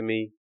interesting to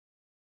me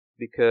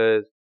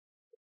because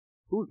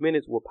whose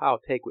minutes will Powell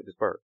take with the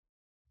Spurs?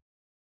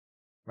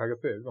 Like I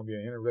said, it's going to be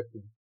an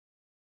interesting.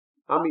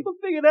 I mean,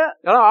 figure that.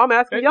 No, I'm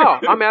asking y'all.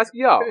 I'm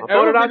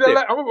throwing it out there.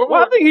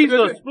 I think he's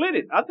going to split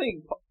it. I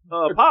think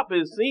Pop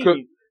is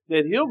seeing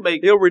that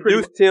he'll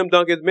reduce Tim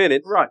Duncan's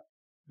minutes. Right.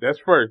 That's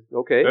first.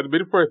 Okay. That'll be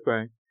the first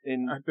thing.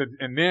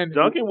 And then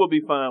Duncan will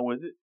be fine with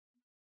it.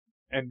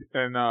 And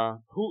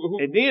who?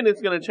 And then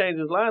it's going to change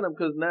his lineup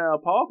because now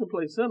Paul can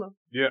play center.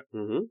 Yeah.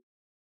 Mm-hmm.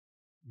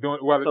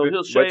 So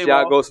he'll shave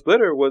Thiago off.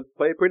 Splitter was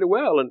played pretty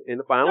well in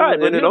the final. Right,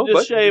 but he'll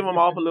just shave him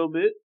off a little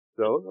bit.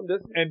 So I'm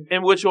just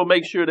and which will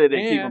make sure that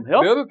they keep him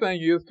healthy. The other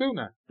thing is too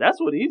now. That's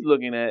what he's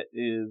looking at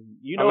is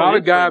a lot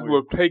of guys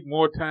will take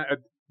more time.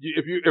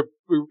 If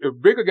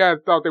bigger guys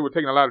thought they were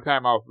taking a lot of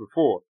time off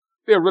before,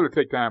 they'll really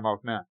take time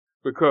off now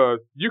because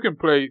you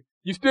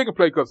still can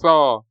play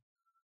Gasol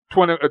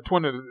 20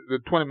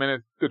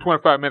 minutes,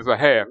 25 minutes a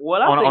half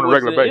on a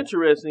regular basis.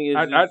 Interesting is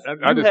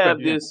you have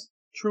this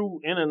true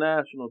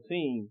international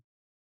team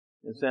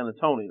in San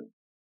Antonio.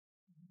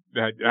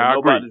 I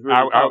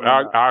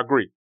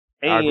agree.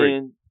 I agree.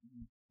 And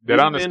that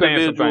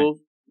understands some things.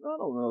 I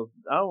don't know.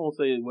 I don't want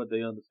to say what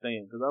they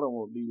understand because I don't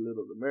want to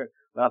belittle America.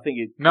 But I think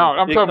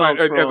I'm talking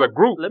about as a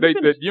group.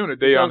 That unit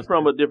they comes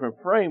from a different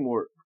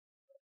framework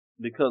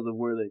because of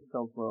where they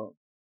come from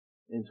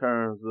in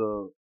terms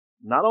of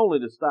not only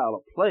the style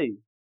of play,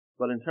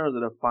 but in terms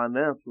of their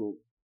financial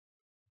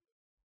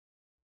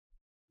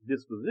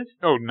disposition.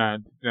 Oh, now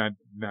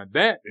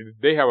that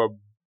they have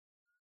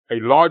a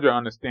larger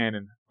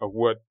understanding of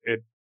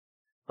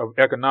of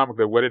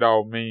economically what it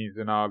all means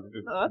and all.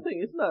 No, I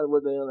think it's not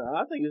what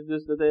I think it's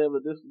just that they have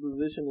a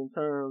disposition in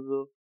terms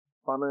of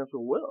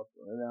financial wealth,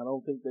 and I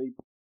don't think they,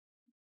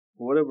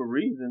 for whatever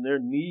reason, their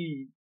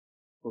need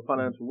for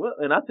financial wealth.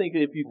 And I think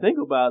if you think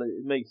about it,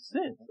 it makes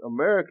sense.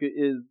 America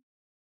is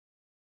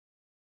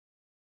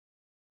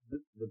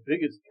the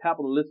biggest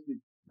capitalistic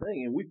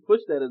thing, and we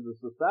push that as a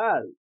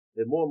society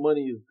that more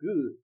money is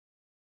good.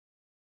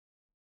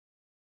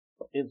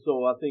 And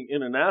so I think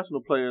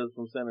international players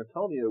from San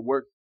Antonio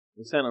work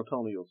in San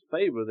Antonio's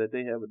favor that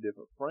they have a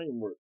different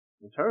framework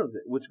in terms of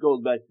it, which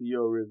goes back to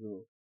your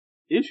original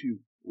issue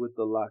with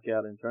the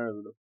lockout in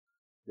terms of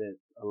that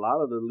a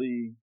lot of the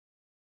league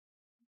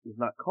is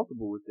not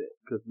comfortable with that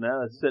because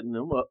now it's setting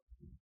them up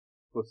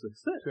for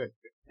success.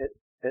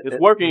 It's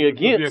working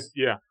against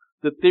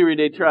the theory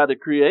they tried to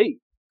create,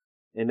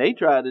 and they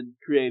tried to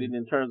create it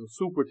in terms of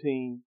super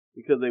team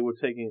because they were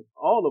taking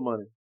all the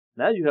money.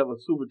 Now you have a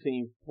super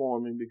team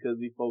forming because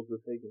these folks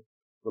are taking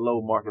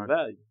below market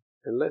value.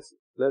 And let's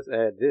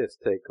add this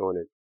take on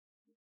it.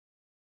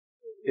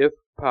 If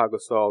Pau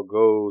Gasol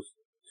goes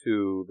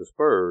to the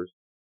Spurs,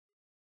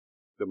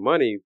 the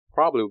money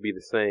probably would be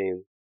the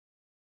same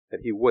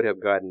that he would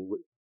have gotten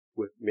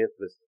with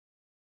Memphis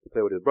to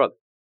play with his brother.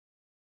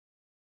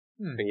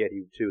 And yet he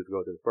would choose to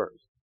go to the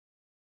Spurs.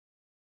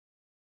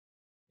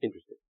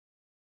 Interesting.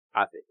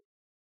 I think.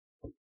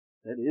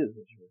 That is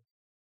interesting.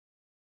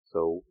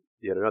 So,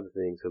 yet another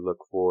thing to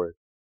look for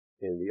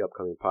in the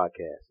upcoming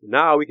podcast.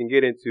 Now we can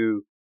get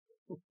into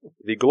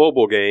the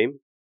global game.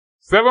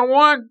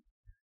 7-1?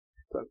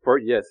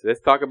 Yes,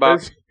 let's talk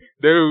about.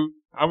 Dude,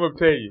 I'm going to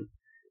tell you.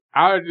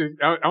 I'm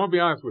going to be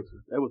honest with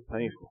you. That was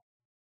painful.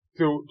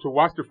 To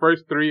watch the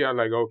first three, I was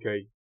like,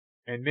 okay.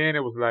 And then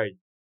it was like,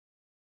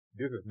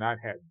 this is not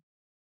happening.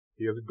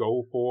 Here's a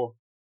goal 4,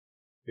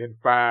 then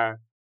 5,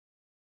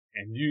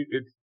 and you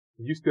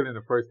still in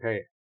the first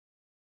half.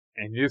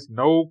 And just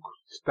no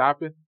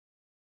stopping.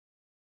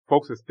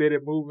 Folks are steady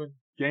moving.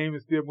 Game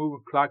is still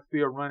moving. Clock's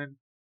still running.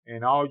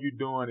 And all you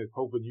doing is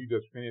hoping you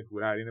just finish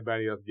without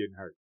anybody else getting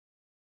hurt.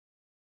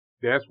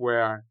 That's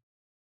where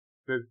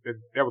that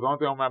was the only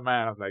thing on my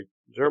mind. I was like,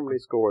 Germany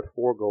scored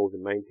 4 goals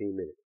in 19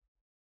 minutes.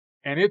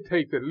 And it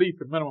takes at least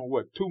a minimum,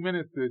 2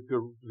 minutes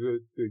to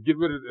get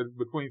rid of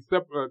between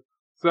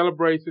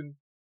celebration,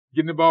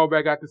 getting the ball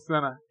back out the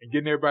center, and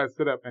getting everybody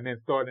set up, and then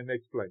starting the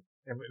next play.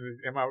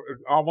 Am I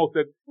almost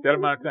that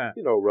amount of time?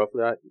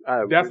 Roughly. I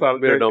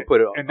really don't put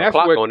a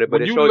clock on it,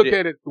 but when you look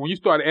at it, when you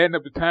start adding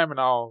up the time and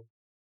all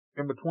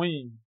in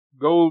between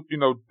goals,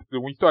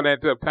 when you start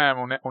adding up time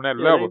on that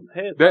level,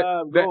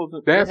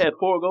 they had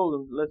 4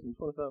 goals in less than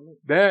 25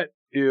 minutes. That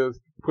is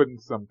putting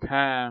some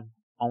time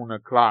on the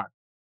clock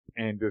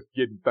and just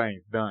getting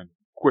things done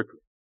quickly.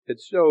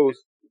 It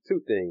shows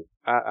two things,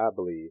 I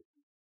believe.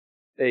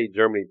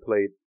 Germany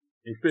played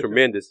Efficient.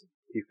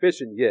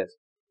 efficient, yes.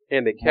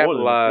 And they More than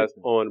capitalized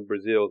efficient. on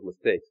Brazil's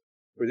mistakes.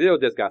 Brazil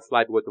just got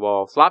sloppy with the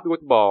ball.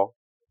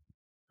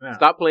 Yeah.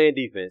 Stop playing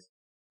defense.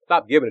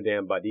 Stop giving a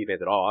damn about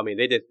defense at all. I mean,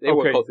 they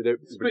weren't close to their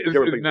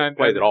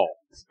plays at all.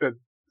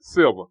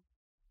 Silva,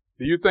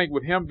 do you think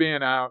with him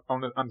being out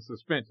on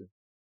suspension,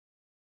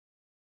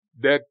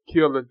 that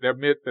killed their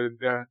mid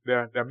defense?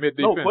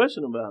 No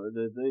question about it.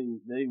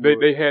 That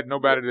They had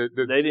nobody that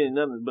they didn't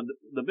nothing. But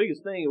the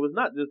biggest thing, it was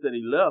not just that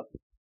he left,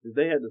 is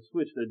they had to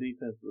switch their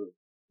defensive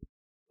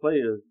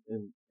players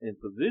in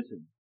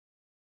position.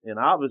 And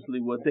obviously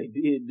what they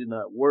did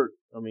not work.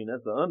 I mean,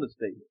 that's an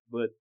understatement.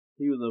 But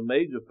he was a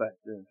major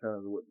factor in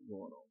terms of what was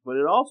going on. But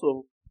it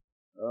also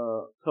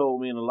told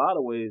me in a lot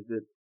of ways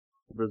that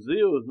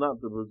Brazil is not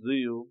the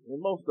Brazil,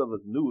 and most of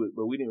us knew it,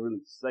 but we didn't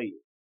really say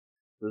it.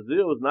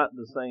 Brazil is not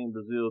the same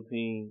Brazil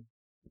team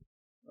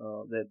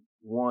that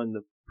won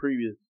the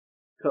previous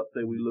cup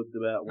that we looked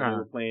about when they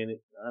were playing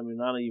it. I mean,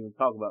 not even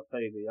talk about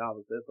Pele,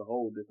 obviously that's a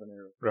whole different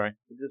era. Right.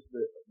 But just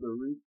the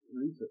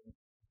recent,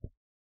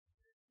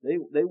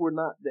 they were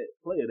not that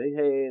player. They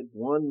had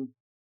one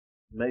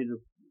major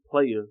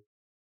player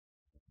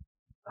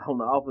on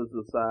the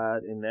offensive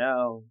side, and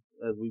now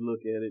as we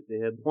look at it, they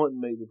had one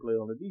major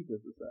player on the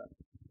defensive side.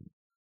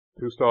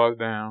 2 stars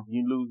down.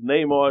 You lose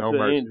Neymar No to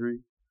mercy.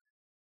 injury,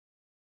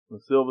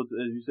 and Silva,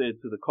 as you said,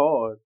 to the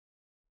card,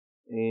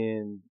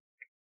 and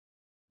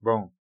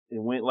Boom.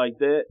 it went like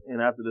that.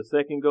 And after the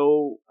second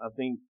goal, I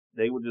think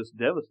they were just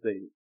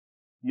devastated.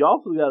 You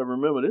also got to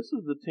remember, this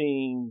is the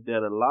team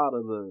that a lot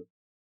of the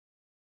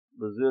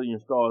Brazilian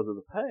stars of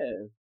the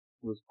past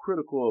was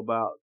critical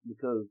about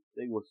because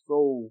they were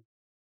so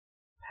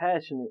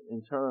passionate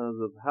in terms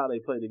of how they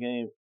played the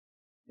game.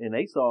 And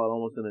they saw it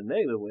almost in a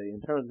negative way, in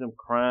terms of them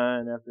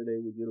crying after they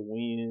would get a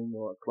win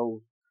or a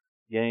close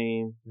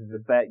game. Mm-hmm.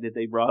 The fact that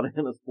they brought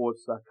in a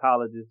sports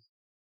psychologist.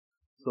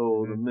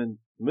 So the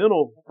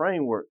mental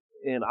framework.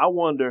 And I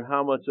wonder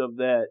how much of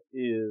that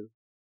is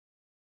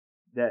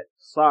that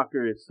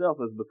soccer itself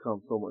has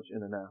become so much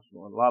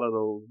international. A lot of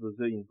those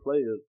Brazilian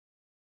players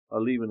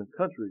are leaving the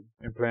country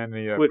And playing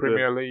the quicker.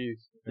 Premier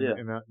Leagues.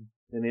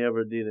 Than they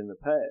ever did in the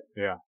past.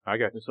 Yeah, I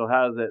got you. And so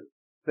how has that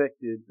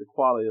affected the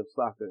quality of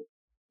soccer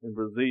in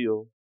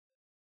Brazil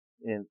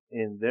and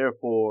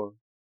therefore,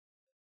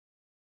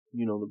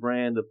 you know, the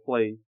brand of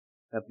play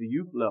at the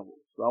youth level?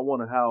 So I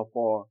wonder how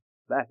far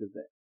back is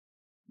that?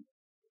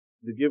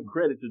 To give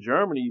credit to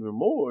Germany even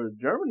more,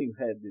 Germany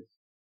had this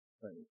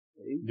thing.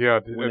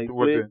 About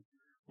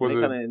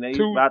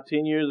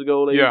 10 years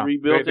ago, they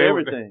rebuilt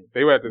everything.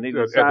 They were at the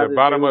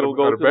bottom of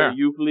the barrel.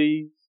 Youth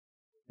leagues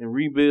and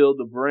rebuild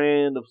the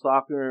brand of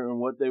soccer and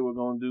what they were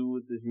going to do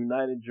with this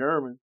United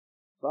German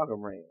soccer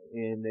brand.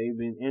 And they've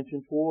been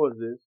inching towards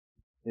this,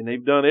 and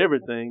they've done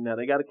everything. Now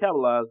they got to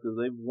capitalize because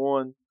they've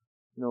won,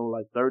 you know,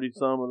 like 30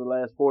 some of the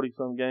last 40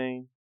 some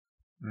games.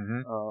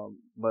 Mm-hmm.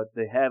 But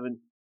they haven't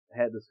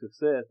had the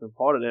success, and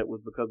part of that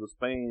was because of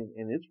Spain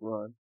and its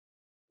run.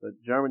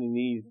 But Germany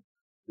needs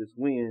this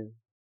win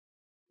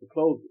to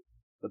close it.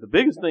 But the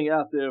biggest thing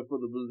out there for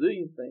the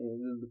Brazilian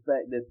fans is the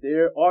fact that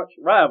their arch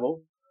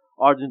rival,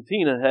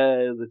 Argentina,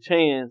 has a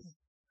chance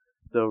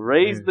to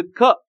raise the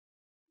cup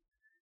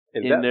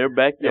in their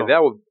backyard.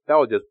 And that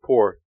would just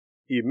pour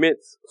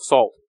immense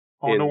salt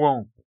on the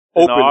wound.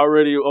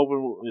 Already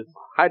open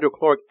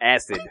hydrochloric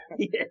acid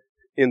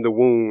in the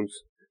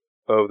wounds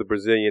of the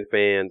Brazilian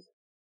fans.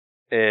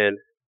 And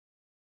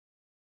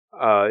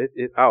I'll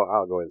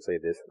go ahead and say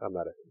this. I'm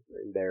not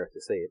embarrassed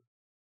to say it.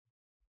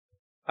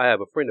 I have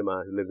a friend of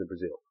mine who lives in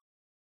Brazil.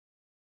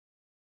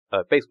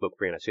 A Facebook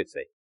friend, I should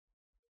say.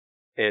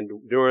 And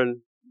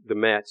during the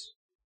match,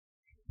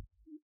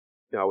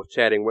 I was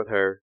chatting with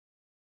her.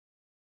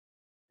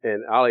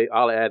 And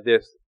I'll add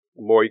this.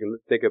 The more you can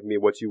think of me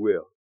what you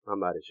will.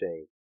 I'm not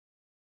ashamed.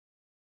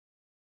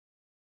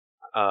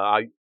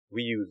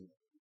 We use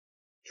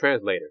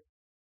translator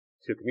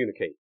to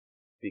communicate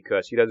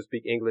because she doesn't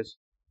speak English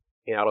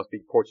and I don't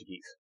speak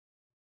Portuguese.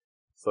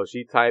 So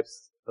she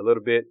types a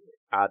little bit,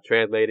 I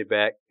translate it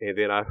back, and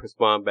then I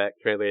respond back,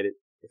 translate it,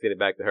 and send it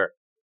back to her.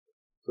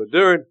 So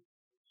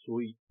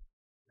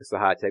it's a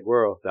high-tech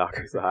world, Doc.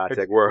 It's a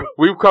high-tech world.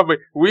 We've come a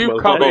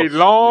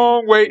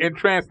long way in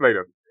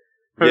translators.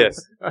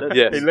 Yes.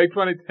 Yes.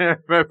 Electronic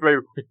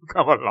translators, we've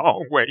come a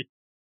long way.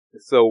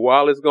 So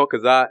while it's going,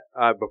 cause I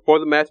before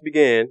the match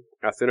began,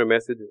 I sent her a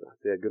message. I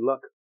said, good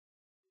luck.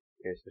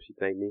 And so she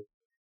thanked me.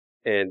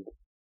 And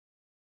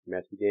the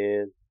match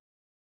began.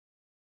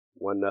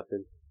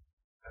 1-0.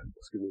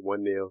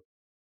 1-0.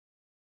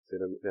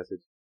 Sent her a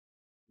message.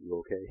 You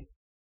okay?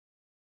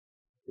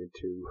 Then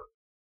 2.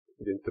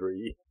 Then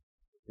 3.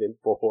 Then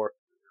 4.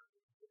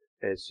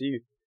 And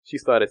she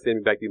started sending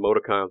me back the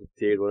emoticons with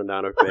tears running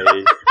down her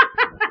face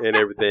and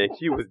everything.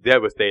 She was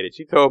devastated.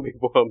 She told me,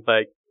 boy, I'm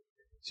like,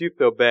 she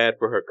felt bad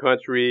for her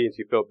country and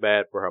she felt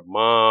bad for her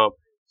mom.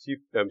 She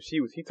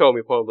told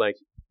me point blank,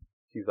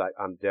 she's like,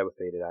 I'm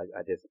devastated.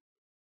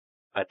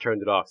 I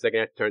turned it off. Second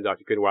after she turned it off,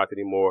 she couldn't watch it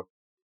anymore.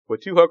 But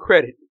to her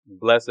credit,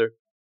 bless her,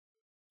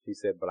 he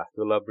said, but I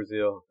still love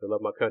Brazil. I still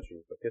love my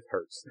country, but this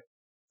hurts.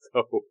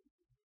 So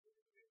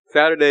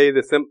Saturday,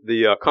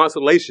 the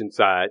consolation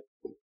side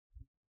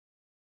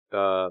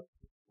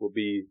will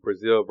be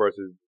Brazil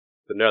versus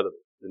the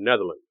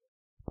Netherlands.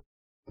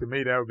 To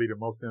me, that would be the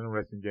most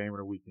interesting game of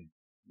the weekend.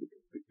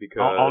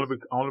 Because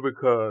only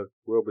because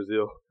will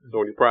Brazil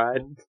show any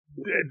pride?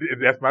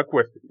 That's my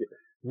question.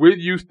 We're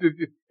used to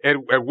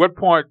at what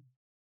point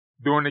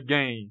during the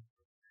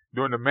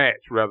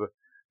match rather,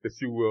 that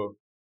you will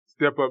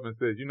step up and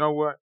say, you know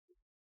what,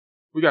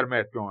 we got a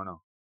match going on.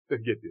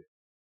 Let's get this.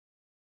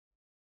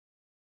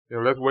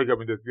 Let's wake up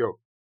and just go.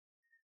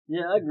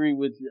 Yeah, I agree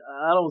with you.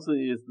 I don't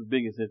say it's the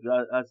biggest interest.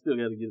 I still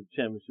got to get a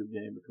championship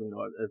game between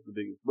ours. That's the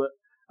biggest. But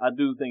I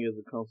do think as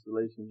a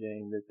constellation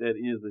game that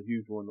is a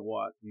huge one to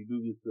watch. You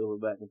do get silver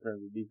back in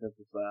terms of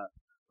defensive side.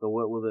 So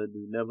what will that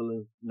do?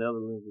 Netherlands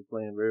are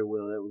playing very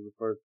well. That was the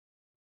first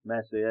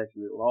match they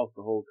actually lost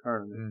the whole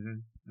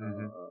tournament.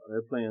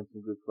 They're playing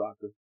some good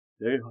soccer.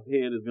 Their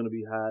head is going to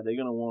be high. They're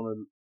going to want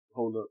to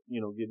hold up,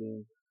 get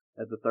in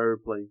at the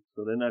third place.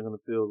 So they're not going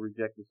to feel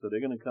rejected. So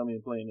they're going to come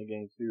in playing the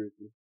game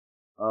seriously.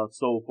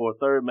 So for a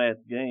third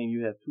match game,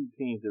 you have two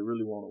teams that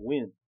really want to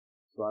win.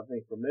 So I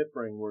think from that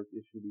framework,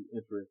 it should be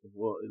interesting.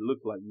 Well, it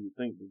looks like you would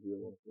think Brazil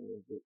wants to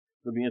win, but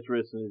it'll be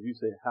interesting as you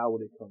say, how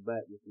will they come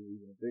back, which is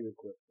even a bigger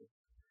question.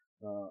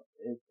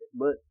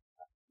 But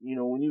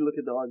when you look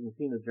at the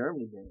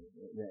Argentina-Germany game,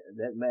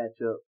 that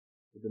matchup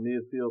with the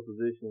midfield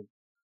position,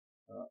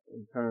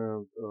 in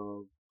terms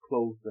of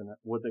close and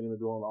what they're going to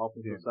do on the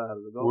offensive side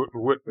of the goal.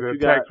 Would the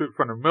attack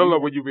from the middle,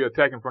 or would you be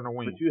attacking from the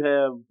wing? But you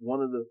have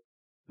one of the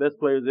best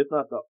players, if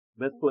not the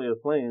best player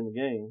playing the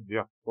game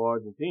for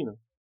Argentina.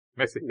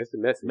 Messi.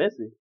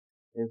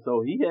 And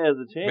so he has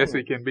a chance.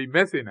 Messi can be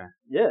Messi now.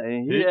 Yeah,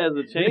 and he has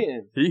a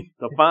chance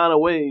to find a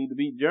way to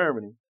beat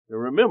Germany. And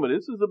remember,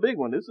 this is a big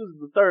one. This is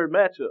the third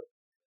matchup.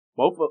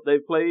 They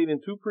played in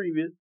two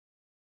previous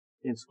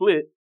in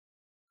split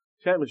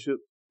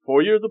championships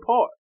 4 years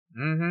apart.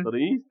 Mm-hmm. So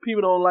these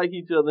people don't like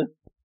each other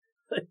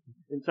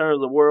in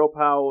terms of world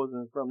powers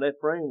and from that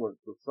framework.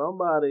 So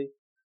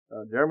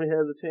Germany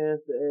has a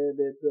chance to add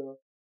that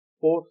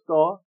fourth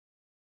star,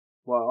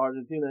 while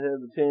Argentina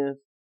has a chance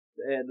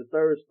to add the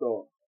third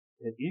star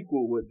and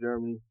equal what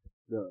Germany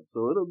does.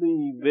 So it'll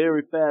be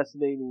very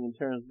fascinating in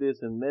terms of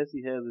this, and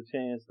Messi has a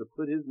chance to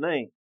put his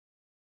name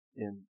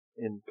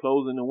in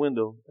closing the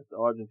window at the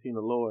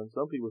Argentina lower. And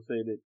some people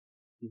say that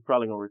he's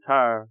probably going to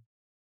retire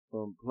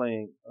from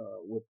playing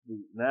with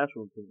the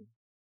national team.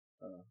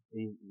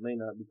 He may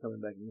not be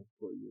coming back in the next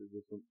 4 years.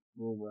 There's some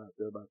rumor out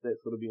there about that.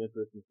 So it'll be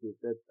interesting to see if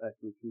that's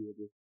actually true or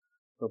just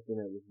something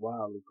that was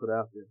wildly put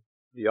out there.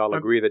 Do y'all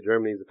agree that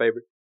Germany is the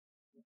favorite?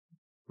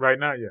 Right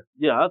now, yeah.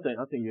 Yeah, I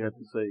think you have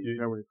to say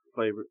Germany's the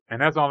favorite.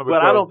 And that's only because.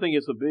 But I don't think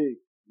it's a big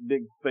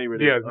favorite.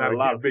 Yeah, it's not a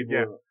lot of big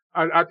people.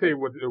 I'll tell you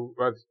what.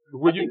 I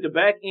think the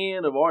back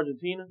end of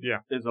Argentina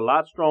is a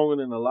lot stronger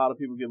than a lot of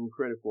people give them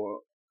credit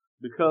for.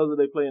 Because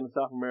they play in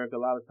South America,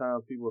 a lot of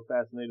times people are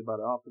fascinated by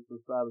the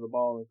offensive side of the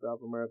ball in South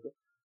America,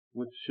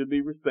 which should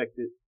be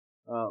respected.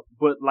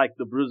 But like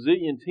the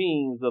Brazilian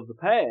teams of the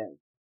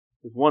past,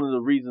 is one of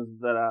the reasons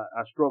that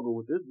I struggle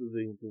with this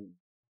Brazilian team.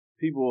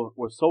 People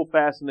were so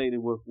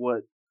fascinated with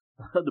what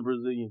the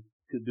Brazilians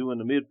could do in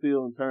the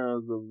midfield in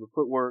terms of the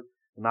footwork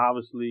and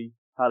obviously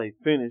how they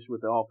finished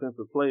with the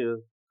offensive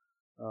players.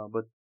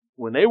 But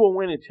when they were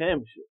winning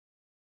championships,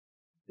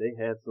 they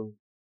had some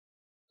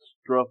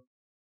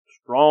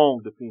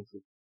strong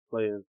defensive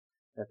players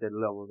at that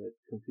level that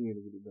continue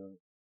to get it done.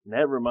 And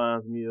that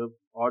reminds me of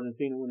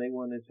Argentina when they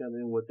won that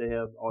championship and what they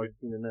have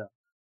Argentina now.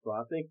 So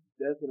I think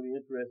that's going to be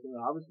interesting.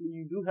 Obviously,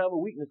 you do have a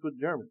weakness with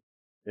Germany.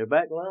 Their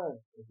back line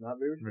is not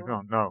very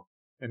strong. No.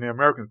 And the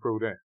Americans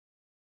proved that.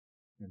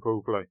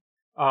 Improved play.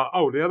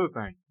 The other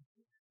thing,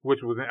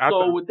 which was...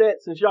 with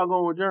that, since y'all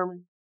going with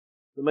Germany,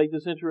 to make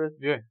this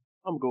interesting,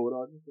 I'm going to go with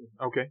Argentina.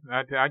 Okay,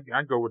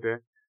 I go with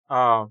that.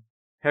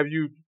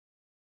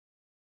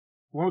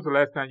 When was the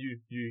last time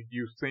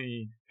you've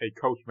seen a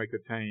coach make a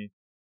change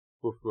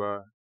with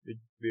the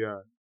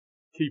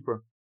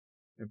keeper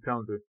and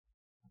penalty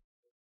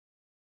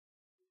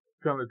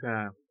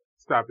time?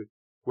 Stop it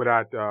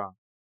without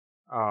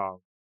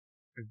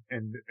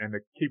and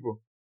the keeper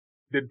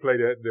didn't play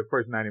the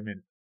first 90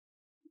 minutes.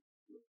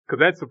 Because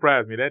that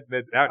surprised me. That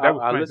was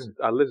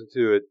I listened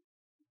to it,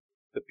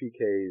 the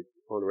PKs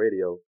on the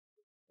radio,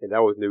 and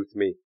that was news to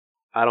me.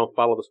 I don't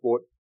follow the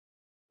sport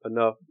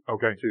enough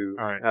to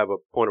have a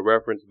point of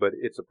reference, but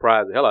it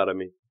surprised the hell out of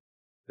me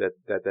that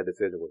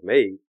decision was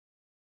made.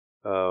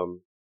 Hell,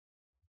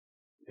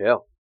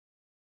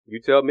 you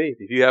tell me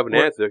if you have an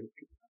answer,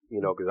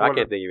 because I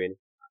can't think of any.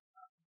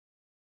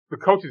 The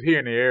coaches here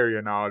in the area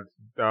and all,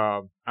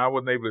 I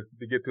wasn't able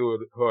to get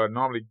to her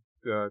normally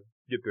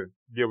get to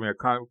give me a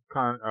comment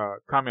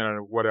on it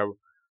or whatever,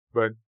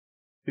 but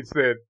he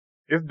said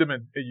it's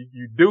different.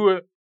 You do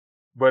it,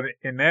 but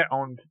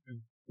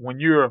when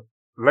you're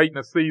late in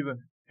the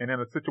season and in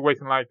a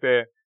situation like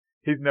that,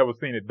 he's never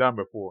seen it done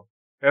before.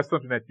 That's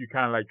something that you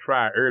kind of like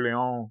try early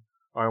on,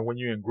 or when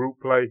you're in group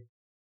play,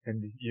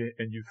 and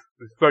you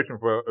searching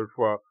for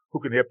who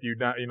can help you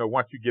down,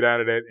 once you get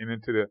out of that and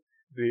into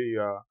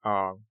the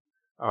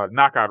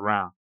knockout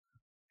round.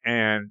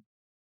 And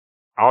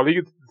all he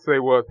could say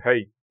was,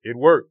 "Hey, it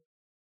worked."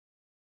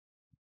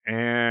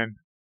 And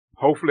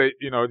hopefully,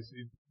 you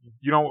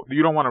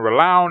don't want to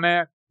rely on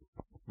that,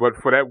 but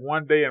for that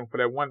one day and for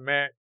that one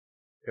match,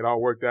 it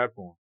all worked out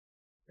for him.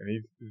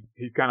 And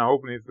he's kind of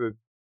hoping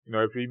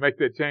if he makes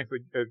that change,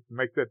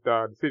 makes that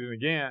decision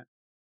again,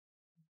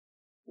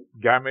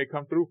 guy may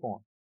come through for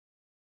him.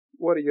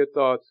 What are your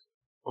thoughts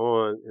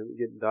on, and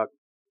getting Doc's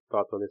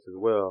thoughts on this as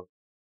well,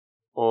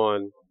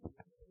 on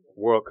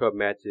World Cup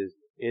matches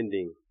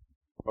ending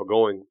or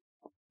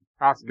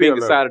being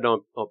decided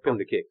on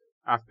penalty kick?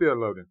 I still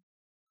love him.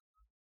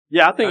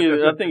 Yeah, I think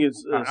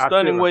it's a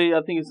stunning way.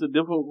 I think it's a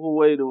difficult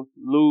way to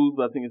lose,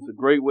 but I think it's a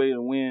great way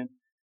to win.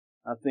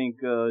 I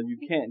think you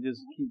can't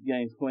just keep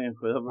games playing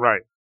forever,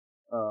 right?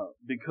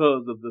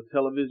 Because of the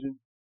television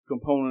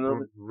component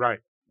of it, right?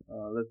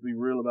 Let's be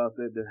real about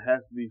that. There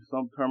has to be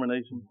some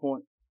termination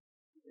point,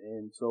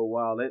 and so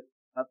while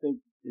I think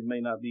it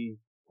may not be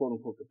quote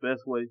unquote the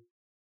best way,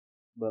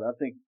 but I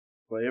think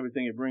for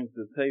everything it brings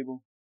to the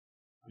table,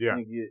 yeah,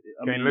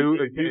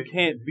 you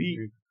can't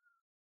beat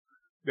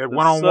that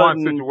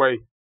one-on-one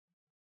situation.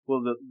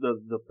 Well,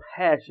 the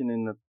passion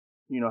and the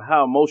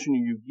how emotional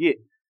you get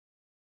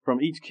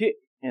from each kick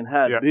and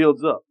how it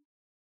builds up.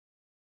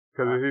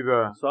 Because it's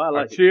either so I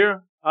like a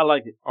cheer, I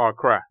like it, or a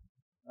cry.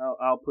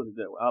 I'll put it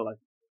that way. I like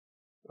it.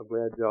 I'm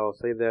glad y'all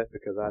say that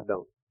because I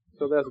don't.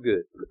 So that's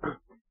good.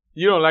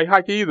 You don't like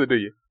hockey either, do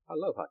you? I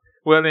love hockey.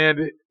 Well,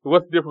 then,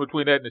 what's the difference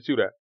between that and the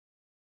shootout?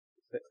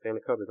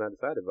 Stanley Cup is not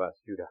decided by a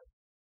shootout.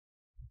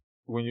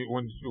 When you no,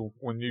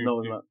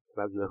 it's not.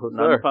 No,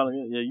 sir.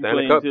 You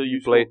Stanley Cup,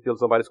 you play till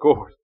somebody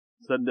scores.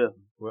 Sudden death.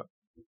 Well,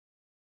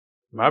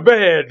 my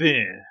bad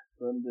then.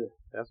 Sudden death.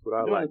 That's what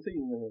I like.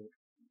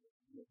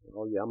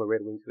 Oh yeah, I'm a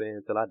Red Wings fan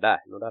until I die.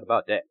 No doubt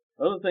about that.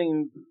 Other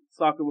thing,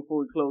 soccer, before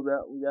we close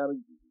out, we gotta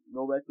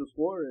go back to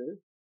Suarez.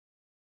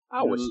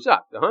 I was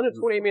shocked.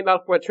 $128 million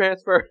for a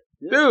transfer.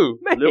 Yeah. Dude.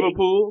 Man.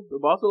 Liverpool to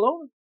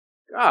Barcelona.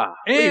 God.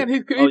 And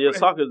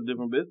soccer's a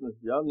different business.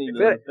 Y'all need to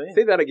understand.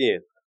 Say that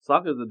again.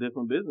 Soccer's a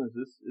different business.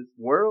 It's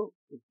world.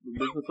 It's the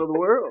business of the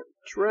world.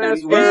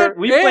 Transfer.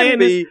 We playing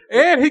this.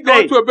 And he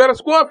going to a better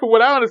squad for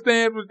what I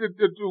understand.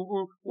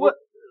 What?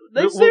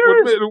 They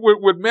serious?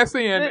 With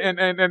Messi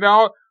and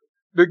all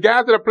the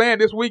guys that are playing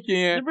this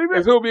weekend,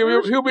 he'll be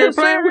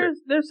playing with.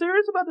 They're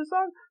serious about the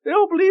soccer. They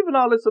don't believe in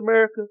all this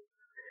America.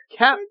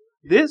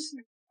 This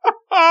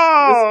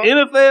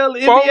NFL,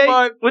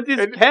 NBA with this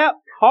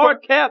hard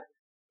cap,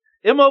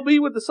 MLB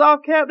with the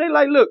soft cap. They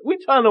like, look, we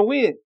trying to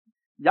win.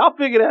 Y'all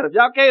figure that. If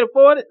y'all can't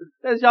afford it,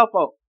 that's y'all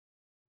fault.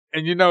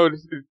 And you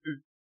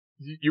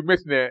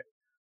mentioned that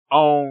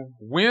on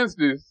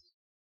Wednesdays,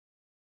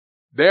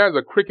 there's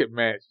a cricket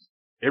match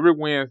every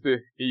Wednesday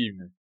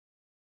evening.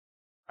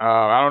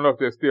 I don't know if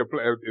they're still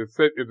playing, if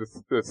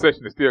the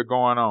session is still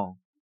going on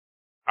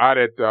out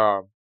at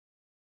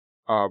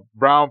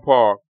Brown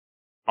Park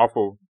off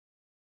of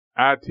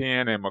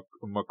I-10 and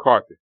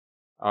McCarthy,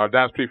 down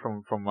the street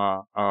from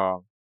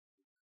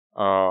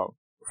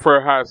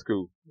Fair High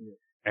School. Yeah.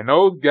 And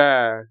those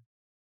guys,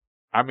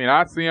 I mean,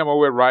 I see them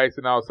over at Rice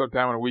and all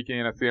sometime on the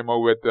weekend. I see them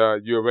over at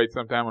U of H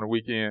sometime on the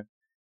weekend.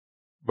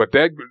 But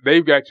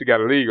they've actually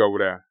got a league over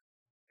there.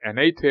 And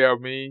they tell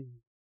me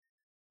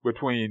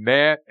between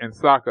that and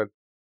soccer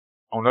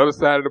on the other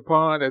side of the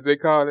pond, as they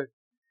call it,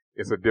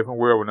 it's a different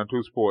world with them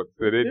two sports.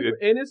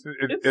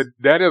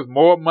 That is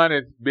more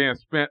money being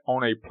spent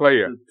on a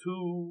player. The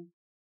two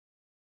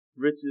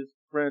richest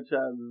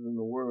franchises in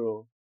the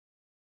world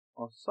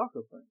are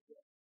soccer franchises.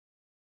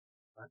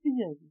 Not the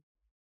Yankees.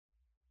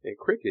 And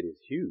cricket is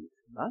huge.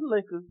 Not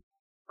Lakers.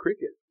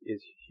 Cricket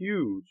is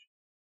huge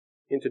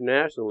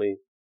internationally,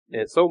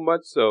 and so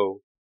much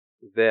so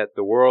that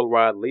the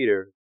worldwide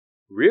leader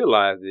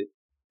realized it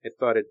and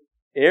started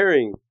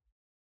airing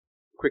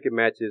cricket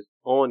matches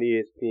on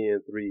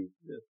ESPN3.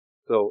 Yes.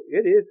 So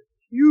it is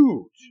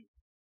huge.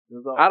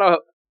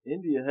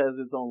 India has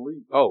its own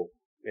league. Oh,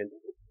 and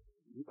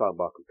you talk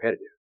about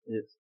competitive.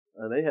 Yes.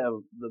 And they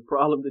have the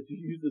problem that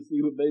you used to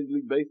see with Major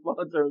League Baseball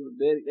in terms of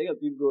betting. They got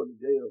people going to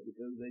jail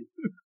because they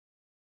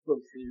so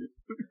serious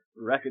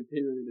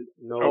racketeering and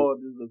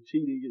charges of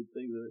cheating and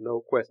things like that. No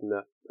question.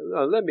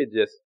 Let me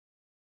just.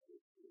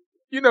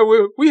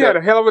 We had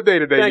a hell of a day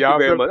today, y'all.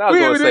 Thank you very much. I was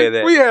going to say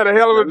that. We had a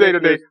hell of a day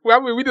today.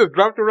 We just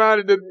dropped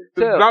around and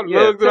dropped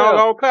lugs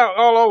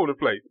all over the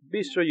place.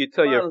 Be sure you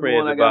tell your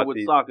friends about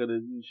with soccer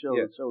that you show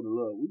the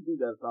love. We do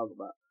got to talk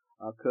about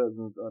our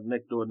cousins,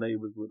 next door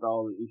neighbors with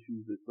all the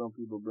issues that some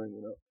people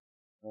bringing up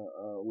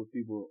with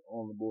people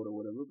on the board or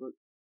whatever. But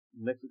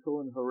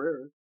Mexico and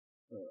Herrera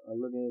are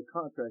looking at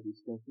contract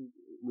extensions,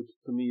 which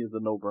to me is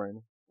a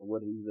no-brainer for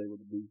what he was able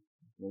to do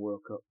in the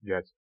World Cup.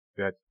 Yes,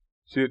 that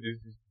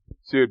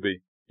should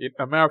be.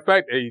 A matter of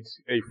fact,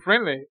 a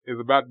friendly is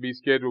about to be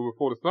scheduled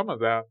before the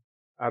summer's out.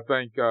 I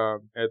think at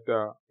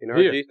in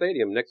RG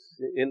Stadium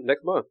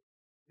next month.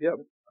 Yep,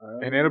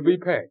 and it'll be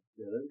packed.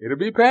 It'll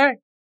be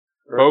packed.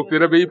 Folks,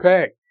 it'll be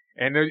packed.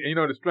 And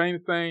the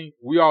strange thing,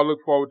 we all look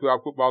forward to our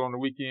football on the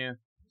weekend.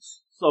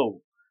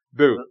 So,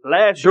 dude,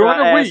 last year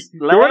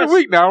during the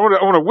week now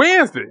on a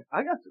Wednesday.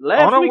 I got you.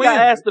 Last week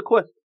I asked the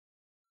question.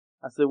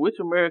 I said, which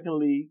American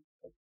League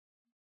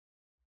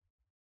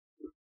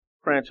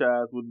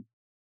franchise would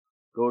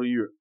go to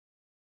Europe?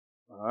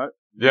 All right.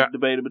 Yeah.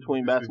 Debated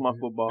between basketball and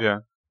football. Yeah.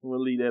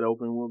 We'll leave that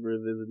open. We'll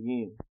revisit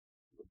again.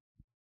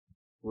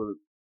 Will the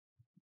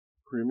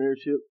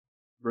Premiership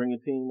bring a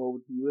team over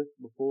to U.S.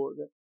 before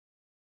that?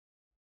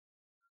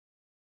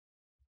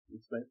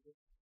 Expensive.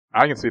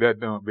 I can see that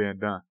being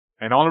done.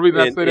 And the only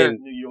reason I say that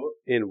in New York.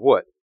 In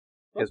what?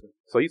 Okay.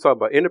 So you talk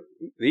about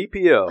the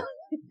EPL.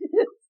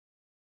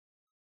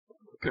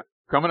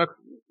 coming up.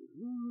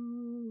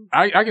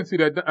 I can see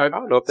that. I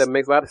don't know if that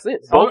makes a lot of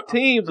sense. Both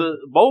teams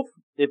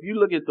if you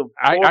look at the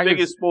four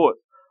biggest sports,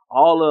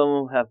 all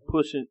of them have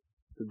pushing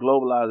to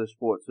globalize their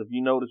sports. If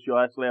you notice, you'll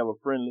actually have a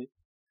friendly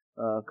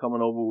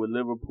coming over with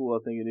Liverpool,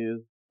 I think it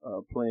is,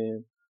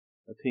 playing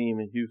a team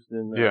in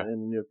Houston in the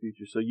near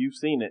future. So you've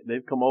seen it.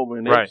 They've come over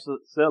and they're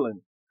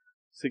selling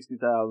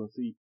 60,000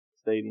 seat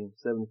stadium,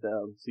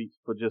 70,000 seats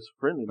for just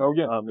friendly.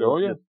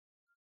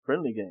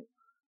 Friendly games.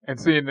 And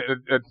seeing,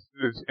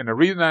 and the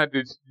reason I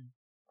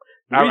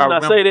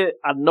say that,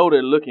 I know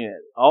they're looking at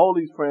it. All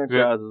these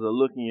franchises are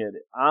looking at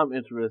it. I'm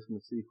interested to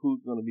see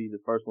who's going to be the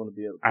first one to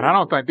be able to. And I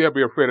don't think they'll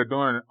be afraid of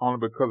doing it only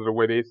because of the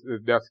way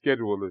their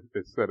schedule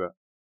is set up.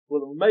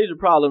 Well, the major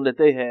problem that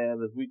they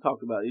have, as we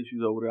talked about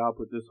issues over there, I'll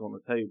put this on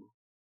the table,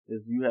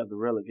 is you have the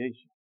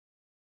relegation.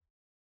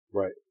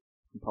 Right.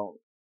 Component.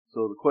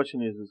 So the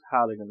question is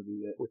how they're going to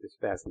do that. Which is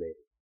fascinating.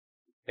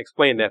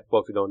 Explain that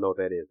for folks who don't know what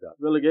that is, Doc.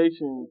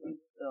 Relegation,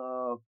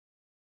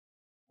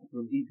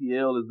 from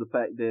EPL is the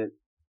fact that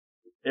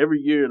every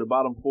year the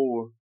bottom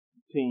four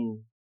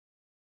teams,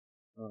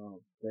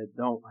 that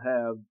don't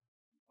have,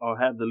 or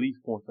have the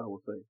least points, I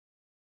would say,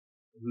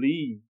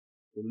 leave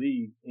the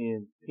league,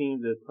 and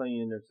teams that play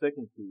in their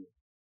second tier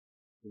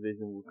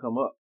division will come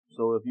up.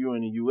 So if you're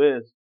in the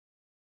U.S.,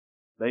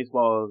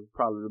 baseball is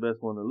probably the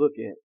best one to look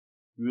at.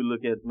 You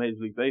look at Major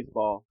League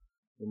Baseball,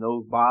 and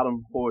those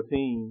bottom four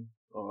teams,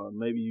 or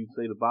maybe you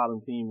say the bottom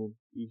team in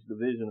each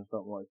division or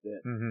something like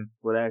that,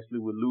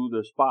 would lose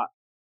their spot.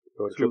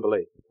 Go to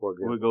AAA, for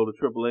example. Would go to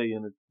AAA,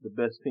 and the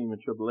best team in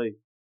AAA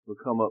would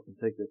come up and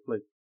take their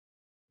place.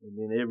 And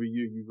then every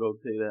year you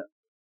rotate that.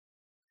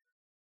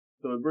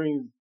 So it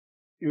brings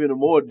even a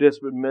more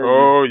desperate measure.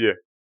 Oh yeah.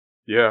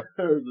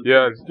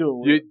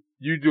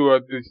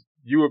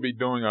 You will be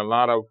doing a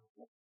lot of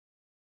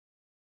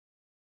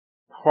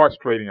horse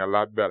trading a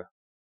lot better.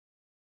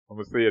 I'm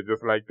gonna say it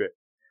just like that,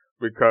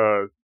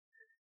 because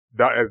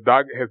as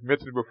Doc has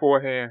mentioned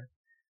beforehand,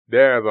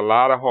 there's a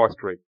lot of horse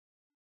trading.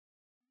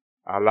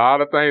 A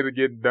lot of things are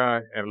getting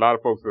done, and a lot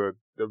of folks are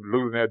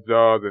losing their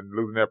jobs and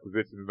losing their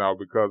positions now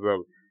because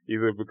of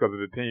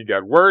the team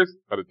got worse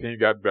or the team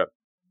got better.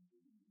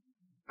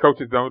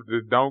 Coaches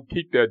don't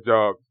keep their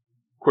jobs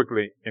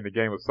quickly in the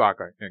game of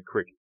soccer and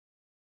cricket.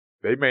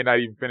 They may not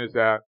even finish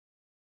out.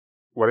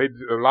 Well,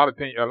 a lot of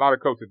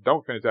coaches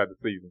don't finish out the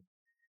season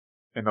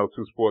in those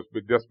two sports,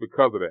 but just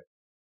because of that,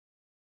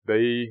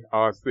 they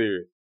are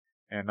serious.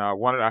 And I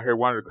heard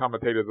one of the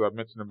commentators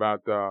mention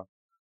about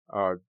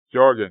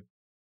Jorgen.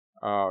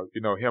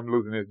 Him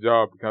losing his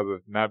job because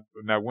of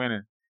not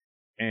winning.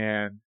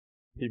 And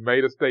he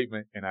made a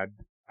statement, and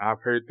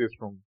I've heard this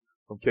from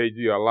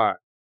KG a lot.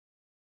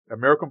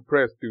 American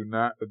press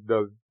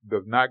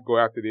does not go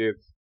after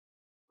its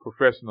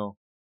professional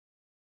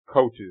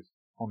coaches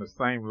on the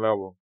same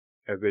level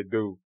as they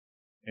do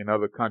in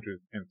other countries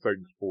in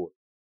certain sports.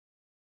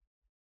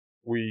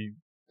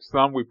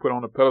 Some we put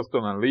on a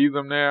pedestal and leave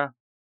them there.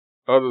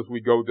 Others we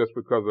go just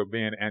because of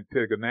being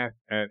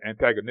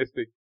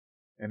antagonistic.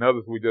 And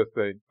others we just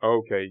say,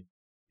 okay,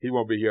 he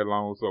won't be here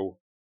long, so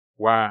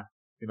why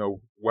do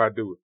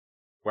it?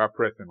 Why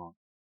press him on?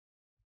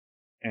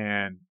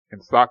 And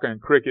in soccer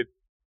and cricket,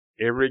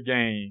 every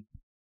game,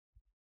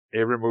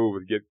 every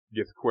move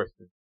gets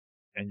questioned.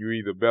 And you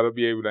either better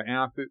be able to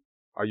answer it,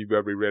 or you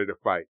better be ready to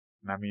fight.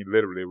 And I mean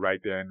literally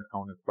right there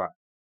on the spot.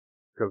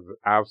 Because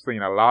I've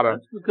seen a lot of...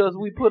 That's because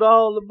we put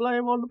all the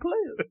blame on the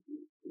players.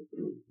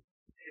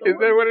 Is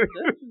that what it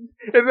is?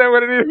 Is that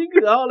what it is? You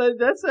can all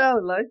that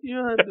sounded like you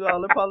don't have to do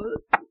all that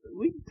politics.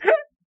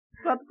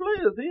 It's about the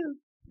players here.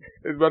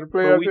 It's about the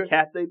players. But we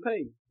cap they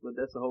pay. But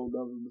that's a whole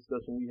other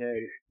discussion we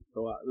had.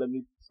 So let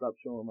me stop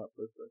showing my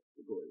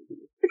perspective. Go ahead.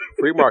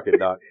 Free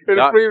market, Doc. That's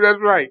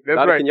right. That's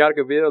Doc right.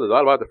 Kenyattaville is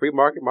all about the free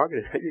market.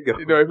 There you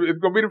go. If it's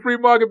going to be the free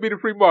market, be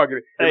the free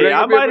market. Hey,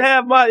 I might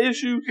have my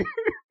issues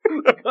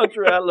with the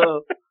country I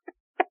love.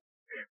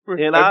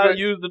 And I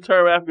use the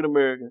term African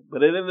American.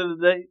 But at the end of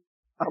the day,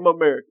 I'm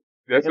American.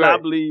 That's and right.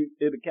 I believe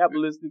in a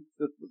capitalistic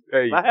system.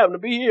 Hey. I happen to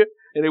be here,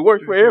 and it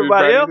works for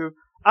everybody else.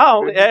 I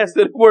only ask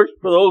that it works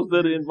for those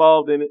that are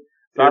involved in it.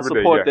 So I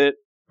support that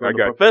from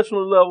the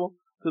professional level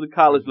to the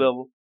college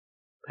level.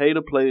 Pay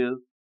the players.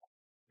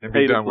 And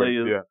pay the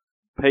players.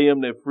 Pay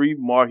them their free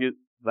market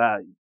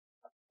value.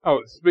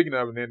 Oh, speaking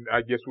of, and then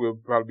I guess we'll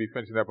probably be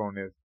finishing up on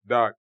this.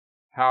 Doc,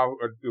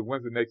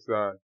 when's the next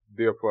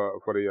deal for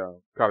the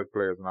college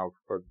players and all,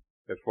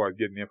 as far as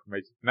getting the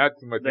information? Not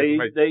so much They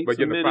information, but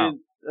getting the file.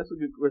 That's a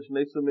good question.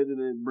 They submitted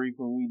a brief,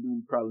 and we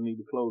do probably need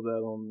to close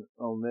out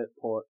on that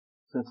part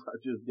since I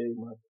just gave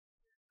my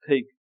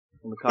take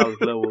on the college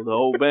level. The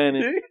old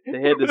Bannon,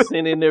 they had to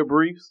send in their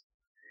briefs,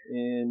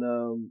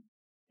 and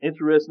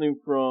interesting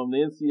from the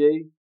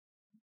NCAA,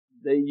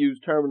 they use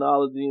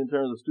terminology in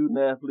terms of student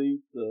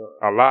athletes,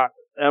 A lot.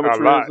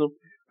 amateurism.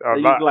 A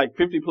They lot. use like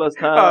 50 plus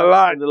times. A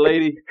lot. And the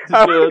lady,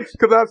 the judge,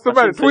 Because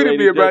somebody tweeted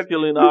me about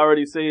it.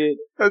 Already said,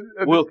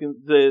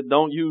 Wilkins said,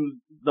 don't use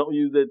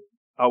that.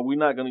 We're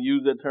not going to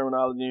use that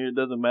terminology here. It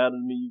doesn't matter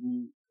to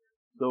me.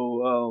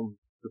 So,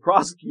 the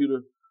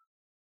prosecutor,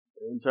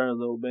 in terms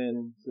of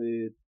O'Bannon,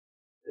 said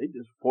they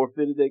just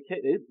forfeited their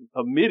case,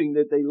 admitting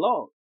that they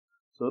lost.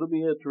 So it'll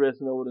be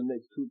interesting over the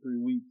next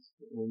 2-3 weeks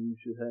when you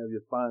should have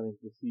your findings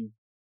to see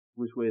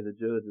which way the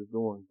judge is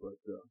going. But,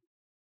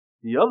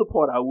 the other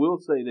part I will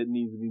say that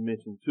needs to be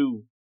mentioned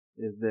too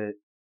is that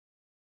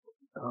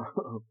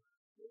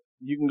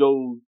you can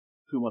go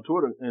to my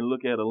Twitter and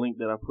look at a link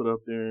that I put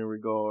up there in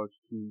regards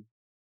to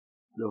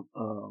the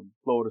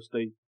Florida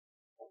State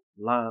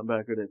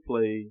linebacker that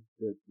played,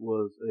 that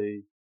was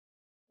a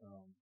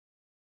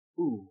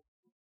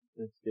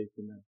escaped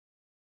me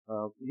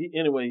now.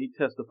 He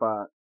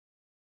testified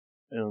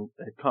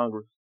at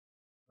Congress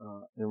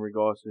in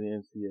regards to the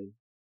NCAA.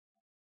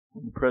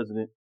 And the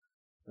president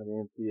of the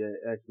NCAA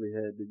actually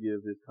had to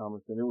give his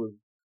comments, and it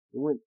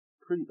went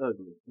pretty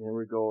ugly in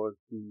regards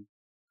to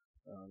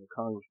the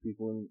Congress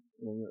people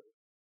and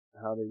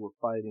how they were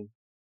fighting.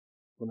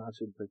 Well, I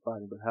shouldn't say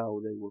fighting, but how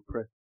they were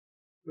pressing.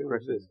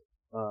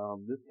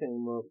 This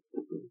came up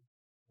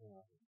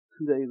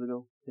 2 days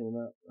ago. Came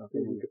out. I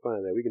think we can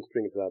find that. We can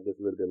string it out just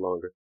a little bit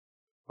longer.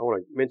 I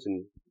want to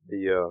mention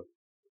the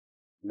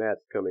match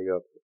coming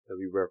up that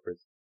we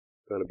referenced.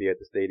 It's going to be at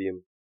the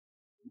stadium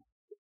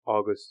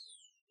August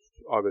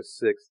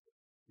 6th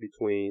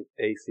between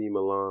AC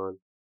Milan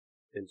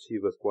and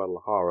Chivas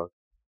Guadalajara.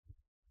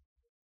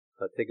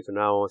 Tickets are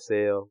now on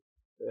sale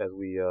as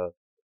we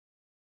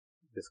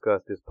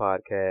discuss this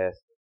podcast.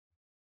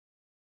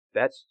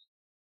 The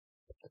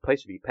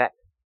place should be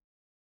packed.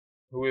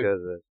 Who is?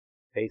 Because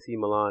AC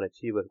Milan and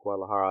Chivas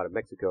Guadalajara out of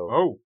Mexico.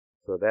 Oh.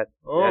 So that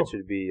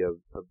should be a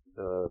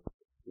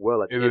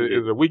well attended.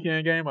 Is it a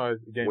weekend game or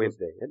is it a game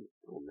Wednesday? It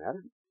don't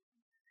matter.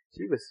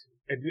 Chivas.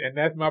 And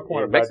that's my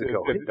point about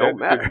Mexico. It don't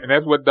matter. And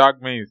that's what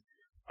Doc means.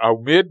 A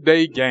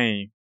midday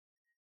game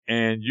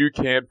and you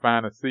can't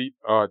find a seat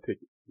or a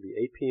ticket. It'll be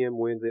 8 p.m.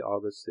 Wednesday,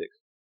 August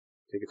 6th.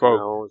 Tickets Folks,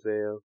 are now on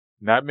sale.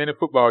 Not many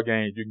football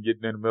games you can get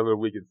in the middle of the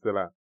week and still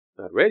out.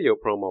 Now, the radio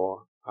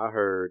promo I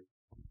heard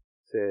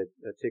said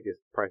the ticket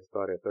price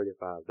started at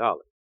 $35.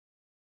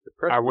 The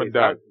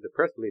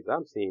press release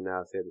I'm seeing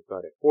now said it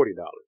started at $40.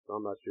 So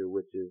I'm not sure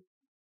which is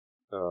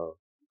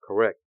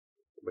correct.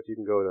 But you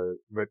can go to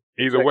but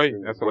either way,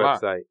 that's a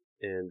lot. Website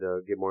and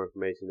get more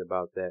information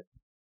about that.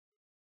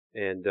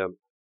 And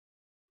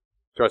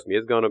trust me,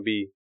 it's gonna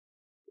be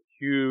a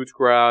huge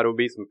crowd. There'll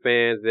be some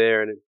fans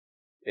there, and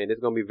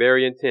it's gonna be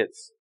very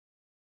intense.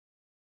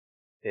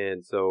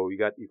 And so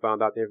you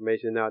found out the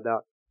information now,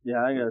 Doc?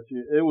 Yeah, I got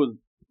you. It was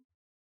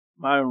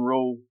Myron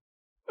Rowe.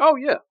 Oh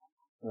yeah,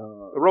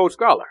 a Rhodes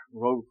Scholar.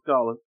 Rhodes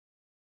Scholar,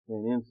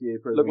 and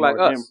NCAA president. Look like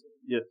Mark us.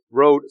 Yes.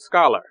 Rhodes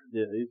Scholar.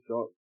 Yeah,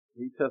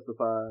 he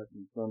testified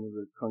in front of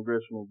the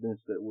congressional bench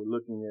that we're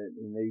looking at,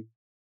 and they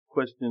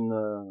questioned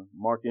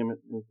Mark Emmett,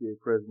 NCAA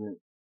president,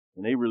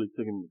 and they really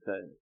took him to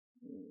task.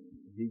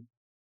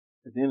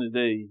 At the end of the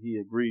day, he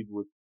agreed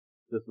with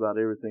just about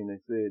everything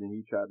they said, and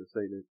he tried to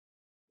say that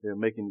they're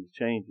making these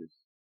changes.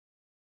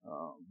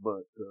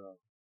 But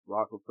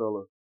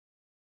Rockefeller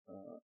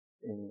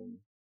and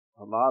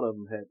a lot of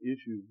them had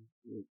issues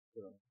with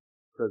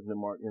President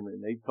Mark Emmett,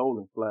 and they told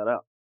him flat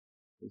out.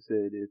 They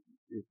said,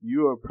 if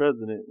you're a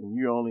president and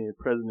you're only a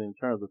president in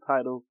terms of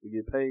title to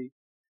get paid,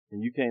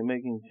 and you can't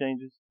make any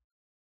changes,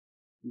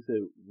 he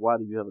said, why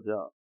do you have a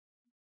job?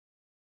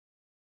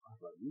 I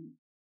was like,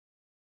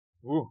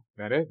 ooh,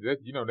 now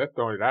that's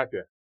throwing it out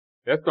there.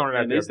 That's throwing it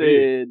out there. And they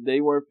said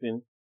they weren't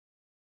finished,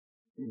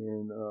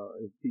 and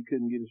if he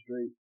couldn't get it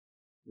straight,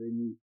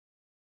 he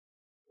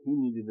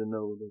needed to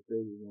know that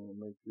they were going to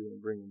make sure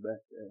and bring him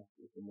back to ask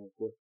some more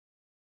questions.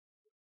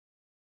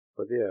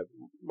 But yeah,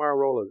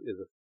 Myron is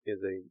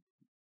a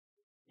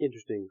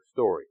interesting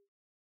story.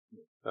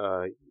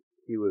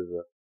 He was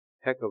a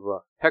heck of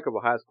a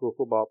high school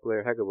football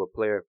player, heck of a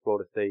player at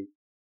Florida State,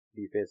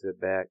 defensive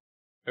back.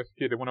 That's the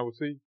kid that went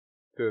overseas.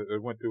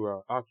 Went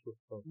to Oxford.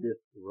 Yeah,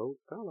 Rhodes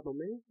Scholar, my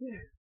man. Yeah,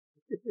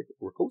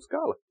 Rhodes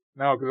Scholar.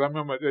 No, because I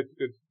remember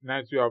now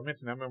that y'all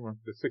mentioned, I remember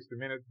the 60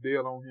 Minutes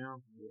deal on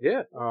him.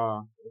 Yeah.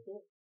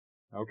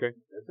 Okay.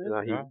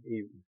 Now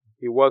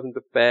he wasn't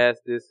the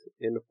fastest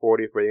in the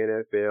 40 for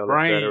the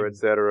NFL, et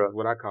cetera.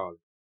 What I call it.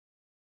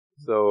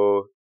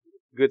 So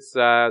good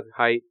size,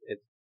 height,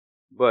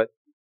 but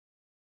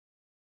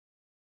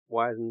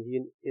why isn't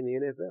he in the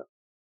NFL?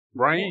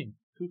 Brain.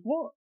 Too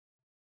smart.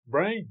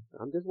 Brain.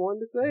 I'm just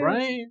wanting to say.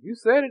 Brain. You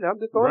said it. I'm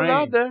just throwing it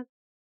out there.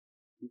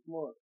 Too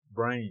smart.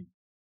 Brain.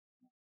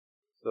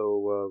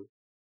 So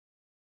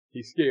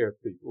He scares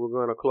people we're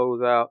gonna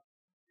close out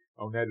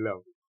on that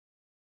level.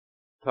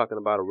 talking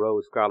about a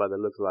Rhodes Scholar that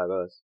looks like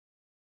us.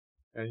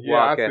 And yeah,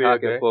 Wildcat, I how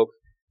said can that. folks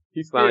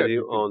He find scares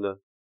you people. on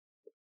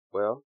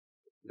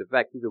the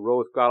fact he's a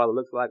Rhodes Scholar that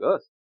looks like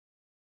us,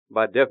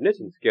 by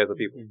definition, scares the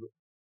people.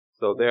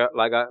 So they're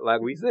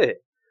like we said.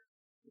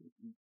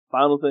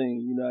 Final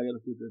thing, I gotta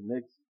put the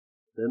next.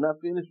 They're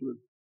not finished with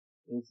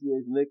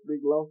NCAA's next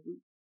big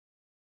lawsuit.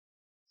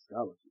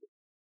 Scholarship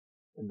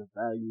and the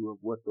value of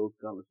what those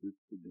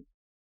scholarships could be.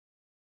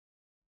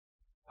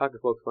 How can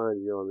folks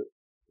find you on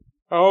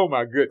Oh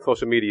my goodness.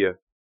 social media?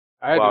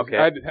 I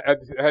Wildcat.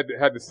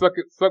 had to suck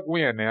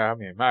wind now. I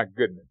mean, my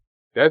goodness.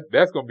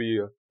 That's gonna be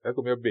a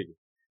biggie.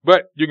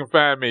 But you can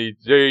find me,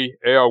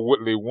 JL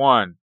Woodley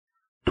 1,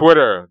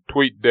 Twitter,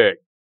 TweetDeck,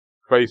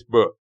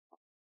 Facebook.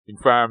 You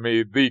can find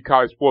me, The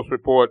College Sports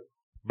Report,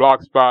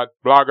 Blogspot,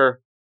 Blogger,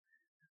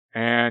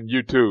 and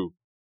YouTube.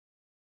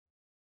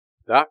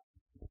 Doc?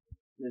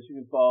 Yes, you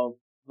can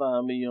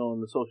find me on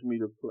the social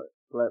media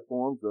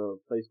platforms of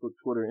Facebook,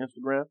 Twitter,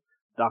 Instagram.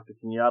 Dr.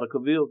 Kenyatta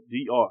Cavil,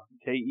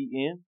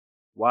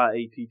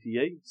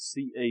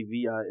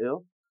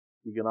 DrKenyattacavil.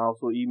 You can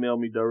also email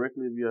me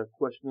directly if you have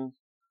questions.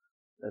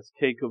 That's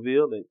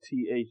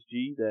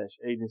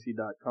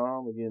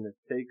kcavil@thg-agency.com. Again,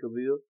 that's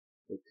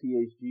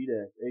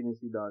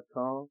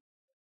kcavil@thg-agency.com.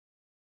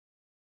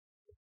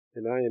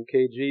 And I am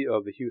KG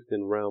of the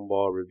Houston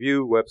Roundball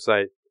Review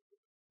website,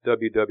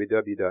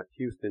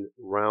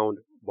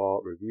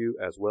 www.houstonroundballreview,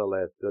 as well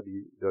as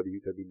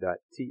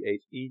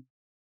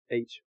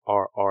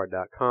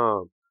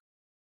www.thehrr.com.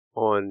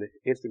 On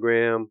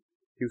Instagram,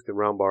 Houston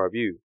Roundball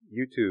Review.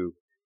 YouTube,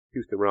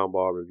 Houston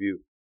Roundball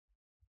Review.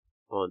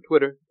 On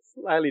Twitter,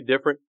 slightly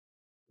different,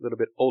 a little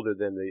bit older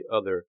than the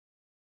other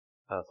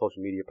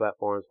social media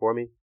platforms for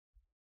me.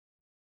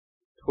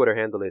 Twitter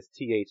handle is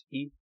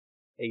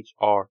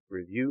THEHR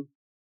Review.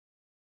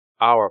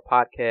 Our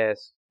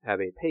podcasts have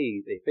a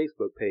page, a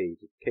Facebook page,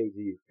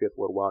 KG, Fifth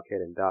Ward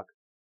Wildcat and Doc.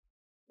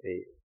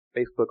 A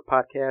Facebook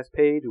podcast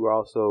page.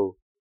 You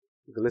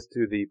can listen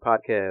to the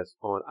podcast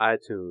on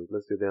iTunes,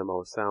 listen to them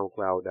on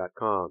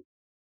SoundCloud.com.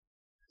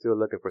 Still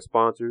looking for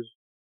sponsors.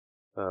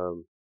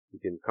 You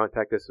can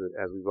contact us,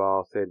 as we've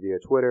all said, via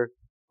Twitter,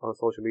 on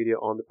social media,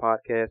 on the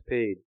podcast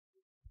page.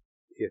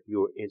 If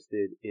you're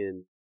interested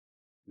in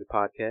the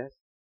podcast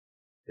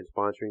and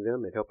sponsoring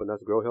them and helping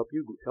us grow, help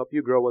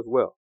you grow as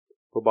well.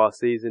 Football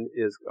season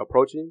is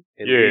approaching,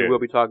 and we will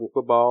be talking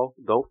football.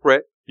 Don't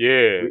fret.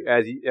 Yeah.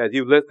 As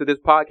you listen to this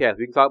podcast,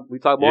 we talk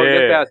more than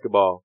just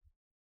basketball.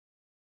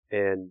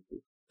 And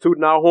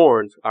tooting our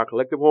horns, our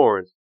collective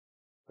horns.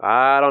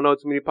 I don't know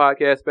too many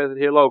podcast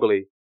specialists here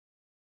locally.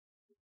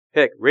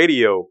 Heck,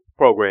 radio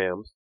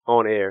programs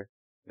on air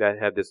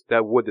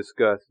that would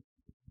discuss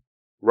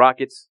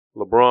Rockets,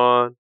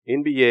 LeBron,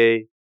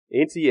 NBA,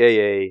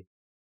 NCAA,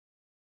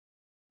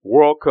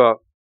 World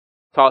Cup,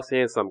 toss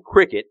in some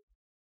cricket,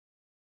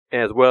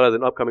 as well as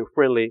an upcoming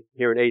friendly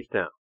here in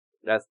H-Town.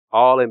 That's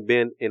all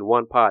been in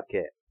one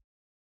podcast.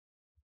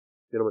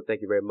 Gentlemen,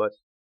 thank you very much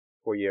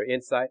for your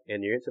insight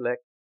and your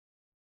intellect.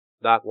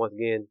 Doc, once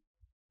again,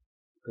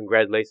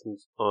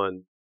 congratulations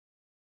on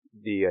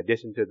the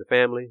addition to the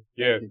family.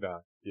 Yes,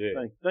 Doc.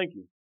 Yeah. Thank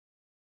you.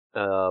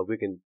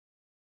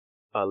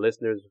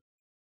 Listeners,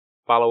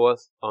 follow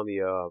us on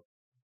the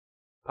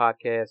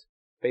podcast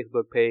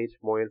Facebook page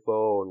for more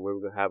info on when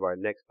we're going to have our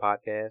next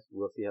podcast.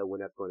 We'll see when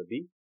that's going to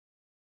be.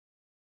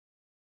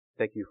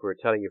 Thank you for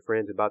telling your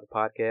friends about the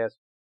podcast.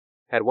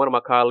 Had one of my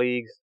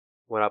colleagues,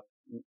 when I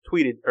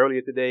tweeted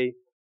earlier today,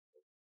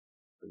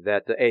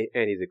 that,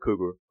 and he's a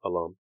Cougar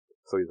alum,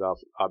 so he's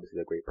obviously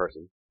a great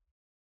person.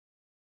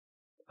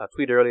 I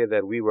tweeted earlier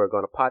that we were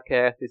going to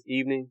podcast this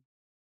evening,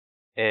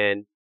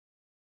 and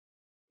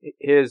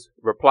his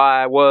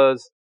reply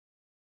was,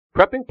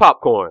 prepping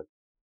popcorn.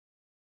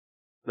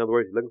 In other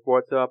words, he's looking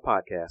forward to our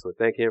podcast. So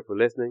thank him for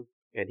listening.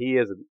 And he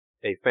is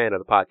a fan of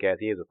the podcast.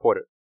 He is a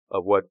supporter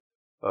of what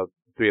the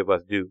three of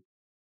us do.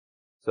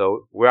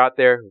 So we're out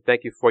there.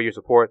 Thank you for your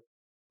support.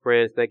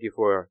 Friends, thank you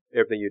for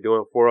everything you're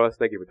doing for us.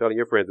 Thank you for telling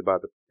your friends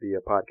about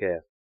the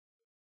podcast.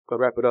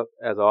 Gonna wrap it up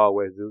as I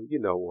always do. You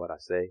know what I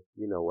say.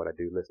 You know what I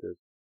do, listeners.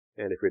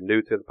 And if you're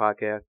new to the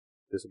podcast,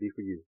 this will be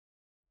for you.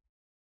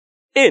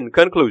 In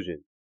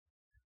conclusion,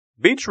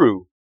 be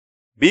true,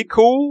 be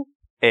cool,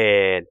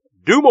 and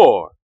do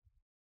more.